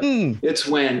 Right. But it's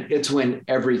when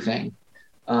everything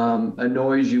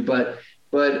annoys you, but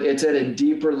it's at a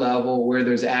deeper level where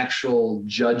there's actual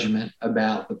judgment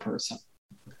about the person.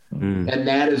 And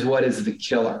that is what is the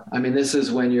killer. I mean, this is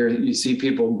when you see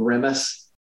people grimace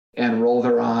and roll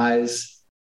their eyes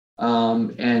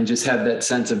and just have that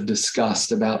sense of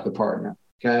disgust about the partner.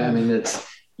 Okay. I mean, it's,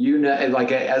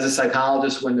 like as a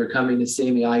psychologist, when they're coming to see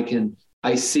me,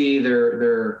 I see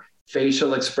their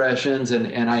facial expressions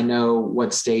and I know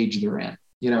what stage they're in,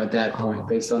 at that point,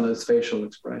 based on those facial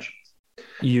expressions.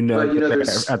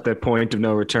 At the point of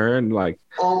no return, like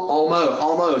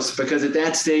almost, because at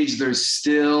that stage, there's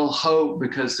still hope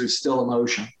because there's still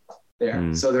emotion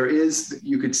there. So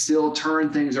you could still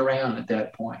turn things around at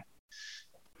that point.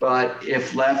 But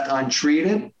if left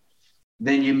untreated,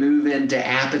 then you move into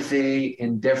apathy,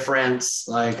 indifference,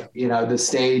 the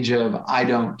stage of, I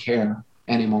don't care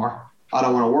anymore. I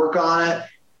don't want to work on it.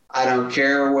 I don't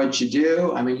care what you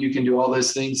do. I mean, you can do all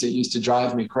those things that used to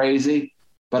drive me crazy,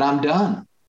 but I'm done.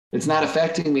 It's not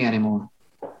affecting me anymore.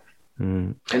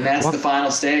 And that's the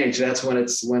final stage. That's when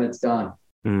it's done.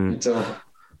 It's over.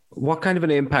 What kind of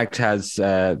an impact has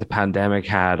the pandemic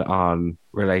had on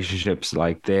relationships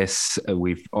like this?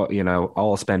 We've,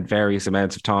 all spent various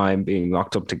amounts of time being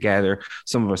locked up together.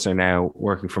 Some of us are now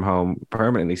working from home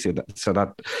permanently. So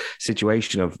that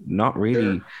situation of not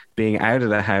really being out of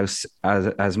the house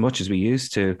as much as we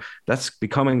used to, that's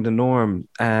becoming the norm.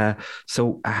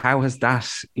 So how has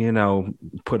that,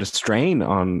 put a strain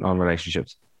on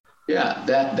relationships? Yeah,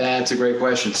 that's a great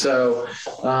question. So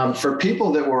for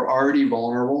people that were already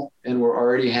vulnerable and were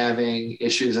already having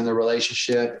issues in the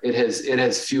relationship, it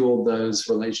has fueled those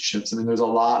relationships. I mean, there's a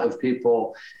lot of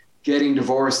people getting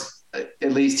divorced,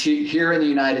 at least here in the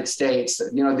United States.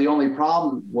 The only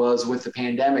problem was with the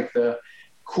pandemic, the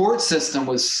court system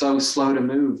was so slow to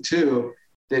move too,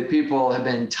 that people have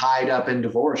been tied up in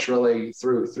divorce really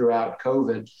throughout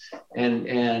COVID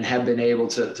and have been able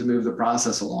to move the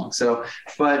process along. So,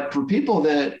 but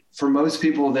for most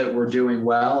people that were doing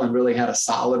well and really had a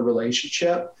solid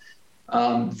relationship,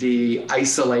 the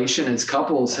isolation as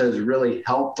couples has really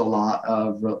helped a lot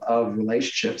of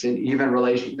relationships, and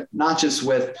even not just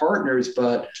with partners,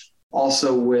 but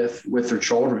also with their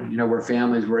children, where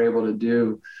families were able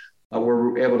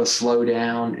to slow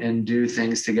down and do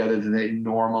things together that they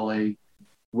normally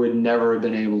would never have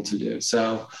been able to do.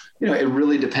 So, it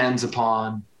really depends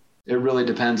upon the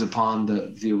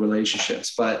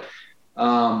relationships. But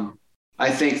I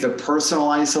think the personal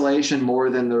isolation more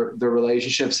than the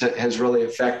relationships has really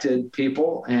affected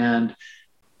people, and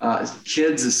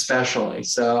kids especially.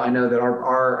 So I know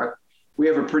that we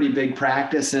have a pretty big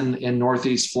practice in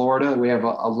Northeast Florida. We have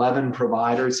 11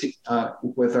 providers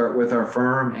with our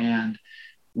firm, and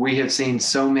we have seen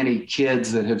so many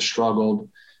kids that have struggled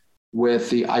with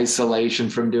the isolation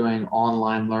from doing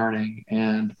online learning,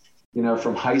 and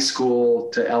from high school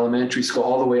to elementary school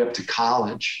all the way up to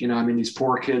college. These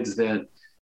poor kids that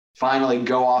finally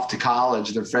go off to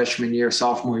college their freshman year,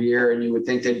 sophomore year, and you would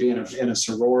think they'd be in a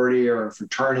sorority or a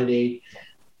fraternity.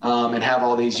 And have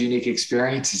all these unique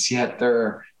experiences, yet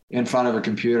they're in front of a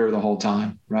computer the whole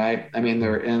time, right? I mean,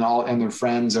 and their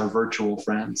friends are virtual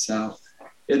friends. So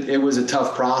it was a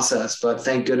tough process, but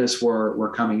thank goodness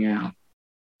we're coming out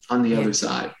on the other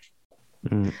side.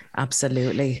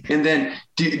 Absolutely. And then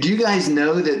do you guys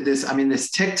know that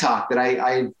this TikTok that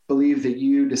I believe that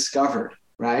you discovered,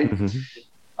 right? Mm-hmm.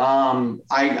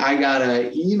 I got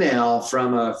an email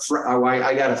from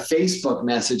I got a Facebook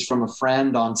message from a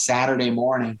friend on Saturday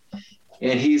morning,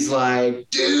 and he's like,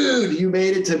 "Dude, you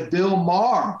made it to Bill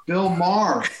Maher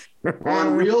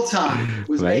on Real Time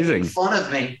was making fun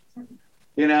of me,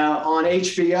 on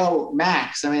HBO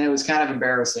Max." I mean, it was kind of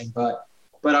embarrassing, but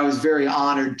I was very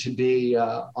honored to be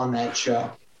on that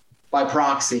show by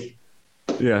proxy.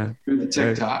 Yeah, through the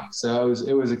TikTok. So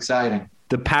it was exciting.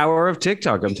 The power of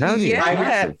TikTok, I'm telling you.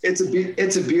 Yeah, it's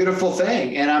a beautiful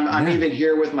thing. And I'm even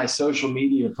here with my social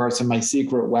media person, my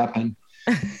secret weapon,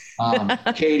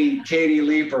 Katie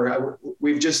Leeper.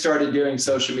 We've just started doing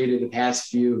social media the past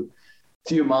few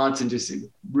months and just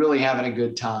really having a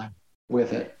good time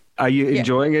with it. Are you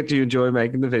enjoying it? Do you enjoy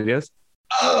making the videos?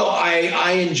 Oh,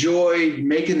 I enjoy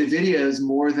making the videos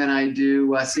more than I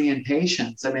do seeing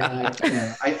patients. I mean,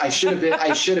 I should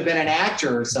have been an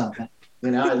actor or something.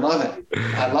 I love it.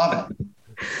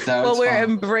 So we're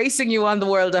embracing you on the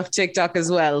world of TikTok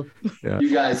as well. Yeah.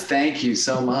 You guys, thank you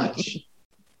so much.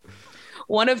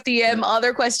 One of the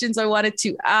other questions I wanted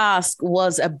to ask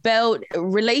was about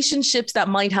relationships that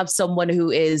might have someone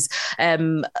who is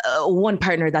one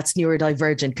partner that's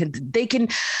neurodivergent. They can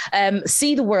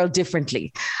see the world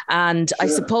differently. And sure. I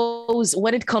suppose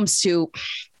when it comes to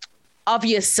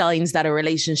obvious signs that a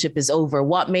relationship is over,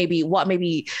 what maybe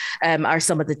are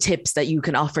some of the tips that you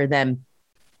can offer them?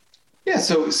 Yeah.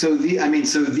 So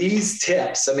these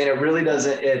tips, it really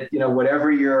doesn't,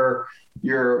 whatever your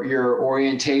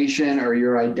orientation or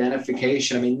your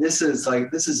identification, this is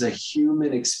a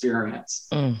human experience,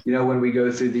 when we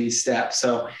go through these steps.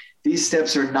 So these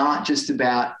steps are not just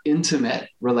about intimate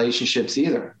relationships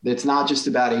either. It's not just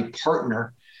about a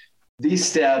partner. These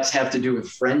steps have to do with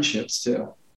friendships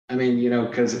too.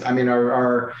 Because they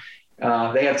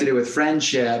have to do with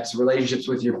friendships, relationships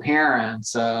with your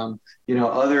parents,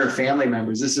 other family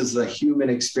members. This is the human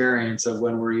experience of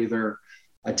when we're either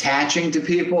attaching to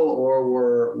people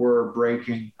or we're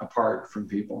breaking apart from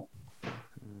people.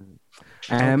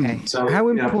 Okay. So how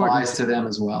important it applies to them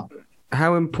as well.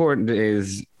 How important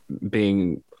is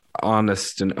being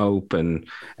honest and open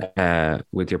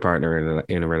with your partner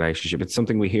in a relationship? It's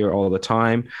something we hear all the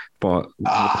time, but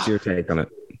what's your take on it?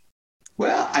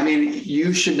 Well,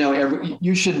 you should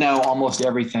know almost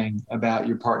everything about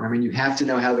your partner. You have to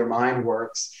know how their mind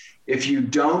works. if you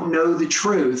don't know the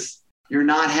truth, you're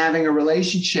not having a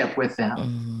relationship with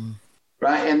them.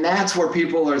 Right. And that's where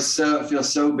people feel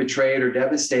so betrayed or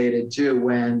devastated too,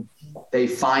 when they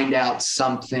find out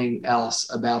something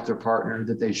else about their partner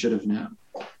that they should have known.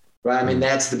 Right. I mean,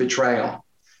 that's the betrayal.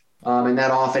 And that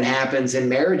often happens in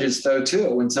marriages though, too,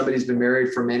 when somebody's been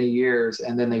married for many years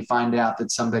and then they find out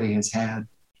that somebody has had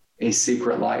a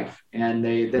secret life and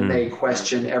they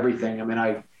question everything. I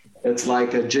mean, it's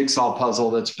like a jigsaw puzzle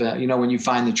that's been, when you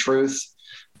find the truth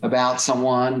about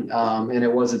someone and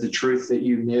it wasn't the truth that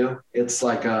you knew, it's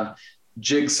like a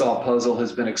jigsaw puzzle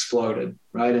has been exploded,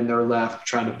 right? And they're left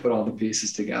trying to put all the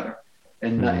pieces together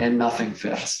and nothing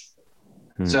fits.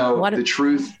 So the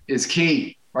truth is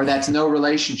key, or that's no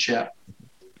relationship.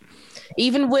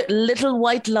 Even with little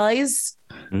white lies?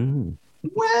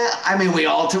 Well, I mean, we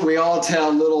all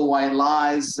tell little white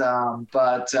lies,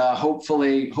 but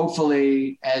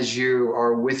hopefully as you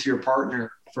are with your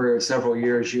partner for several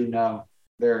years,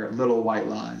 they're little white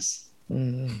lies.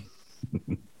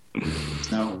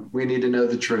 So we need to know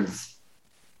the truth.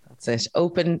 That's it.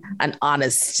 Open and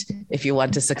honest if you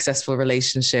want a successful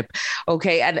relationship.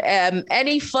 Okay. And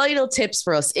any final tips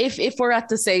for us? If we're at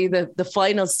the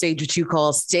final stage, which you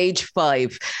call stage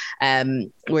 5,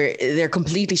 where they're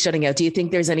completely shutting out, do you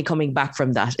think there's any coming back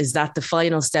from that? Is that the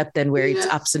final step then where it's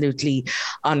absolutely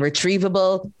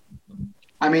unretrievable?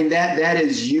 I mean, that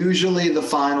is usually the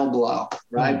final blow,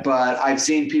 right? But I've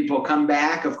seen people come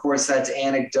back. Of course, that's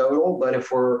anecdotal. But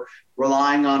if we're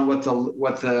relying on what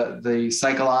the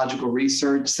psychological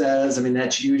research says, I mean,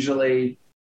 that's usually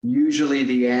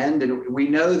the end. And we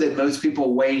know that most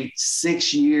people wait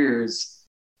 6 years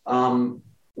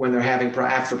when they're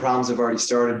after problems have already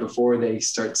started before they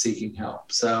start seeking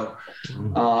help. So,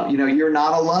 you're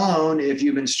not alone if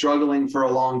you've been struggling for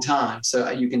a long time.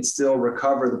 So you can still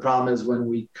recover. The problem is when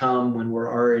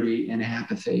we're already in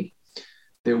apathy,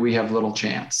 that we have little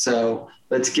chance. So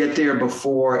let's get there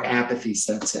before apathy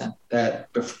sets in,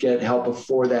 get help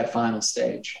before that final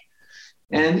stage.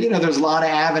 And, there's a lot of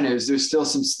avenues. There's still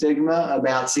some stigma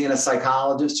about seeing a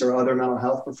psychologist or other mental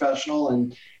health professional.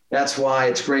 And that's why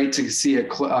it's great to see a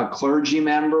clergy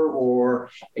member or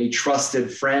a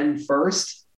trusted friend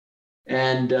first.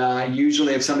 And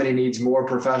usually if somebody needs more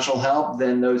professional help,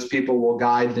 then those people will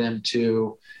guide them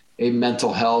to a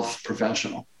mental health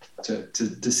professional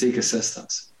to seek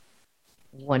assistance.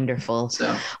 Wonderful.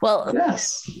 So, well,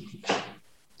 yes.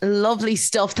 Lovely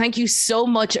stuff. Thank you so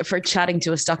much for chatting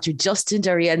to us, Dr. Justin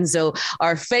D'Arienzo,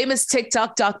 our famous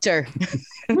TikTok doctor.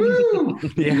 Woo!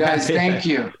 You guys, thank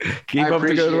you. Keep up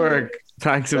the good work.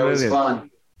 Thanks a million. That was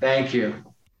fun. Thank you.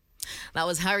 That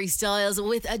was Harry Styles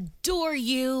with Adore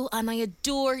You, and I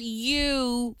adore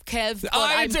you, Kev, but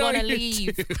I'm going to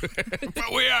leave.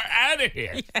 But we are out of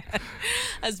here. Yeah.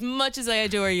 As much as I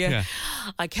adore you,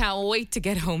 I can't wait to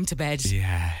get home to bed.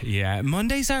 Yeah.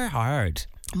 Mondays are hard.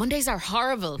 Mondays are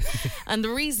horrible. And the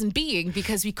reason being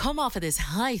because we come off of this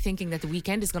high thinking that the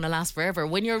weekend is going to last forever.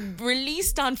 When you're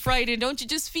released on Friday, don't you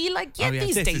just feel like,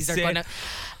 these days are going to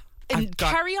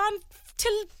carry on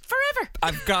till forever.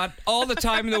 I've got all the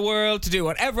time in the world to do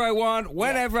whatever I want,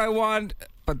 whenever I want.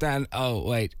 But then,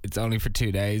 it's only for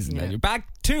 2 days and then you're back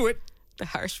to it. The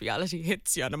harsh reality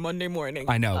hits you on a Monday morning.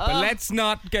 I know, but let's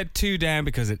not get too down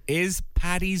because it is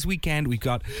Paddy's weekend. We've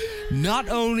got not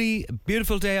only a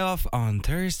beautiful day off on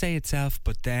Thursday itself,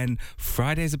 but then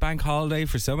Friday's a bank holiday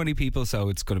for so many people, so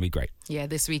it's going to be great. Yeah,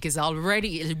 this week is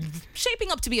already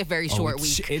shaping up to be a very short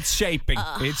week. It's shaping.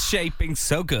 It's shaping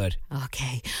so good.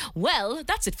 Okay. Well,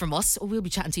 that's it from us. We'll be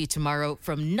chatting to you tomorrow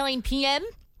from 9 p.m.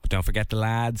 Don't forget the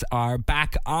lads are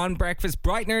back on breakfast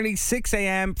bright and early 6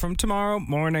 a.m. from tomorrow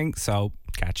morning. So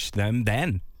catch them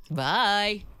then.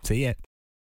 Bye. See ya.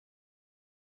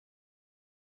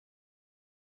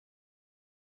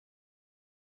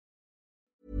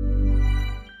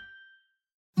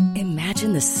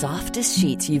 Imagine the softest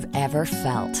sheets you've ever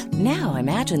felt. Now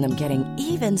imagine them getting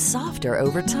even softer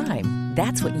over time.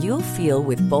 That's what you'll feel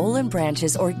with Boll &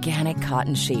 Branch's organic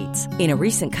cotton sheets. In a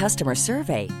recent customer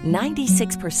survey,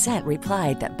 96%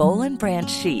 replied that Boll & Branch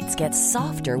sheets get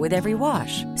softer with every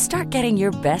wash. Start getting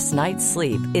your best night's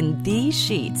sleep in these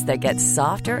sheets that get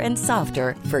softer and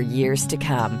softer for years to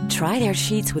come. Try their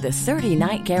sheets with a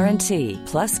 30-night guarantee.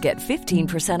 Plus, get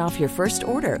 15% off your first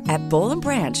order at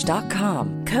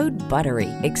bollandbranch.com. Code BUTTERY.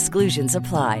 Exclusions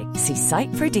apply. See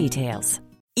site for details.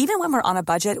 Even when we're on a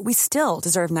budget, we still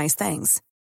deserve nice things.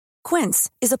 Quince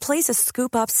is a place to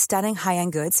scoop up stunning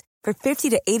high-end goods for 50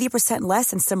 to 80%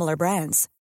 less than similar brands.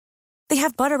 They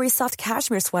have buttery soft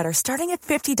cashmere sweaters starting at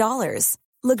 $50,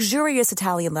 luxurious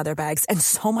Italian leather bags, and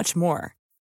so much more.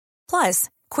 Plus,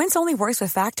 Quince only works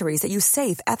with factories that use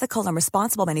safe, ethical, and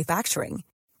responsible manufacturing.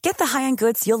 Get the high-end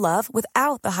goods you'll love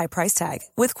without the high price tag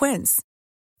with Quince.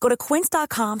 Go to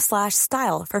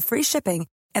quince.com/style for free shipping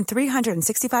and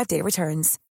 365-day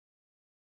returns.